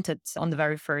we wanted on the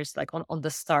very first, like on the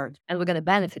start. And we're going to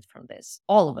benefit from this,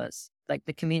 all of us, like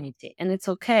the community. And it's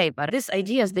okay. But these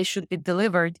ideas, they should be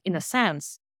delivered in a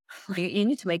sense. You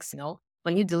need to make,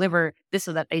 when you deliver this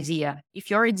or that idea, if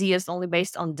your idea is only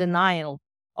based on denial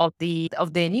of the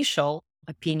initial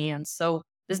opinion, so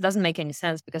this doesn't make any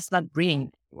sense because it's not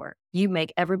bringing anywhere. You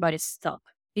make everybody stop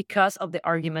because of the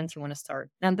argument you want to start.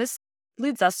 And this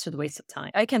leads us to the waste of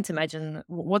time. I can't imagine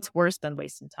what's worse than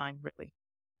wasting time, really.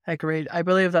 Agreed. I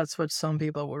believe that's what some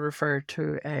people would refer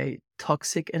to a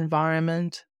toxic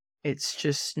environment. It's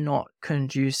just not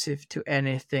conducive to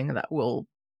anything that will,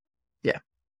 yeah.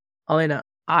 Alina,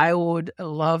 I would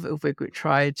love if we could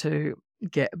try to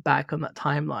get back on that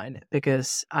timeline,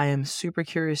 because I am super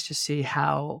curious to see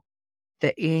how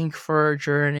the ink fur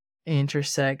journey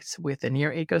intersects with the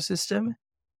near ecosystem.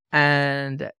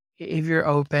 And if you're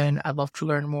open, I'd love to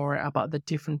learn more about the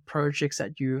different projects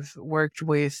that you've worked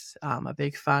with. I'm a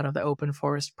big fan of the Open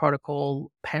Forest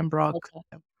Protocol. Pembroke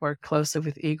worked closely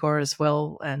with Igor as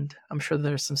well, and I'm sure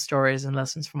there's some stories and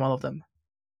lessons from all of them.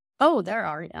 Oh, there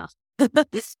are, yeah.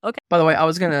 Okay. By the way, I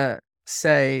was going to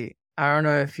say, I don't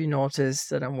know if you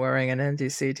noticed that I'm wearing an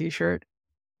NDC t-shirt.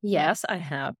 Yes, I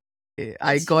have.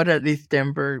 I got it at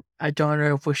Denver. I don't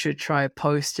know if we should try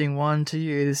posting one to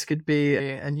you. This could be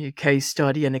a new case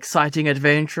study, an exciting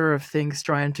adventure of things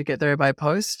trying to get there by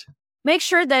post. Make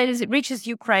sure that it reaches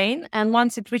Ukraine, and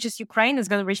once it reaches Ukraine, it's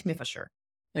going to reach me for sure.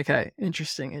 Okay,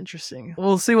 interesting.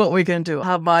 We'll see what we can do.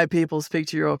 Have my people speak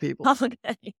to your people.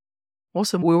 Okay.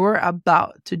 Awesome. We were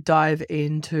about to dive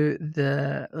into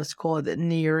the, let's call it the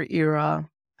near era,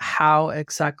 how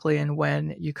exactly and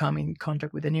when you come in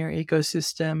contact with the near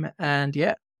ecosystem. And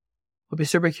yeah, we'd be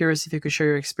super curious if you could share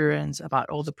your experience about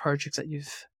all the projects that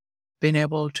you've been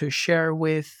able to share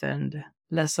with, and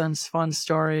lessons, fun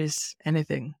stories,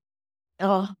 anything.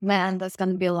 Oh man, that's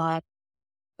going to be a lot.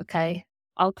 Okay.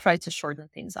 I'll try to shorten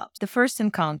things up. The first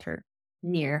encounter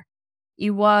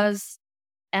it was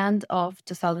end of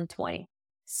 2020.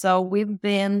 So we've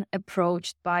been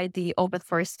approached by the Open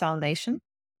Forest Foundation.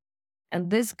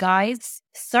 And these guys,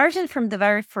 starting from the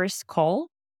very first call,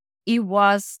 it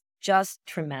was just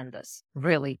tremendous.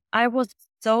 Really. I was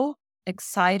so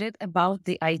excited about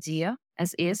the idea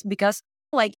as is because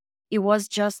it was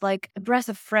just like a breath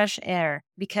of fresh air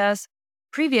because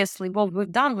previously what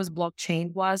we've done with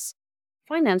blockchain was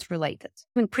finance related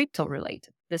and crypto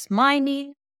related. This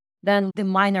mining, then the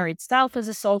miner itself as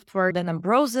a software, then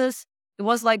Ambrosis. It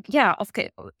was like, yeah, okay,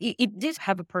 it did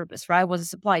have a purpose, right? It was a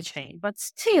supply chain, but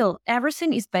still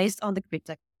everything is based on the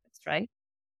crypto, right?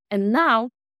 And now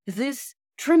these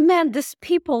tremendous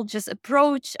people just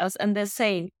approach us and they're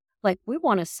saying, we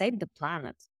want to save the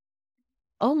planet.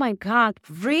 Oh my God,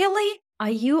 really?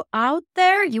 Are you out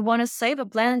there? You want to save a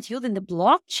planet using the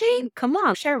blockchain? Come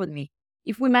on, share with me.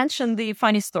 If we mention the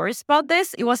funny stories about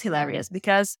this, it was hilarious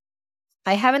because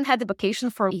I haven't had a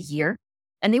vacation for a year.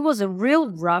 And it was a real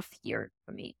rough year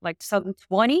for me.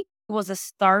 2020 was the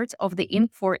start of the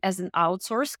Infor as an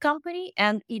outsourced company,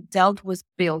 and it dealt with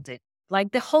building.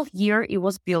 The whole year it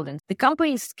was building. The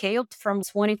company scaled from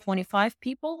 25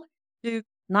 people to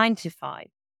 95.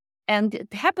 And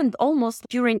it happened almost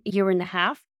during a year and a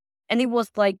half. And it was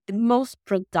the most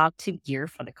productive year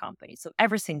for the company. So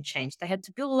everything changed. I had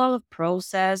to build a lot of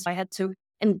process. I had to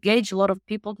engage a lot of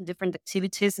people to different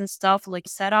activities and stuff,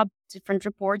 set up different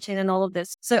reporting and all of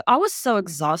this. So I was so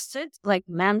exhausted,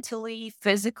 mentally,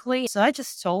 physically. So I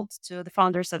just told to the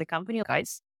founders of the company,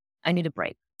 guys, I need a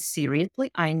break. Seriously,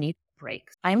 I need a break.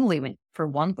 I'm leaving for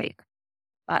 1 week,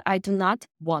 but I do not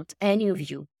want any of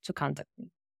you to contact me.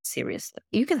 Seriously,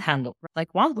 you can handle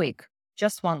 1 week,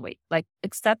 just 1 week,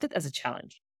 accept it as a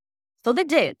challenge. So they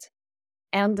did.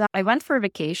 And I went for a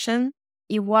vacation.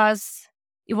 It was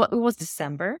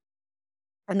December,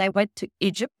 and I went to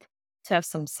Egypt to have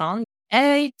some sun.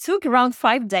 And it took around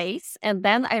 5 days, and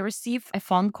then I received a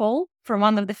phone call from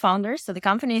one of the founders of the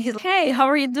company. He's like, "Hey, how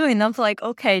are you doing?" I'm like,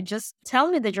 "Okay, just tell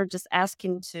me that you're just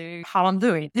asking to how I'm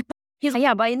doing." He's like,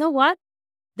 "Yeah, but you know what?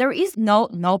 There is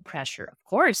no pressure, of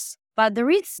course, but there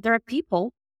are people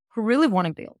who really want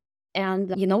to build, and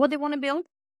you know what they want to build?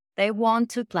 They want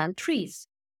to plant trees."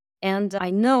 And I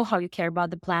know how you care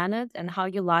about the planet and how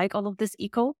you like all of this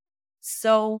eco.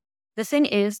 So the thing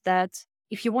is that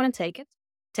if you want to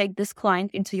take this client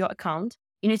into your account,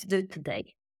 you need to do it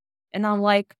today. And I'm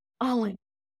like, oh,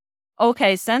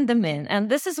 okay, send them in. And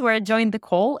this is where I joined the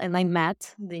call and I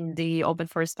met the Open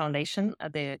Forest Foundation,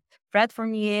 the Fred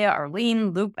Fournier, Arlene,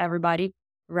 Luke, everybody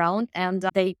around. And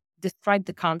they described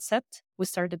the concept. We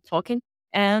started talking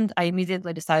and I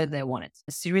immediately decided I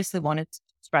seriously wanted to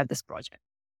spread this project.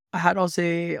 I had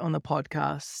Ozzy on the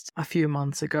podcast a few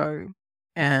months ago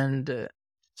and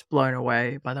it's blown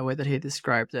away by the way that he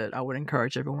described it. I would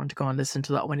encourage everyone to go and listen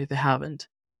to that one if they haven't.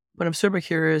 But I'm super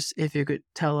curious if you could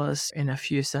tell us in a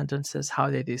few sentences how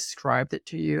they described it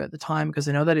to you at the time, because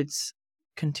I know that it's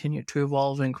continued to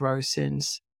evolve and grow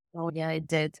since. Oh, yeah, it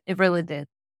did. It really did.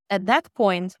 At that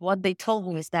point, what they told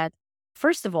me is that,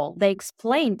 first of all, they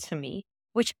explained to me,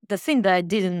 which the thing that I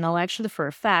didn't know actually for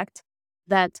a fact,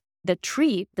 that the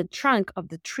trunk of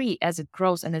the tree as it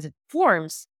grows and as it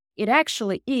forms, it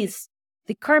actually is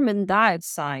the carbon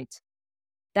dioxide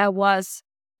that was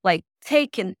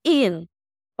taken in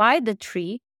by the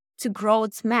tree to grow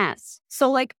its mass.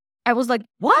 So I was like,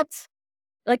 what?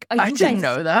 I didn't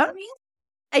know that.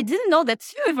 I didn't know that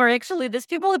too. Or actually, these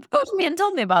people approached me and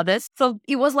told me about this. So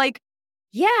it was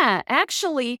yeah,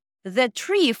 actually, the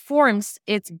tree forms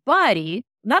its body,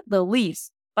 not the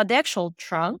leaves, but the actual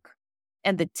trunk.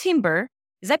 And the timber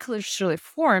is actually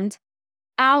formed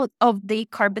out of the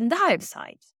carbon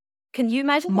dioxide. Can you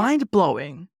imagine? Mind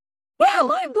blowing. Yeah,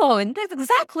 mind blowing.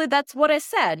 That's what I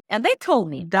said. And they told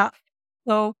me. That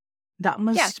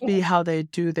must be how they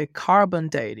do the carbon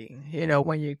dating.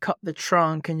 When you cut the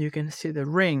trunk and you can see the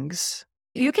rings.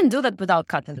 You can do that without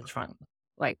cutting the trunk.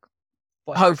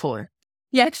 Hopefully.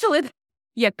 Yeah, actually,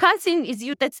 cutting is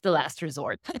that's the last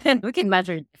resort. And we can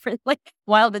measure different,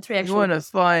 while the tree actually. You want to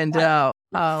find out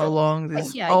how long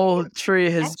this old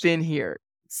tree has been here.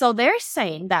 So they're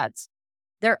saying that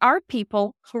there are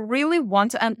people who really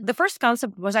want to, and the first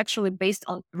concept was actually based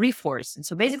on reforestation.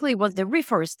 So basically it was the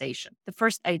reforestation, the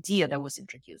first idea that was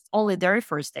introduced, only the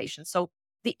reforestation. So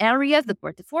the areas that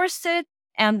were deforested,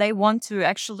 and they want to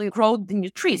actually grow the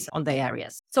new trees on the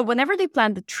areas. So whenever they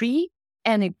plant the tree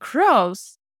and it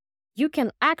grows, you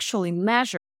can actually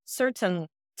measure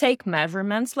take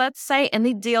measurements, let's say, and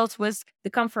it deals with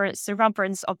the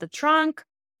circumference of the trunk,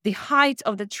 the height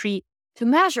of the tree, to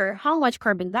measure how much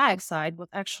carbon dioxide was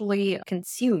actually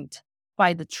consumed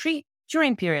by the tree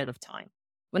during a period of time.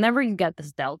 Whenever you get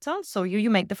this delta, so you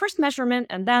make the first measurement,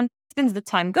 and then since the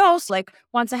time goes, like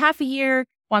once a half a year,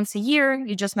 once a year,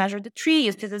 you just measure the tree,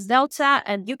 you see this delta,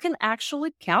 and you can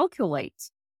actually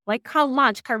calculate like how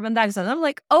much carbon dioxide. And I'm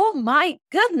like, oh my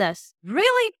goodness,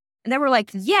 really? And they were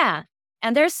like, yeah.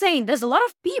 And they're saying there's a lot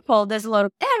of people, there's a lot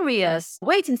of areas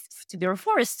waiting to be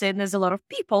reforested. And there's a lot of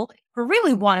people who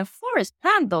really want to forest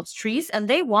plant those trees, and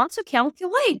they want to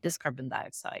calculate this carbon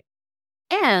dioxide.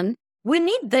 And we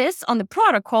need this on the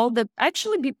protocol that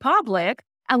actually be public.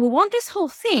 And we want this whole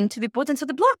thing to be put into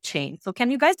the blockchain. So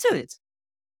can you guys do it?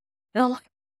 And I'm like,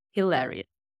 hilarious.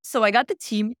 So I got the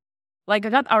team, like I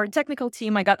got our technical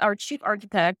team, I got our chief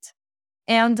architect,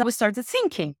 and we started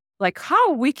thinking like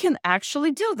how we can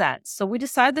actually do that. So we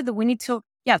decided that we need to,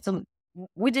 so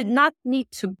we did not need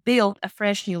to build a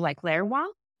fresh new like layer one,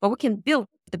 but we can build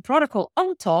the protocol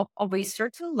on top of a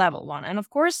certain level one. And of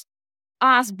course,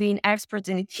 us being experts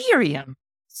in Ethereum.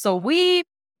 So we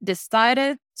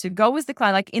decided to go with the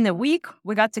client. Like in a week,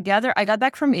 we got together. I got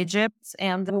back from Egypt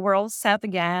and we were all set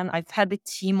again. I've had the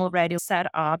team already set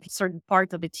up, a certain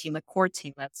part of the team, a core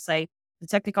team, let's say, the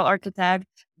technical architect,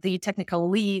 the technical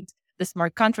lead, the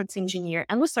smart contracts engineer.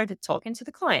 And we started talking to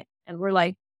the client. And we're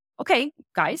like, okay,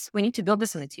 guys, we need to build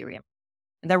this on Ethereum.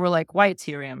 And they were like, why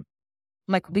Ethereum?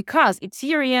 I'm like, because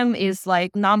Ethereum is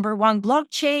like number one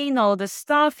blockchain, all this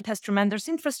stuff. It has tremendous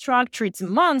infrastructure. It's a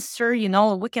monster,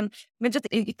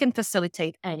 it can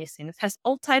facilitate anything. It has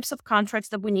all types of contracts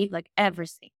that we need, like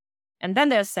everything. And then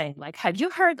they're saying like, have you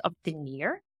heard of the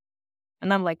NEAR?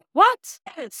 And I'm like, what?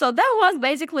 So that was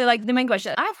basically like the main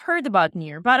question. I've heard about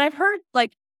NEAR, but I've heard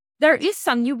like there is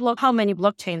some new how many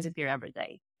blockchains appear every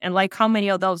day? And like how many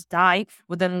of those die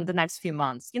within the next few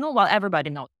months? Well, everybody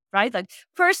knows, right? Like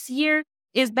first year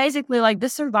is basically like the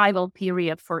survival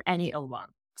period for any L1.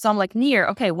 So I'm like, NEAR,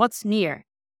 okay, what's NEAR?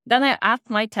 Then I asked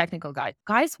my technical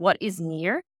guys, what is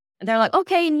NEAR? And they're like,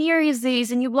 okay, NEAR is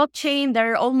a new blockchain.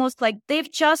 They're almost like,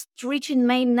 they've just reached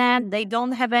mainnet. They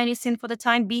don't have anything for the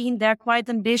time being. They're quite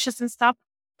ambitious and stuff.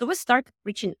 So we started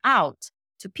reaching out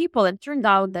to people. And it turned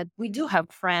out that we do have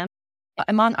friends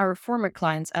among our former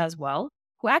clients as well,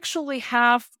 who actually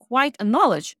have quite a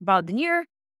knowledge about the NEAR,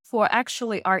 who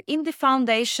actually are in the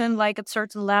foundation, like at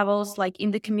certain levels, like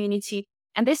in the community.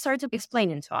 And they started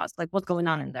explaining to us like what's going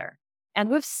on in there. And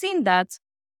we've seen that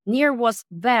NEAR was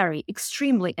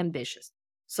extremely ambitious.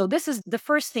 So this is the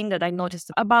first thing that I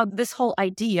noticed about this whole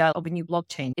idea of a new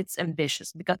blockchain. It's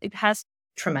ambitious because it has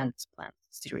tremendous plans,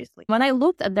 seriously. When I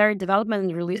looked at their development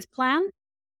and release plan,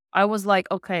 I was like,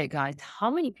 okay, guys,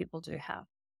 how many people do you have?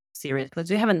 Seriously,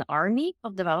 do you have an army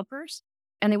of developers?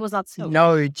 And it was not so.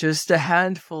 No, just a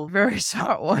handful, very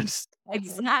smart ones.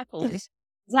 Exactly.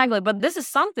 But this is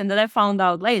something that I found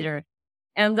out later.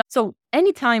 And so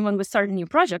anytime when we start a new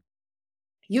project,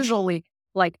 usually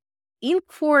like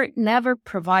Incore never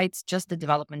provides just the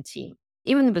development team.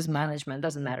 Even with management,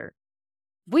 doesn't matter.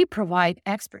 We provide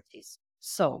expertise.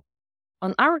 So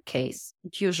on our case,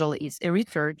 it usually is a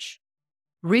research,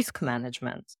 risk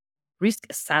management, risk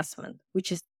assessment,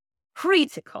 which is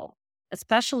critical,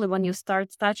 especially when you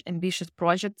start such ambitious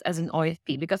projects as an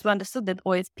OSP, because we understood that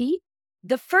OSP,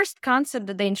 the first concept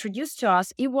that they introduced to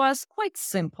us, it was quite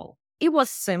simple. It was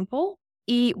simple.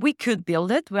 We could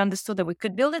build it. We understood that we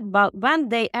could build it. But when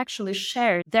they actually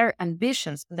shared their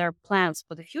ambitions, their plans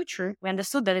for the future, we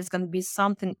understood that it's going to be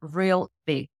something real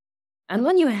big. And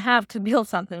when you have to build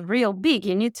something real big,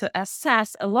 you need to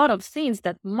assess a lot of things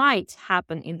that might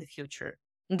happen in the future.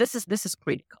 And this is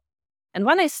critical. And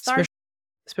when I started...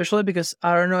 Especially because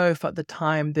I don't know if at the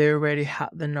time they already had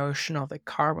the notion of the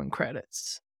carbon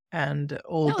credits and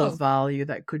all the value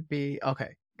that could be.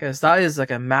 Okay, because that is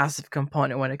like a massive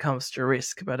component when it comes to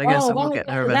risk. But I guess I will get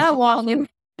nervous. That one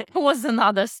it was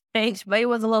another stage, but it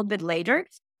was a little bit later.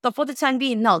 So for the time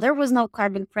being, no, there was no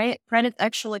carbon credit.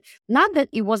 Actually, not that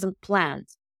it wasn't planned,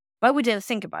 but we didn't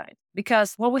think about it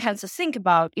because what we had to think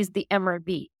about is the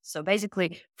MRB. So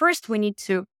basically, first we need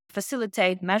to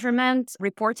facilitate measurement,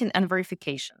 reporting, and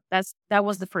verification. That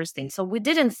was the first thing. So we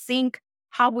didn't think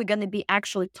how we're going to be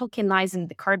actually tokenizing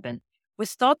the carbon. We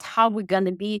thought how we're going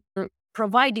to be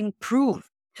providing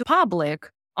proof to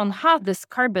public on how this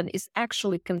carbon is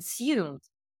actually consumed,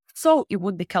 so it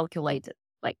would be calculated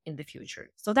like in the future.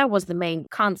 So that was the main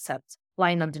concept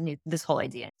lying underneath this whole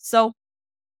idea. So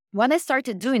when I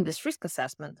started doing this risk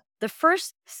assessment, the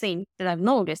first thing that I've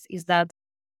noticed is that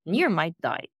NEAR might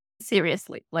die.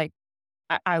 Seriously, like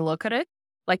I look at it,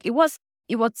 like it was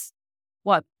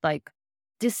what, like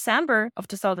December of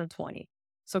 2020.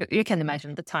 So you can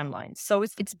imagine the timeline. So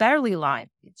it's barely live.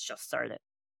 It's just started.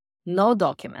 no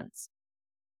documents.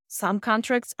 Some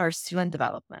contracts are still in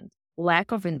development,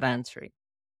 lack of inventory.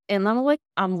 And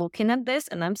I'm looking at this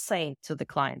and I'm saying to the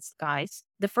clients, guys,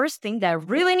 the first thing that I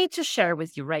really need to share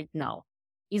with you right now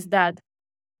is that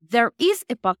there is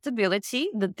a possibility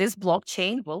that this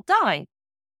blockchain will die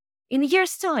in a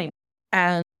year's time.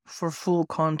 And for full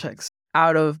context,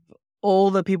 out of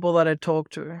all the people that I talk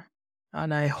to,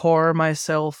 and I whore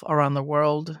myself around the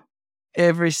world,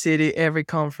 every city, every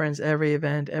conference, every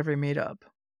event, every meetup,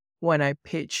 when I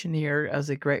pitch Near as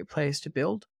a great place to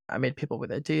build, I meet people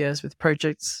with ideas, with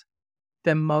projects.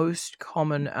 The most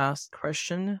common asked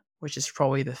question, which is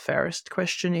probably the fairest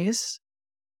question, is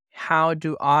how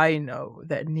do I know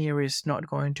that Near is not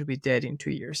going to be dead in 2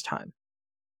 years' time?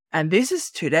 And this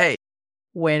is today,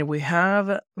 when we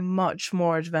have much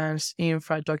more advanced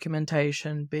infra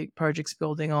documentation, big projects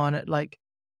building on it. Like,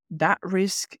 that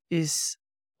risk is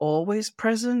always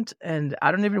present. And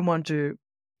I don't even want to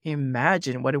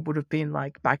imagine what it would have been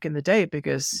like back in the day,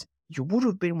 because you would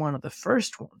have been one of the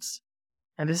first ones.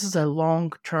 And this is a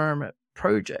long-term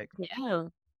project. Yeah.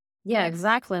 Yeah,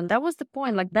 exactly. And that was the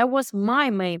point. Like, that was my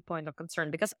main point of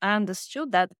concern because I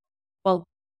understood that, well,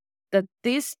 that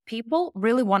these people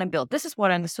really want to build. This is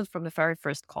what I understood from the very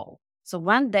first call. So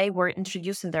when they were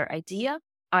introducing their idea,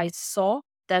 I saw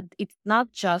that it's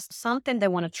not just something they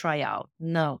want to try out.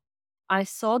 No, I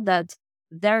saw that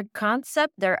their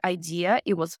concept, their idea,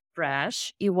 it was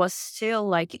fresh. It was still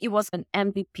like, it was an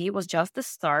MVP, it was just the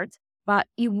start, but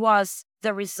it was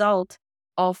the result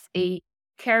of a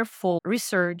careful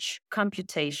research,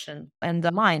 computation, and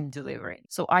the mind delivery.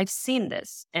 So I've seen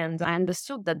this and I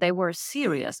understood that they were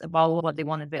serious about what they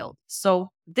want to build. So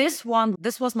this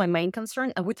was my main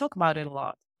concern. And we talk about it a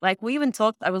lot. Like, we even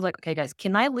talked, I was like, okay, guys,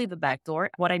 can I leave a back door?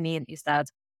 What I mean is that,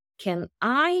 can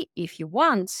I, if you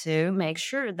want to, make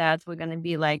sure that we're going to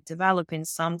be like developing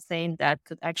something that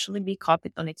could actually be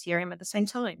copied on Ethereum at the same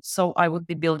time? So I would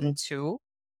be building two,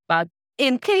 but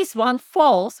in case one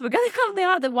falls, we're going to have the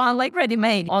other one like ready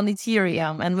made on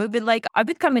Ethereum. And we've been like, I've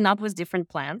been coming up with different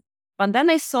plans. But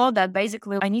then I saw that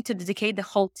basically I need to dedicate the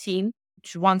whole team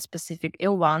to one specific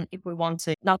L1 if we want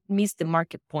to not miss the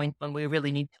market point when we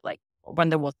really need to, like, when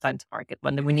there was time to market,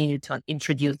 when we needed to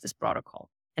introduce this protocol.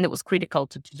 And it was critical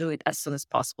to do it as soon as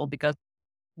possible because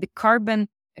the carbon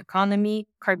economy,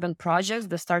 carbon projects,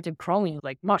 they started growing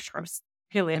like mushrooms.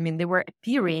 Really, I mean, they were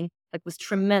appearing like with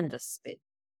tremendous speed.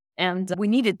 And we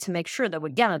needed to make sure that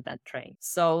we get on that train.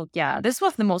 So yeah, this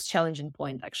was the most challenging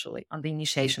point actually on the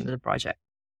initiation of the project.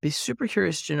 Be super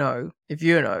curious to know, if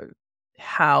you know,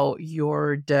 how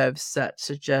your devs that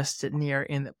suggested Near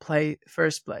in the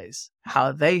first place,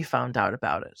 how they found out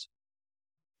about it.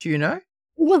 Do you know?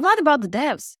 Well, not about the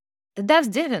devs. The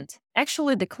devs didn't.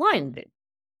 Actually, the client did.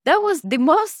 That was the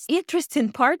most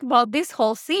interesting part about this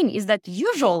whole thing, is that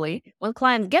usually when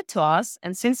clients get to us,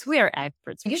 and since we are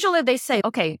experts, usually they say,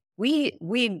 okay,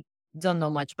 we don't know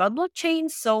much about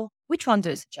blockchain, so which one do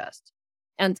you suggest?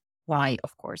 And why,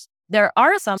 of course. There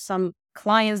are some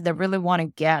clients that really want to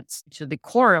get to the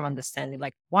core of understanding,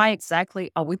 like, why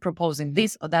exactly are we proposing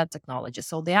this or that technology?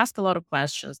 So they ask a lot of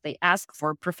questions. They ask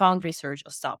for profound research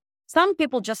or stuff. Some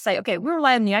people just say, okay, we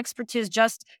rely on your expertise.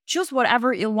 Just choose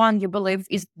whatever one you believe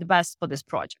is the best for this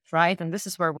project, right? And this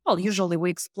is where, well, usually we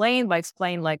explain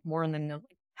like more in a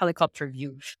helicopter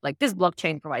view. Like, this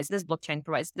blockchain provides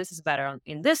this is better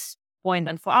in this point.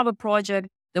 And for our project,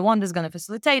 the one that's going to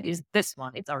facilitate is this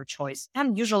one. It's our choice.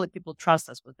 And usually people trust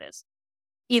us with this.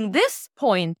 In this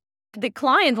point, the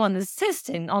client one is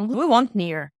insisting on, we want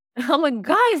Near. I'm like,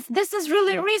 guys, this is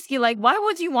really risky. Like, why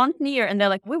would you want Near? And they're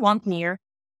like, we want Near.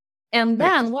 And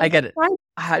then I get it.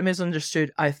 I had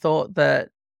misunderstood. I thought that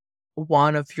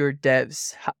one of your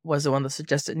devs was the one that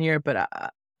suggested Near, but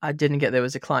I didn't get there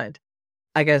was a client.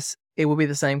 I guess it would be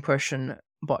the same question,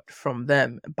 but from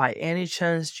them. By any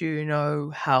chance, do you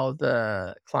know how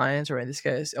the clients, or in this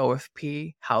case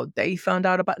OFP, how they found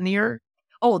out about Near?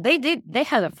 Oh, they did. They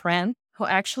had a friend who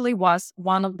actually was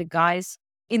one of the guys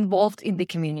involved in the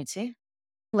community.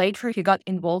 Later, he got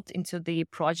involved into the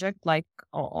project, like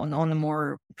on a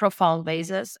more profile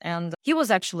basis. And he was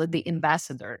actually the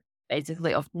ambassador,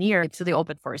 basically, of Near to the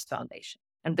Open Forest Foundation.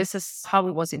 And this is how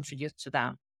he was introduced to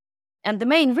them. And the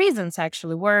main reasons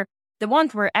actually were the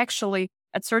ones where actually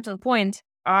at certain point,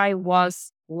 I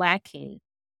was lacking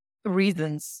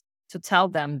reasons to tell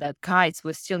them that, guys,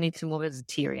 we still need to move as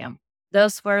Ethereum.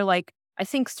 Those were like, I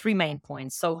think, three main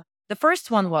points. So the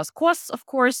first one was costs, of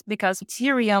course, because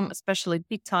Ethereum, especially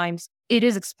peak times, it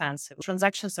is expensive.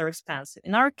 Transactions are expensive.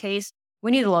 In our case,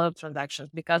 we need a lot of transactions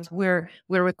because we're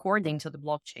recording to the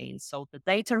blockchain. So the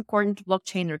data recording to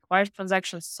blockchain requires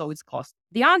transactions, so it's cost.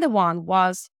 The other one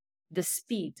was the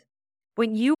speed.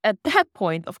 When you, at that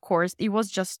point, of course, it was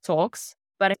just talks,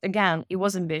 but again, it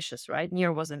was ambitious, right?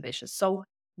 Near was ambitious. So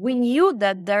we knew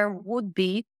that there would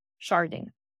be sharding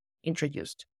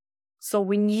introduced. So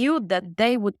we knew that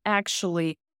they would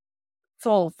actually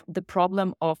solve the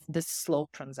problem of the slow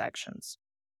transactions.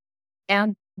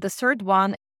 And the third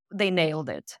one, they nailed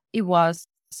it. It was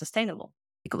sustainable.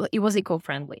 It was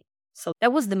eco-friendly. So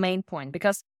that was the main point,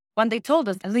 because when they told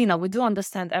us, Alina, we do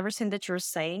understand everything that you're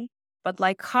saying, but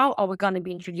like, how are we going to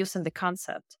be introducing the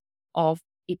concept of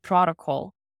a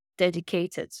protocol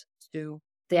dedicated to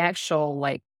the actual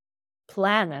like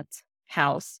planet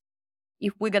house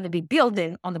if we're going to be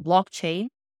building on the blockchain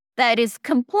that is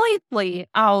completely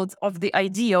out of the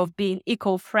idea of being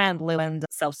eco-friendly and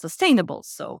self-sustainable?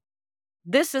 So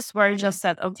this is where I just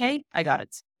said, okay, I got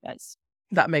it, guys.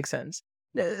 That makes sense.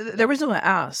 The reason I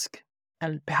ask,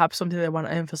 and perhaps something that I want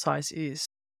to emphasize, is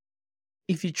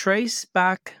if you trace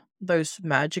back those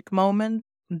magic moments,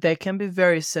 they can be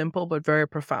very simple but very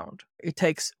profound. It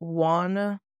takes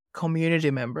one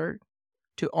community member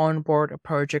to onboard a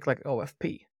project like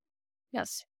OFP.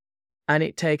 Yes. And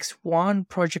it takes one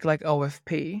project like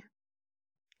OFP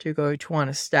to go to an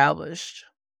established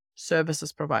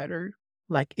services provider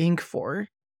like Inc4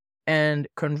 and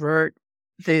convert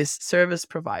this service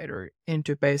provider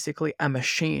into basically a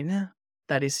machine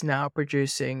that is now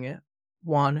producing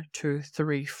 1, 2,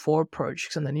 3, 4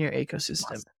 projects in the Near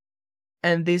ecosystem. Yes.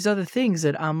 And these are the things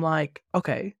that I'm like,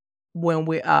 okay, when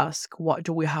we ask, what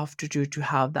do we have to do to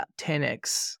have that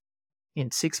 10x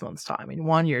in 6 months' time, in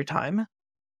 1 year time?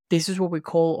 This is what we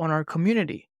call on our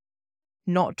community.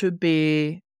 Not to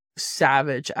be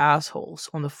savage assholes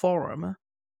on the forum,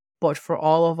 but for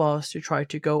all of us to try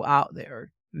to go out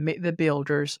there, meet the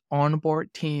builders,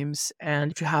 onboard teams,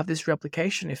 and to have this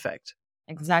replication effect.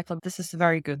 Exactly. This is a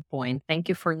very good point. Thank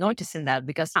you for noticing that,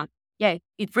 because yeah,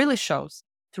 it really shows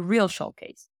the real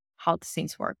showcase how the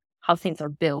things work, how things are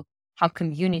built, how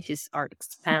communities are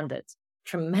expanded,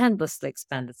 tremendously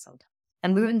expanded sometimes.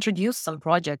 And we've introduced some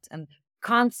projects and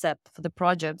concept for the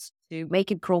projects to make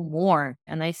it grow more.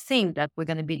 And I think that we're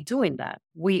going to be doing that.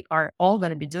 We are all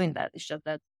going to be doing that. It's just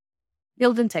that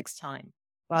building takes time,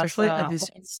 but Especially at this,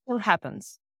 it still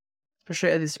happens.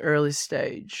 especially at this early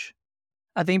stage.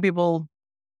 I think people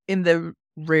in the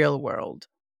real world,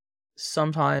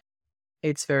 sometimes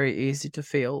it's very easy to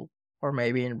feel, or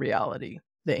maybe in reality,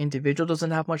 the individual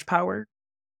doesn't have much power.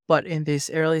 But in these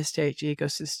early stage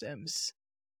ecosystems,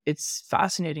 it's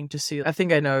fascinating to see. I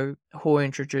think I know who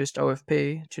introduced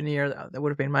OFP to Near. That would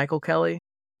have been Michael Kelly.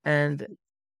 And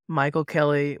Michael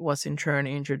Kelly was in turn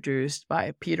introduced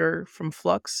by Peter from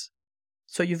Flux.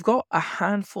 So you've got a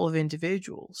handful of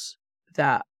individuals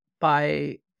that,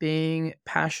 by being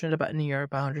passionate about Near,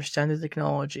 by understanding the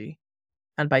technology,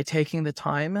 and by taking the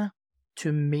time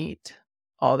to meet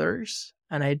others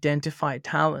and identify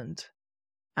talent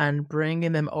and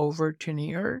bringing them over to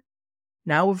Near,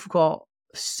 now we've got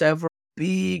several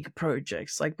big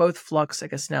projects, like both Flux, I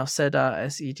guess now SEDA,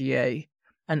 SEDA,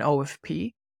 and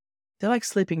OFP. They're like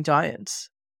sleeping giants.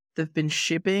 They've been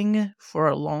shipping for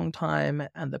a long time,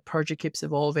 and the project keeps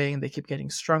evolving. They keep getting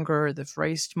stronger. They've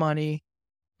raised money.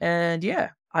 And yeah,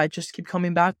 I just keep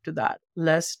coming back to that.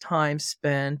 Less time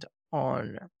spent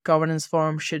on governance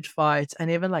forums, shit fights,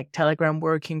 and even like Telegram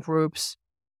working groups.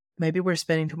 Maybe we're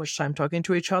spending too much time talking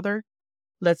to each other.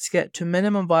 Let's get to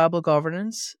minimum viable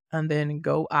governance and then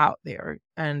go out there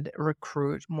and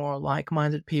recruit more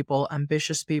like-minded people,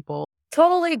 ambitious people.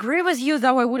 Totally agree with you,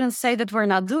 though I wouldn't say that we're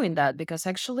not doing that, because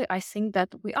actually I think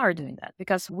that we are doing that,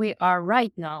 because we are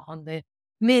right now on the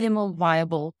minimal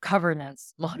viable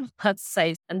governance model, let's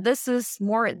say. And this is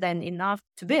more than enough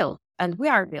to build. And we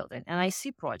are building. And I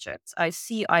see projects.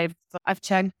 I've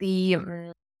checked the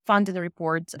funding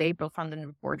report, the April funding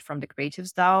report from the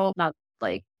Creatives DAO, not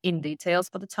like in details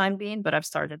for the time being, but I've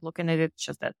started looking at it,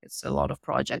 just that it's a lot of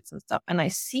projects and stuff. And I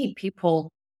see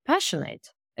people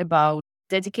passionate about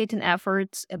dedicating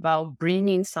efforts, about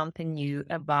bringing something new,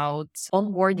 about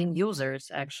onboarding users,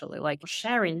 actually, like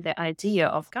sharing the idea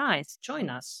of, guys, join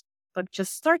us, but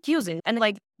just start using. And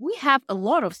like, we have a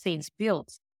lot of things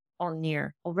built on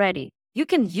Near already. You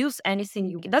can use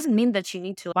anything. It doesn't mean that you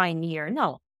need to buy Near.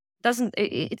 No,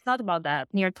 it's not about that.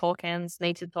 Near tokens,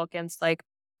 native tokens, like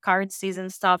currencies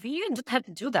and stuff. You don't have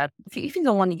to do that. If you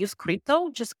don't want to use crypto,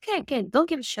 just okay, don't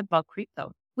give a shit about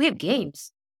crypto. We have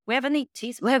games. We have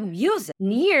NFTs. We have music.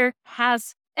 Near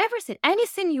has everything,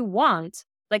 anything you want,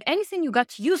 like anything you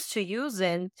got used to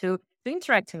using, to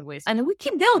interacting with, and we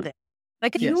can build it.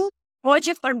 Like new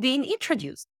projects are being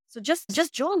introduced. So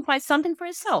just join, find something for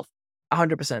yourself.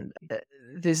 100%.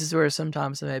 This is where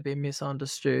sometimes I may be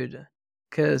misunderstood,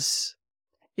 because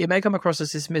it may come across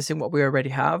as dismissing what we already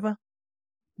have,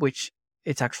 which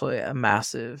it's actually a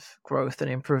massive growth and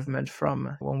improvement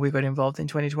from when we got involved in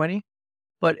 2020.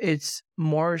 But it's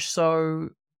more so,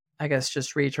 I guess,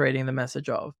 just reiterating the message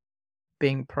of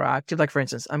being proactive. Like, for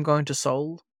instance, I'm going to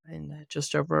Seoul in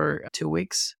just over 2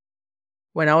 weeks.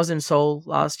 When I was in Seoul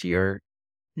last year,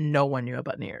 no one knew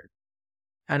about Near.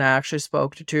 And I actually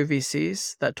spoke to 2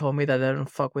 VCs that told me that they don't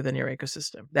fuck with the Near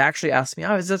ecosystem. They actually asked me,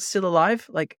 oh, is that still alive?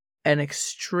 Like, an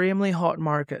extremely hot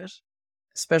market,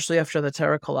 especially after the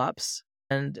Terra collapse.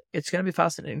 And it's going to be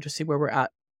fascinating to see where we're at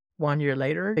 1 year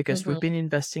later, because we've been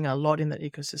investing a lot in that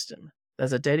ecosystem.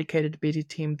 There's a dedicated BD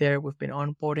team there. We've been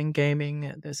onboarding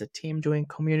gaming. There's a team doing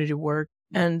community work.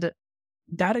 And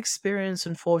that experience,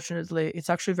 unfortunately, it's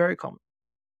actually very common.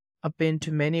 I've been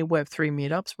to many Web3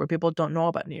 meetups where people don't know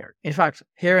about Near. In fact,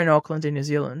 here in Auckland, in New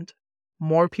Zealand,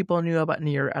 more people knew about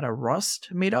Near at a Rust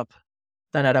meetup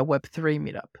than at a Web3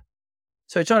 meetup.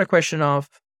 So it's not a question of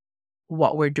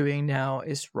what we're doing now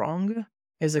is wrong.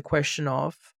 It's a question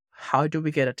of how do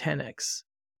we get a 10x?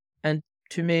 And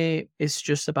to me, it's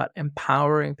just about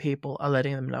empowering people and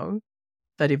letting them know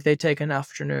that if they take an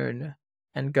afternoon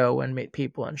and go and meet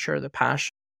people and share the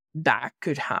passion, that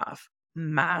could have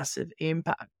massive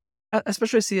impact.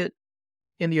 Especially see it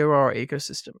in the Aurora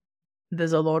ecosystem.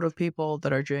 There's a lot of people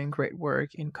that are doing great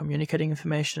work in communicating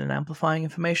information and amplifying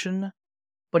information.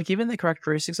 But given the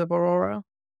characteristics of Aurora,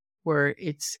 where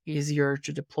it's easier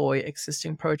to deploy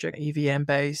existing project, EVM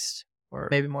based, or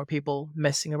maybe more people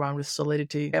messing around with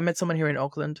Solidity. I met someone here in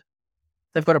Auckland.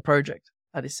 They've got a project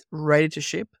that is ready to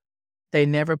ship. They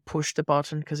never push the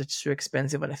button because it's too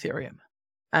expensive on Ethereum.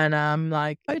 And I'm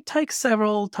like, it takes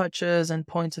several touches and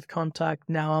points of contact.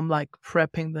 Now I'm like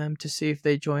prepping them to see if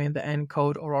they join the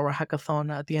Encode Aurora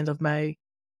Hackathon at the end of May.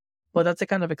 But that's the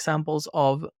kind of examples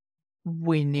of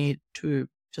we need to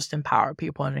just empower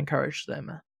people and encourage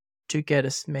them to get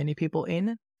as many people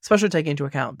in, especially taking into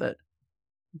account that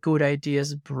good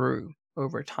ideas brew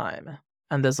over time.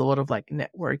 And there's a lot of like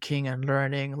networking and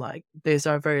learning. Like these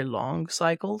are very long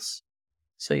cycles.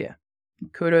 So yeah,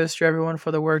 kudos to everyone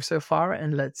for the work so far,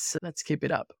 and let's keep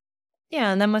it up.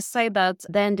 Yeah, and I must say that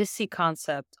the NDC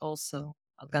concept also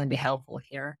is going to be helpful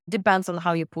here. Depends on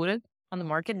how you put it on the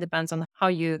market, depends on how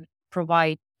you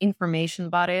provide information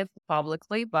about it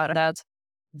publicly, but that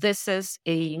this is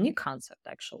a unique concept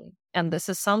actually. And this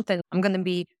is something I'm going to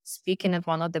be speaking at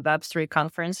one of the Web3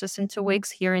 conferences in 2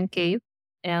 weeks here in Cave.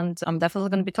 And I'm definitely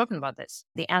going to be talking about this.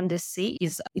 The NDC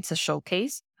it's a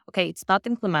showcase. Okay, it's not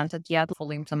implemented yet,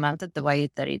 fully implemented the way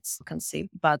that it's conceived.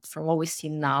 But from what we see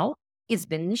now, it's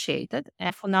been initiated.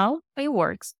 And for now, it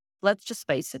works. Let's just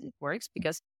face it, it works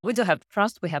because we do have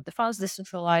trust. We have the funds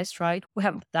decentralized, right? We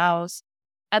have DAOs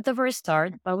at the very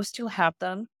start, but we still have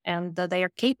them, and they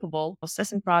are capable of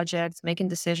assessing projects, making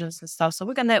decisions and stuff. So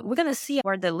we're gonna see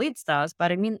where that leads us.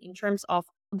 But I mean, in terms of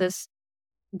this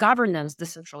governance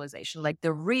decentralization, like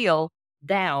the real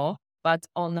DAO, but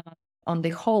on the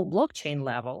whole blockchain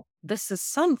level, this is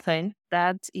something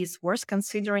that is worth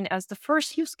considering as the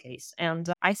first use case.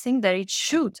 And I think that it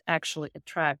should actually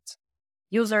attract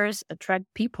users, attract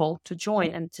people to join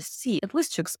and to see, at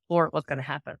least to explore what's going to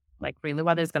happen, like really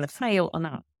whether it's going to fail or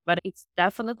not. But it's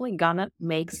definitely going to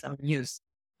make some news.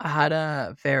 I had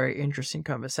a very interesting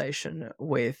conversation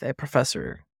with a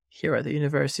professor here at the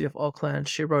University of Auckland.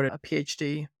 She wrote a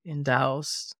PhD in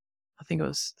DAOs. I think it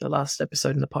was the last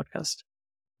episode in the podcast.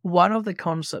 One of the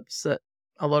concepts that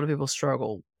a lot of people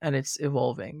struggle, and it's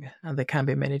evolving, and there can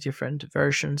be many different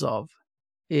versions of,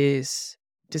 is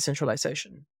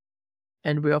decentralization.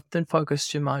 And we often focus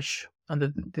too much on the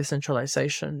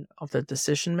decentralization of the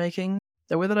decision making.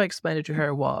 The way that I explained it to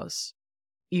her was,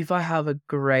 if I have a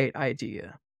great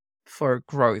idea for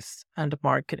growth and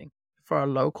marketing for a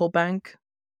local bank,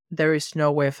 there is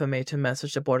no way for me to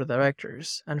message the board of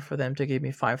directors and for them to give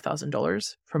me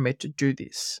 $5,000 for me to do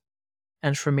this,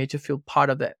 and for me to feel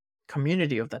part of the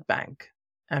community of that bank,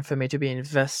 and for me to be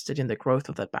invested in the growth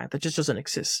of that bank. That just doesn't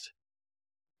exist.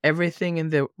 Everything in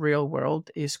the real world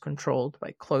is controlled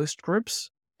by closed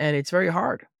groups, and it's very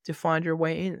hard to find your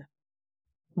way in.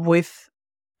 With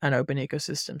an open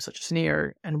ecosystem such as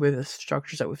Near, and with the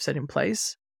structures that we've set in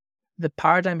place, the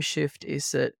paradigm shift is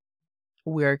that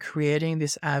we are creating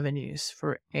these avenues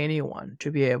for anyone to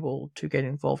be able to get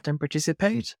involved and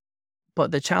participate.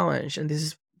 But the challenge, and this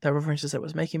is the references I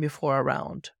was making before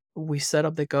around, we set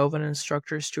up the governance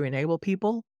structures to enable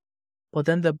people, but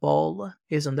then the ball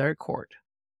is on their court.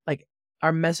 Like,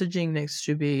 our messaging needs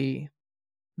to be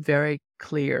very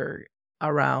clear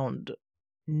around,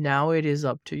 now it is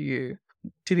up to you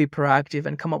to be proactive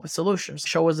and come up with solutions.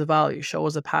 Show us the value, show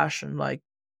us the passion. Like,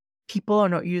 people are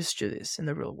not used to this in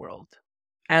the real world.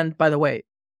 And by the way,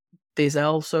 this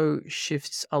also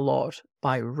shifts a lot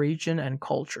by region and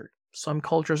culture. Some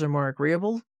cultures are more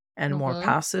agreeable and more Mm-hmm.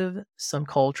 passive. Some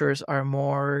cultures are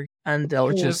more, and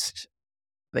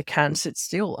they can't sit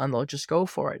still and they'll just go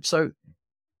for it. So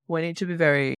we need to be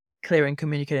very clear in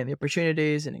communicating the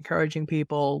opportunities and encouraging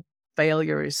people.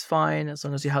 Failure is fine as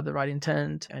long as you have the right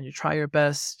intent and you try your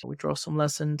best. We draw some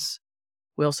lessons.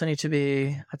 We also need to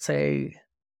be, I'd say,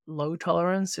 low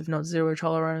tolerance, if not zero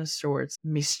tolerance, towards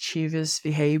mischievous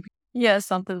behavior. Yeah,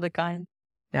 something the kind.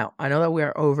 Now, I know that we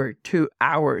are over 2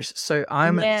 hours, so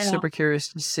I'm Yeah. super curious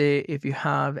to see if you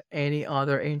have any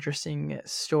other interesting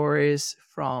stories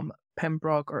from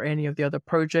Pembroke or any of the other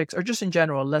projects, or just in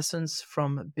general, lessons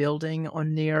from building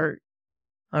on Near.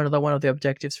 I know that one of the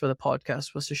objectives for the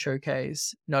podcast was to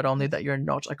showcase not only that you're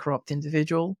not a corrupt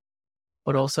individual,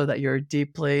 but also that you're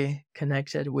deeply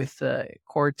connected with the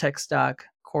core tech stack,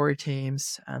 core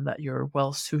teams, and that you're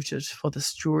well suited for the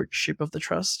stewardship of the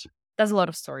trust. There's a lot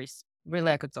of stories.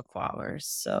 Really, I could talk for hours.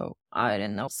 So I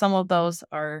don't know. Some of those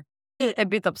are a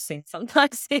bit obscene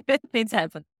sometimes if things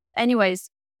happen. Anyways,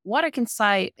 what I can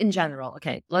say in general,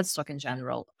 okay, let's talk in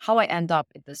general. How I end up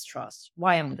in this trust,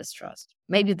 why I'm in this trust.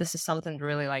 Maybe this is something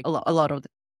really like a lot of the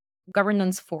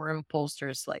governance forum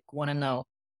posters like want to know.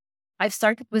 I've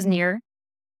started with Near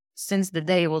since the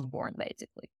day I was born,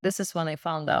 basically. This is when I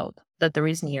found out that there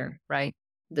is Near, right?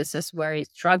 This is where I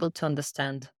struggled to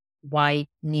understand why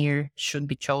Near should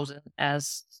be chosen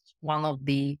as one of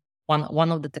the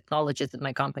technologies that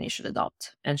my company should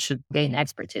adopt and should gain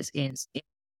expertise in.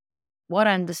 What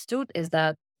I understood is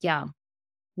that, yeah,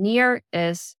 Near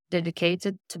is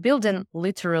dedicated to building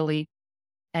literally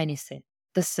anything,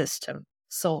 the system.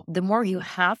 So the more you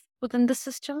have within the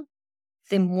system,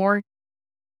 the more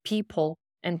people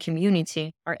and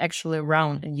community are actually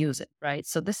around and use it, right?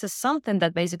 So this is something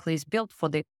that basically is built for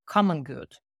the common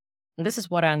good. And this is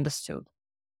what I understood.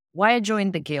 Why I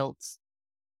joined the guilds?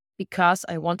 Because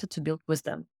I wanted to build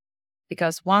wisdom.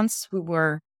 Because once we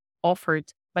were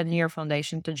offered by the Near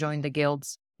Foundation to join the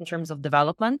guilds in terms of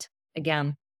development,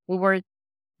 again, we were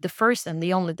the first and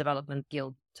the only development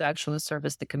guild to actually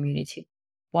service the community.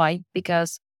 Why?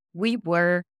 Because we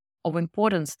were of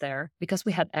importance there because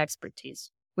we had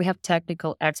expertise. We have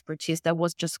technical expertise that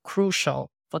was just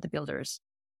crucial for the builders.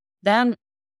 Then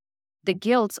the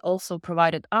guilds also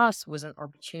provided us with an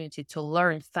opportunity to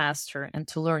learn faster and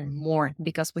to learn more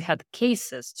because we had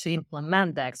cases to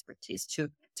implement the expertise, to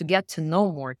get to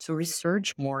know more, to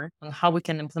research more on how we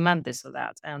can implement this or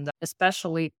that. And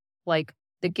especially like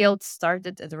the guild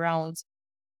started at around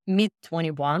mid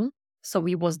 21. So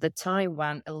it was the time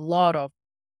when a lot of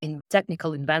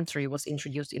technical inventory was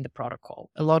introduced in the protocol.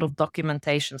 A lot of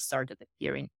documentation started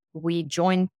appearing. We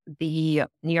joined the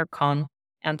NearCon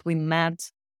and we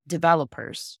met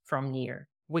developers from Near.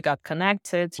 We got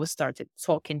connected. We started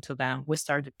talking to them. We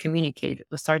started communicating.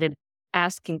 We started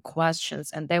asking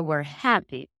questions, and they were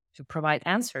happy to provide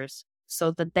answers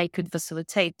so that they could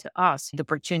facilitate to us the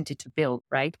opportunity to build,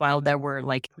 right? While they were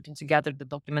like putting together the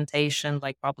documentation,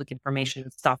 like public information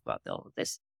and stuff about all of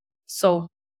this. So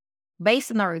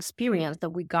based on our experience that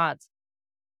we got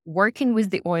working with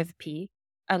the OFP,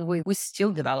 and we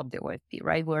still develop the OFP,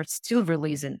 right? We're still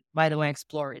releasing, by the way,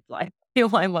 Explore It, like you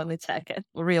might want to check it,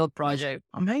 real project.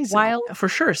 Amazing. While, For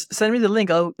sure. Send me the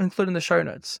link. I'll include in the show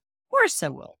notes. of course I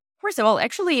will. Of course I will.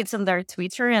 Actually, it's on their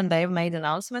Twitter and they've made an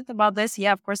announcement about this.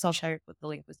 Yeah, of course I'll share it with the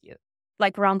link with you.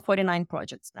 Like around 49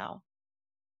 projects now.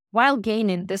 While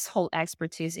gaining this whole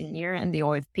expertise in Near and the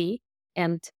OFP,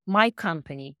 and my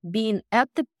company being at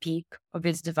the peak of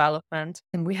its development,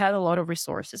 and we had a lot of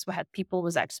resources, we had people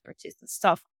with expertise and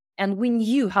stuff, and we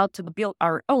knew how to build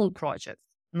our own projects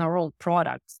and our own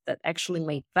products that actually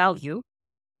made value,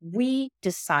 we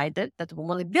decided that we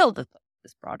want to build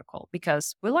this protocol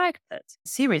because we liked it.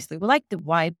 Seriously, we liked the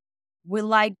vibe, we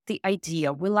liked the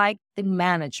idea, we liked the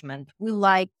management, we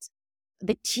liked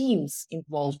the teams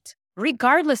involved.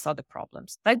 Regardless of the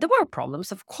problems. Like there were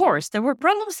problems, of course. There were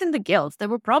problems in the guilds. There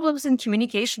were problems in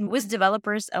communication with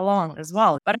developers along as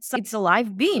well. But it's a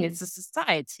live being. It's a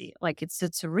society. Like it's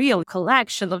a real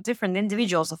collection of different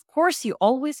individuals. Of course, you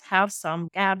always have some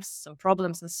gaps, some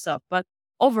problems and stuff. But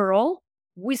overall,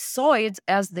 we saw it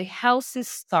as the healthy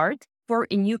start for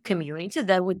a new community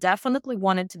that we definitely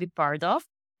wanted to be part of.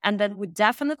 And that we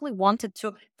definitely wanted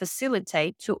to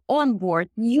facilitate to onboard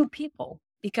new people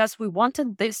because we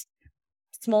wanted this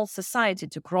small society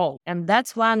to grow. And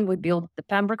that's when we built the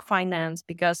Pembroke Finance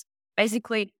because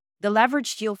basically the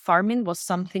leverage yield farming was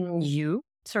something new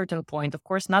at a certain point. Of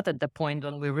course, not at the point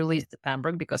when we released the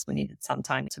Pembroke because we needed some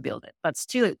time to build it. But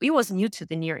still, it was new to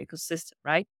the Near ecosystem,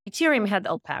 right? Ethereum had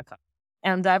Alpaca.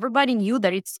 And everybody knew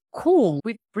that it's cool.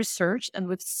 We've researched and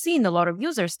we've seen a lot of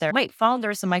users there. My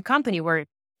founders and my company were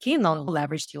keen on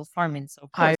leveraged yield farming. So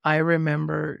of course. I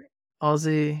remember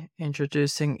Ozzy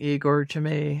introducing Igor to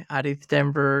me at ETH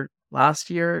Denver last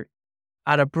year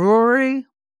at a brewery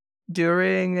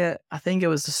during, I think it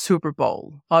was the Super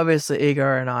Bowl. Obviously,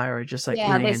 Igor and I were just like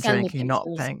eating and drinking,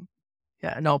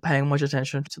 not paying much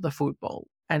attention to the football.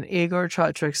 And Igor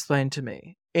tried to explain to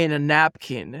me in a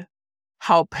napkin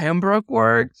how Pembroke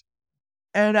worked.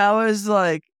 And I was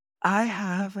like, I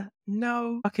have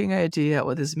no fucking idea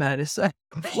what this man is saying.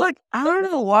 Like, I don't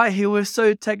know why he was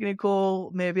so technical.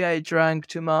 Maybe I drank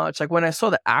too much. Like, when I saw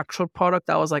the actual product,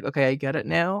 I was like, okay, I get it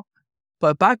now.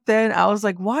 But back then, I was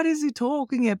like, what is he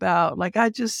talking about? Like,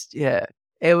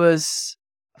 it was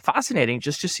fascinating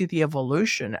just to see the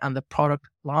evolution and the product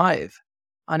live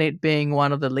and it being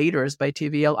one of the leaders by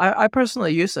TVL. I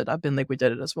personally use it. I've been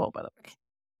liquidated as well, by the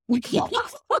way.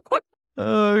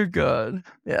 Oh, God.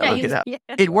 Yeah, look at that. Yeah.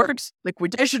 It works.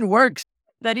 Liquidation works.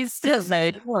 That is still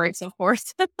that it works, of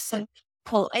course. So,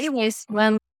 well, anyways,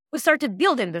 when we started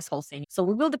building this whole thing, so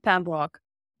we built the Pembroke.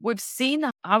 We've seen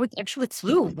how it actually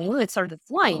flew. When it started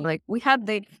flying, like we had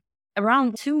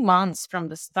around 2 months from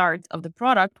the start of the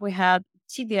product, we had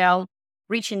TVL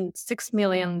reaching $6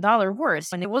 million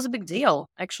worth. And it was a big deal.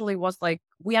 Actually, it was like,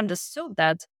 we understood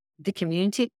that the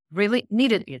community really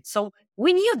needed it. So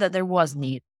we knew that there was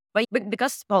need. But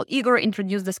because, well, Igor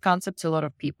introduced this concept to a lot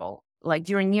of people, like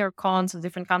during NearCons and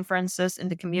different conferences in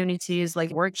the communities, like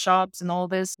workshops and all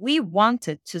this, we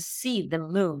wanted to see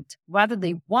them moved, whether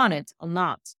they want it or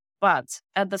not. But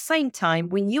at the same time,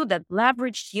 we knew that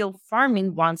leveraged yield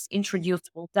farming, once introduced,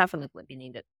 will definitely be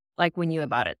needed, like we knew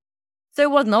about it. So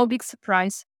it was no big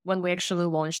surprise when we actually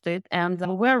launched it. And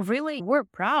we're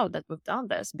proud that we've done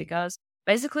this because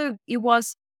basically it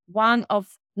was one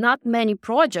of not many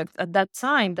projects at that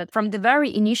time that from the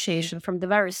very initiation, from the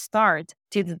very start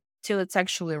till it's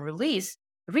actually released,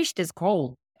 reached this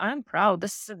goal. I'm proud.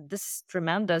 This is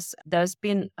tremendous. There's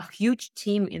been a huge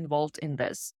team involved in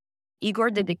this.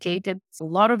 Igor dedicated a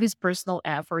lot of his personal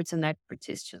efforts and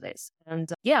expertise to this. And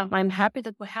I'm happy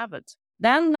that we have it.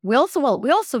 Then we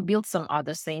also built some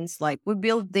other things, like we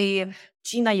built the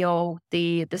GNIO,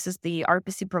 this is the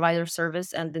RPC provider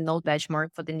service and the node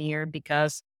benchmark for the Near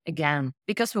because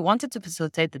we wanted to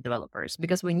facilitate the developers,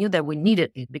 because we knew that we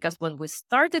needed it. Because when we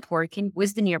started working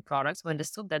with the Near products, we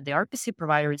understood that the RPC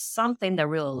provider is something that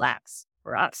really lacks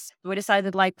for us. We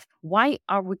decided, like, why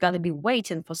are we going to be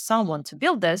waiting for someone to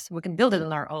build this? We can build it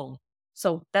on our own.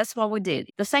 So that's what we did.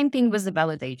 The same thing with the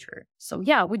validator. So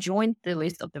we joined the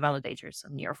list of the validators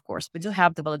on Near, of course. We do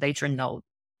have the validator node.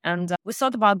 And we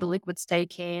thought about the liquid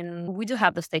staking. We do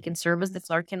have the staking service, the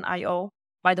Flurkin IO,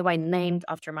 by the way, named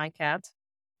after my cat.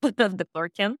 The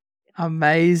Flurkin.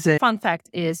 Amazing. Fun fact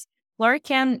is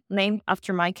Flurkin named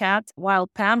after my cat, while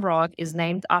Pembroke is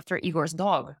named after Igor's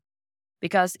dog,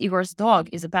 because Igor's dog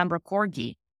is a Pembroke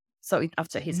corgi. So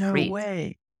after his breed. No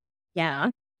way. Yeah.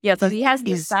 Yeah. So he has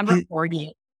this Pembroke corgi.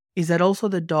 Is that also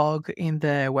the dog in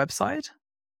the website?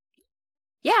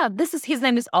 Yeah. His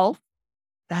name is Ulf.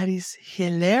 That is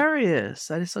hilarious.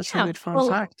 That is such a good fun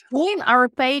fact. Join our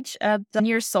page at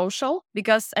Near Social,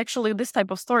 because actually this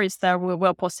type of stories there,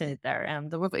 we're posting it there.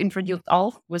 And we've introduced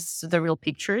Ulf with the real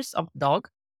pictures of the dog.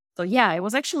 So it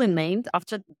was actually named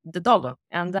after the dog.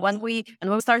 And when we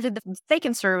started the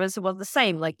staking service, it was the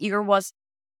same. Like Igor was,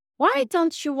 why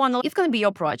don't you want to, it's going to be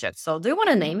your project. So do you want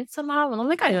to name it somehow? And I'm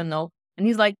like, I don't know. And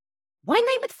he's like, why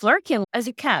name it Flurkin as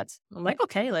your cat? I'm like,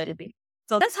 okay, let it be.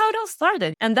 So that's how it all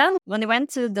started. And then when we went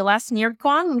to the last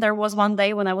NearCon, there was one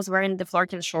day when I was wearing the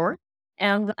Flurkin short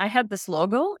and I had this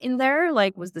logo in there,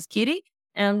 like with this kitty.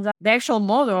 And the actual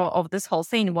motto of this whole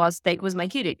thing was "Take with my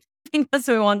kitty," because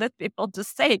we wanted people to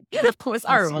say it was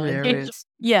our one.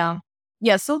 Yeah.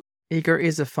 So Igor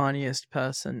is the funniest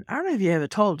person. I don't know if he ever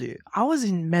told you. I was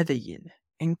in Medellin,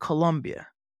 in Colombia,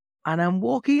 and I'm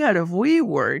walking out of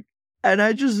WeWork. And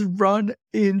I just run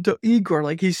into Igor,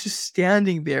 like he's just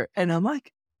standing there. And I'm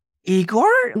like,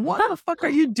 Igor, what the fuck are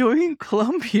you doing in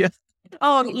Colombia?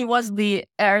 Oh, it was the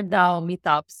AirDAO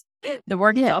meetups, the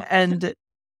workshop. And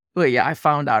I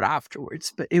found out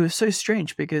afterwards. But it was so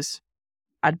strange because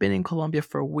I'd been in Colombia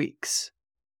for weeks.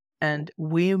 And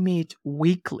we meet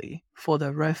weekly for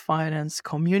the Refinance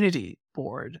Community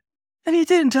Board. And he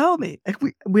didn't tell me. Like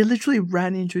we literally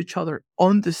ran into each other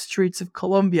on the streets of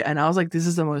Colombia. And I was like, this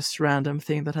is the most random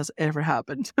thing that has ever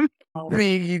happened to me.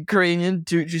 Being Ukrainian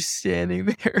dude just standing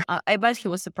there. I bet he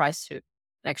was surprised too,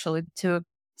 actually, to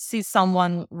see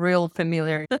someone real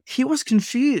familiar. He was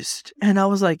confused. And I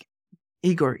was like,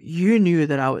 Igor, you knew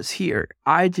that I was here.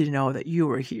 I didn't know that you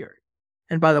were here.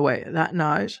 And by the way, that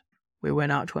night, we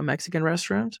went out to a Mexican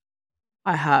restaurant.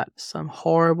 I had some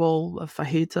horrible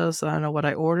fajitas. I don't know what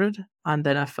I ordered. And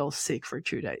then I fell sick for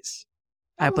 2 days.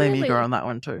 I Oh, blame Igor really? on that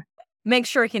one too. Make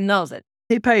sure he knows it.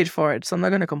 He paid for it, so I'm not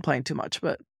going to complain too much,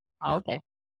 but Okay.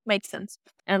 Makes sense.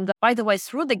 And by the way,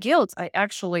 through the guild, I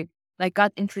actually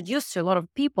got introduced to a lot of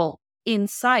people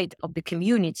inside of the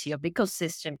community, of the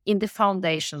ecosystem, in the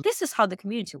foundation. This is how the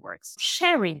community works.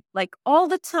 Sharing, all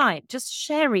the time, just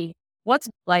sharing what's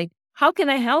how can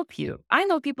I help you? I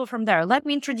know people from there. Let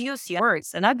me introduce you.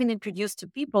 Works. And I've been introduced to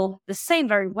people the same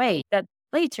very way that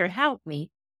later helped me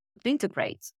to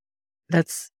integrate.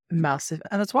 that's massive.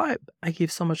 And that's why I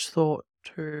give so much thought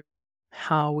to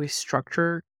how we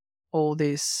structure all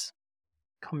these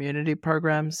community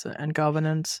programs and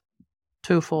governance.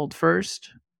 Twofold.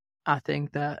 First, I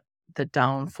think that the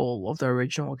downfall of the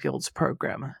original Guilds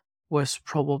program was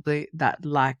probably that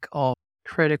lack of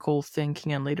critical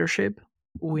thinking and leadership.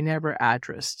 We never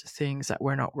addressed things that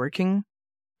were not working,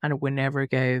 and we never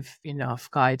gave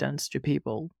enough guidance to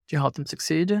people to help them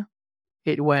succeed.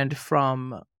 It went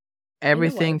from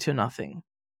everything to nothing.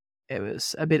 It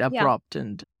was a bit abrupt,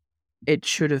 and it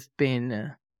should have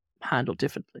been handled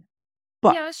differently.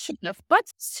 But yeah, it should have.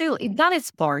 But still, it done its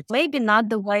part. Maybe not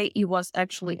the way it was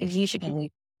actually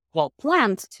initially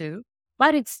planned to,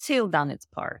 but it's still done its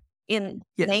part in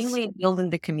namely building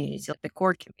the community, the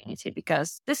core community,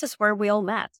 because this is where we all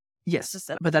met. Yes,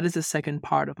 but that is the second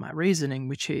part of my reasoning,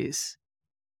 which is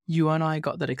you and I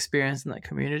got that experience in that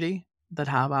community that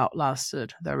have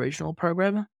outlasted the original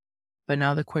program. But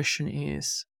now the question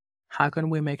is, how can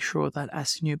we make sure that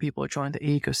as new people join the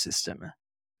ecosystem,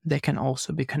 they can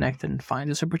also be connected and find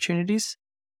those opportunities?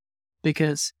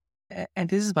 Because, and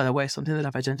this is, by the way, something that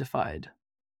I've identified,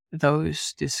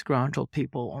 those disgruntled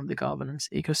people on the governance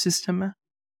ecosystem,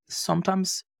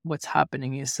 sometimes what's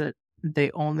happening is that they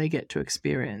only get to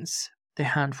experience the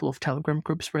handful of Telegram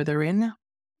groups where they're in.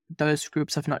 Those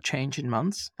groups have not changed in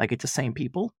months, it's the same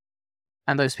people,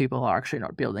 and those people are actually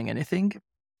not building anything.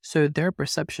 So their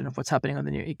perception of what's happening on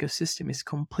the new ecosystem is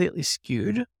completely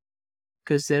skewed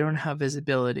because they don't have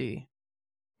visibility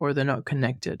or they're not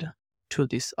connected to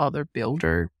these other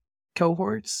builder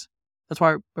cohorts. That's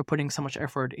why we're putting so much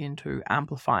effort into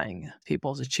amplifying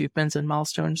people's achievements and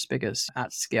milestones, because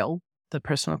at scale, the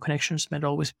personal connections may not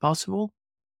always be possible.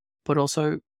 But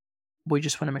also, we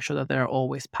just want to make sure that there are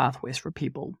always pathways for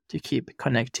people to keep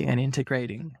connecting and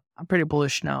integrating. I'm pretty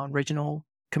bullish now on regional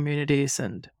communities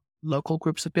and local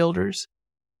groups of builders,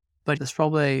 but there's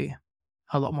probably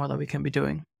a lot more that we can be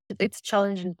doing. It's a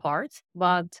challenging part,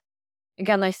 but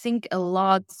again, I think a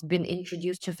lot's been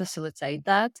introduced to facilitate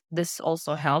that. This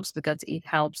also helps because it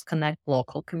helps connect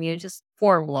local communities,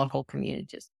 form local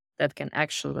communities that can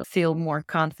actually feel more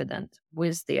confident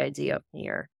with the idea of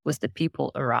NEAR, with the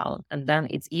people around. And then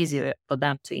it's easier for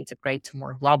them to integrate to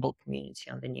more global community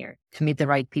on the NEAR, to meet the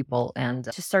right people and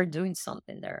to start doing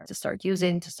something there, to start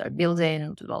using, to start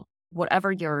building,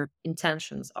 whatever your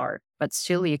intentions are, but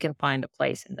still you can find a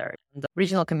place in there. And the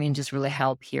regional communities really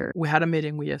help here. We had a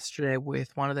meeting yesterday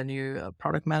with one of the new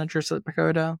product managers at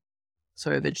Pagoda.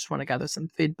 So they just want to gather some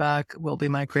feedback. We'll be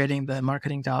migrating the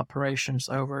marketing to operations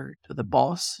over to the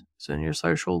boss, so Near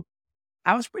Social.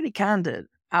 I was pretty candid.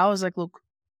 I was like, look,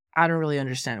 I don't really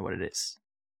understand what it is.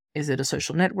 Is it a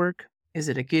social network? Is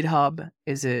it a GitHub?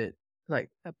 Is it a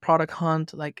product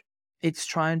hunt? It's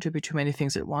trying to be too many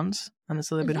things at once, and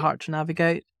it's a little bit hard to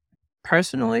navigate.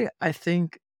 Personally, I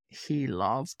think he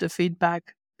loves the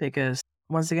feedback because,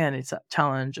 once again, it's a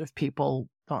challenge of people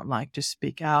don't like to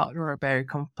speak out or are very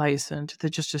complacent. They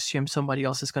just assume somebody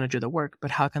else is going to do the work, but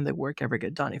how can the work ever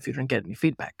get done if you don't get any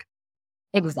feedback?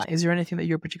 Exactly. Is there anything that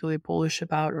you're particularly bullish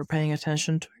about or paying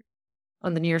attention to?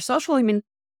 On the Near Social, I mean?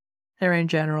 There in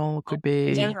general, could be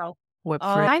in general. Web3.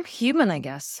 I'm human, I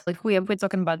guess. We're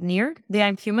talking about Near,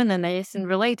 I'm human and anything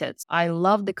related. I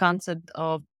love the concept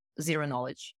of zero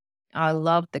knowledge. I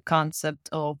love the concept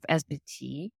of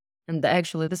SBT. And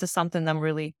actually, this is something I'm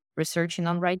really researching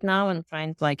on right now and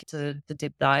trying to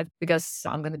deep dive, because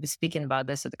I'm going to be speaking about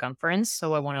this at the conference.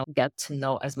 So I want to get to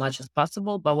know as much as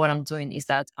possible. But what I'm doing is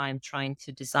that I'm trying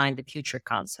to design the future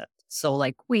concept. So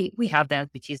we have the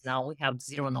SBTs now, we have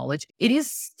zero knowledge. It is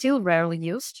still rarely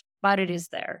used, but it is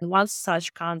there. And once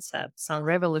such concepts, some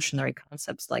revolutionary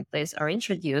concepts like this are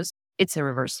introduced, it's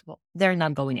irreversible. They're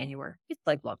not going anywhere. It's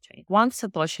like blockchain. Once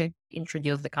Satoshi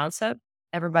introduced the concept,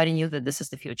 everybody knew that this is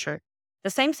the future. The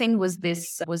same thing was the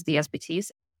SBTs.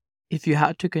 If you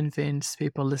had to convince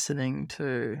people listening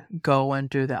to go and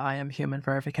do the I am human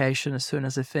verification as soon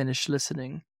as they finish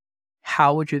listening,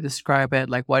 how would you describe it?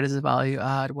 What is the value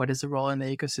add? What is the role in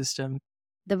the ecosystem?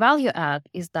 The value add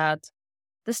is that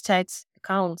the stats,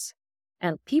 accounts,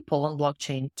 and people on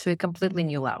blockchain to a completely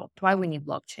new level. Why we need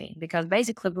blockchain? Because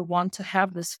basically we want to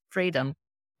have this freedom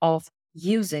of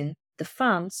using the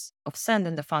funds, of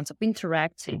sending the funds, of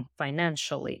interacting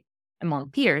financially among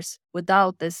peers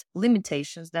without these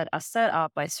limitations that are set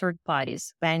up by third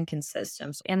parties, banking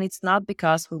systems. And it's not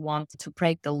because we want to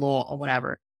break the law or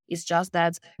whatever. It's just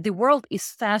that the world is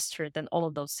faster than all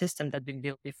of those systems that have been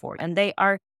built before. And they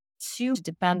are too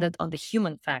dependent on the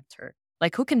human factor.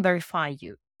 Like, who can verify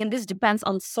you? And this depends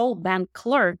on sole bank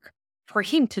clerk for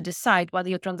him to decide whether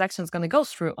your transaction is going to go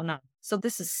through or not. So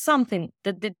this is something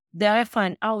that I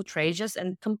find outrageous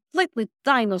and completely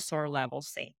dinosaur level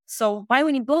thing. So why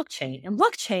we need blockchain? In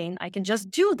blockchain, I can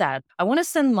just do that. I want to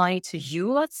send money to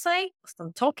you, let's say,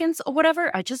 some tokens or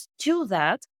whatever. I just do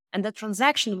that. And the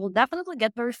transaction will definitely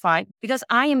get verified because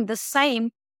I am the same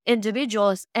individual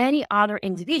as any other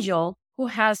individual who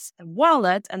has a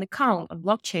wallet and account on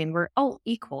blockchain. We're all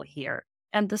equal here.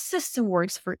 And the system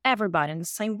works for everybody in the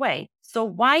same way. So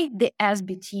why the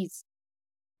SBTs?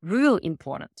 Real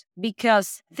important,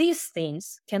 because these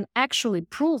things can actually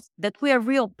prove that we are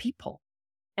real people.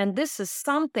 And this is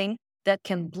something that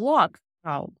can block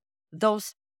out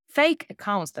those fake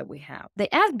accounts that we have. The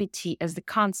SBT as the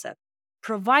concept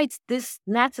provides this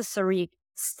necessary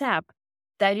step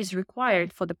that is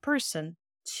required for the person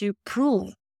to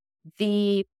prove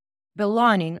the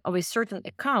belonging of a certain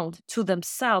account to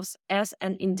themselves as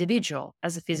an individual,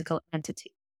 as a physical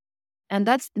entity. And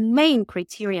that's the main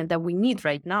criterion that we need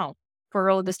right now for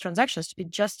all these transactions to be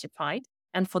justified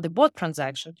and for the bot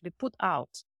transaction to be put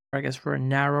out. I guess for a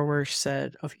narrower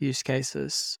set of use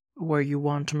cases where you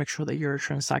want to make sure that you're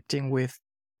transacting with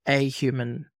a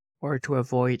human or to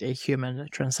avoid a human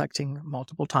transacting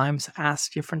multiple times as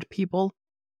different people,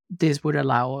 this would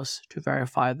allow us to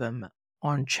verify them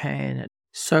on chain.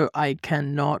 So I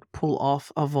cannot pull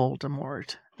off a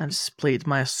Voldemort and split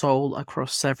my soul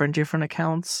across 7 different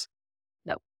accounts.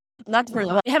 No, not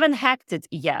really. We haven't hacked it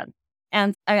yet.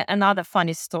 And another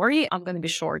funny story, I'm going to be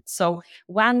short. So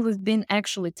when we've been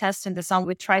actually testing this out,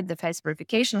 we tried the face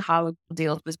verification, how it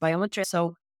deals with biometry.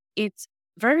 So it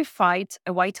verified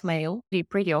a white male,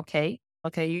 pretty okay.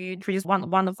 Okay, you introduce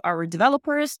one of our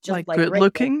developers, just like good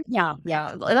looking. Yeah.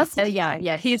 That's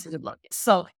he's good looking.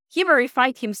 So he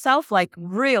verified himself like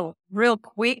real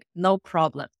quick, no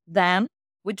problem. Then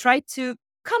we tried to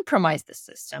compromise the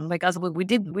system because we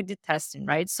did testing,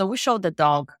 right? So we showed the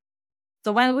dog.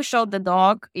 So when we showed the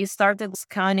dog, he started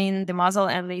scanning the muzzle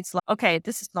and it's like, okay,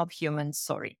 this is not human,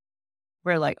 sorry.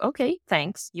 We're like, okay,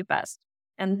 thanks, you passed.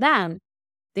 And then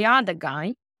the other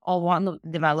guy, or one of the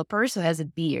developers who has a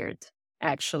beard,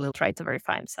 actually tried to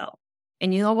verify himself.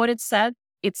 And you know what it said?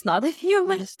 It's not a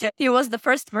human. He was the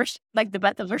first version, like the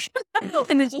beta version.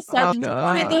 And it just said,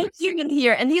 no human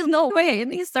here. And he's no way.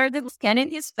 And he started scanning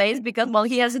his face because, well,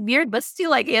 he has a beard, but still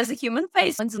like he has a human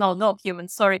face. And no human,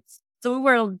 sorry. So we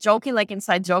were joking, like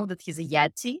inside joke, that he's a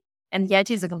Yeti. And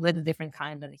Yeti is a completely different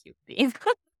kind than a human being.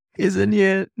 He's a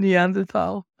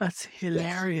Neanderthal. That's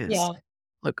hilarious. Yeah.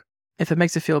 Look, if it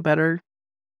makes you feel better,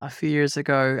 a few years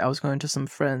ago, I was going to some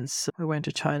friends. We went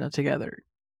to China together.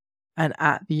 And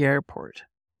at the airport,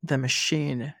 the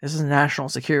machine, this is national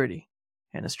security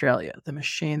in Australia, the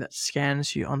machine that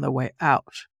scans you on the way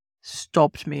out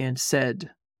stopped me and said,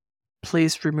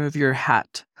 please remove your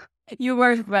hat. You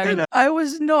were very... I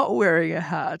was not wearing a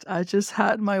hat. I just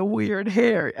had my weird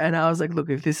hair. And I was like, look,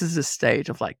 if this is a stage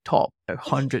of like top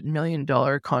 $100 million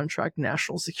contract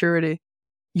national security,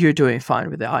 you're doing fine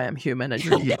with it. I am human and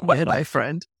you're my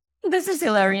friend. This is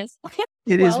hilarious.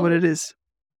 It is what it is.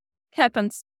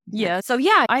 Happens. Yeah. So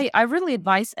yeah, I really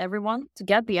advise everyone to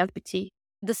get the SBT.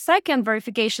 The second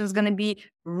verification is going to be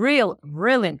real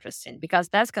interesting because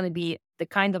that's going to be the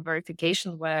kind of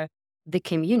verification where the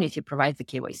community provides the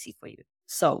KYC for you.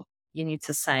 So you need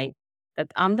to say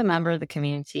that I'm the member of the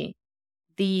community.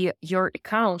 Your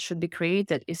account should be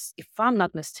created, if I'm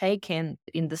not mistaken,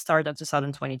 in the start of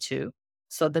 2022,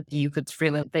 so that you could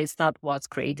really, it's not what's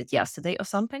created yesterday or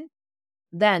something.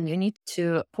 Then you need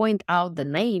to point out the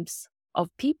names of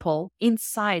people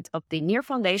inside of the Near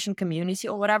Foundation community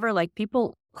or whatever, like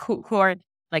people who are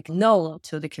like known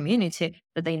to the community,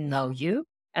 that they know you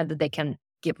and that they can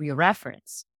give you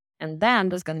reference. And then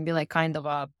there's going to be like kind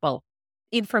of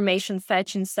information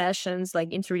fetching sessions,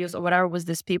 like interviews or whatever with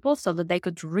these people so that they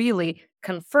could really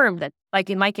confirm that, like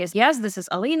in my case, yes, this is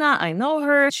Alina. I know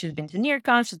her. She's been to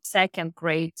NearCon. She's second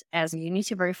grade as a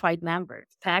Unity verified member.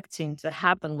 Expecting to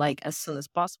happen like as soon as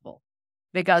possible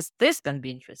because this is going to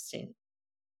be interesting.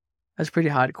 That's pretty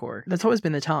hardcore. That's always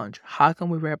been the challenge. How can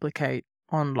we replicate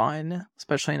online,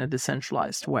 especially in a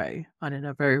decentralized way and in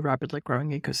a very rapidly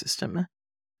growing ecosystem,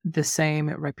 the same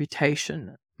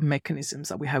reputation, mechanisms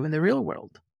that we have in the real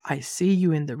world. I see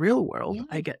you in the real world. Yeah.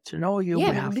 I get to know you. Yeah,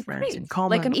 we that would have be friends great. in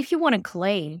common. If you want to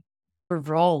claim a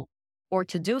role or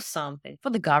to do something for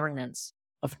the governance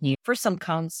of you, for some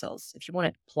councils, if you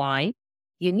want to apply,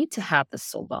 you need to have the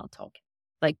soulbound token,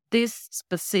 like this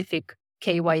specific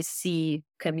KYC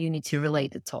community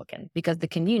related token, because the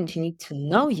community needs to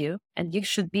know you and you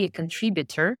should be a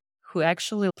contributor who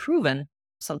actually proven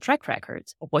some track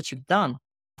records of what you've done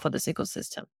for this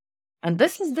ecosystem. And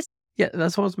this is this. Yeah,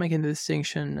 that's what I was making the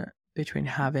distinction between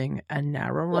having a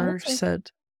narrower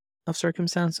set of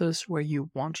circumstances where you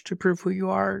want to prove who you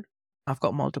are. I've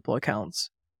got multiple accounts.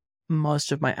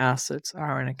 Most of my assets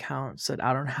are in accounts that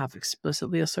I don't have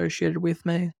explicitly associated with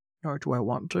me, nor do I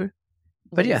want to.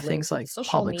 But yeah, things like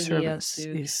public service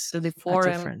is the a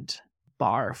forum. different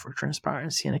bar for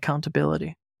transparency and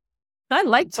accountability. I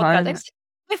like podcast. It's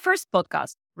my first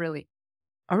podcast, really.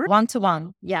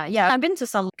 One-to-one. Yeah. I've been to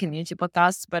some community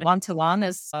podcasts, but one-to-one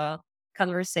is a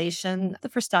conversation the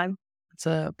first time. It's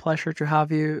a pleasure to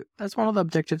have you. That's one of the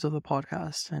objectives of the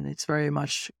podcast, and it's very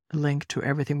much linked to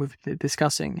everything we've been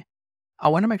discussing. I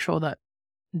want to make sure that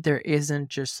there isn't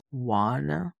just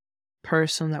one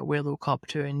person that we look up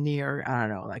to and near, I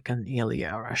don't know, like an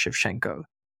Ilya or a Shevchenko.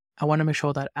 I want to make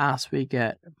sure that as we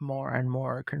get more and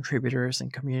more contributors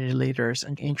and community leaders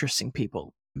and interesting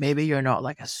people, maybe you're not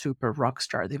like a super rock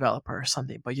star developer or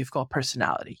something, but you've got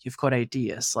personality, you've got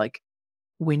ideas. Like,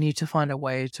 we need to find a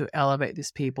way to elevate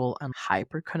these people and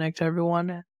hyper connect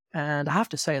everyone. And I have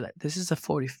to say that this is the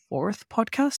 44th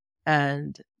podcast,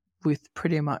 and with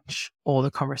pretty much all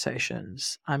the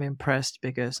conversations, I'm impressed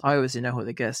because I always know who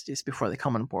the guest is before they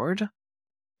come on board.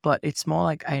 But it's more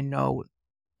like I know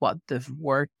what they've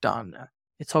worked on.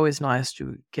 It's always nice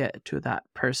to get to that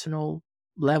personal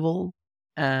level.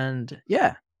 And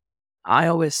yeah, I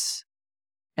always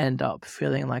end up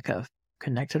feeling like I've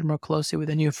connected more closely with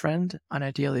a new friend, and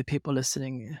ideally people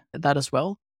listening that as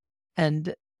well.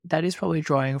 And that is probably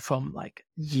drawing from like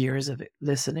years of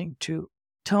listening to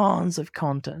tons of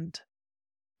content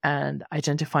and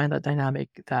identifying that dynamic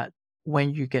that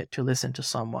when you get to listen to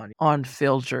someone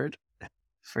unfiltered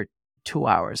for 2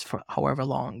 hours, for however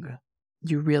long,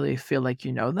 you really feel like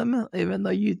you know them, even though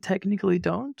you technically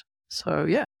don't. So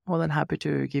yeah, more than happy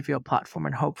to give you a platform,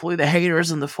 and hopefully the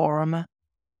haters in the forum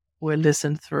will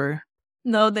listen through.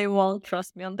 No, they won't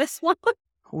trust me on this one.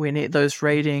 We need those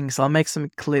ratings. I'll make some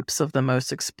clips of the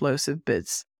most explosive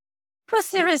bits. But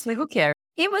seriously, who cares?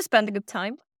 He will spend a good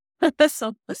time.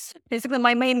 So basically,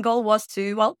 my main goal was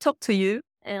to, talk to you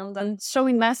and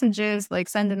showing messages, like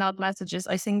sending out messages.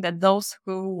 I think that those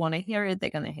who want to hear it, they're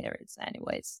going to hear it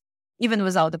anyways, even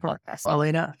without the podcast.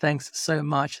 Alina, thanks so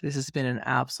much. This has been an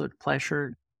absolute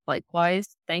pleasure.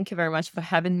 Likewise. Thank you very much for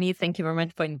having me. Thank you very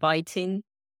much for inviting.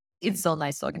 It's so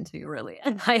nice talking to you, really.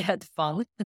 And I had fun.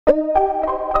 That's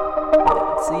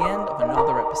the end of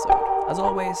another episode. As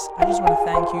always, I just want to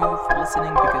thank you for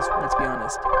listening because, let's be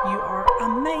honest, you are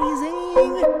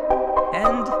amazing!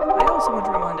 And I also want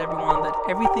to remind everyone that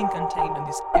everything contained in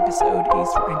this episode is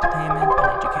for entertainment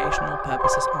and educational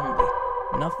purposes only.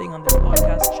 Nothing on this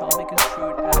podcast shall be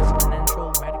construed as financial,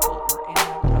 medical, or any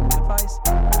other type of advice,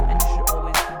 and you should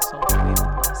always consult with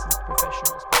licensed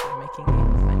professionals before making any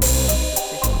financial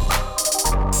decisions.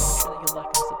 Make sure that you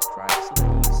like and subscribe so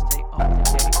that you stay up to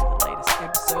date with the latest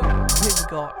episode. We've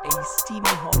got a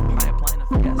steaming hot pipeline of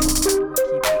guests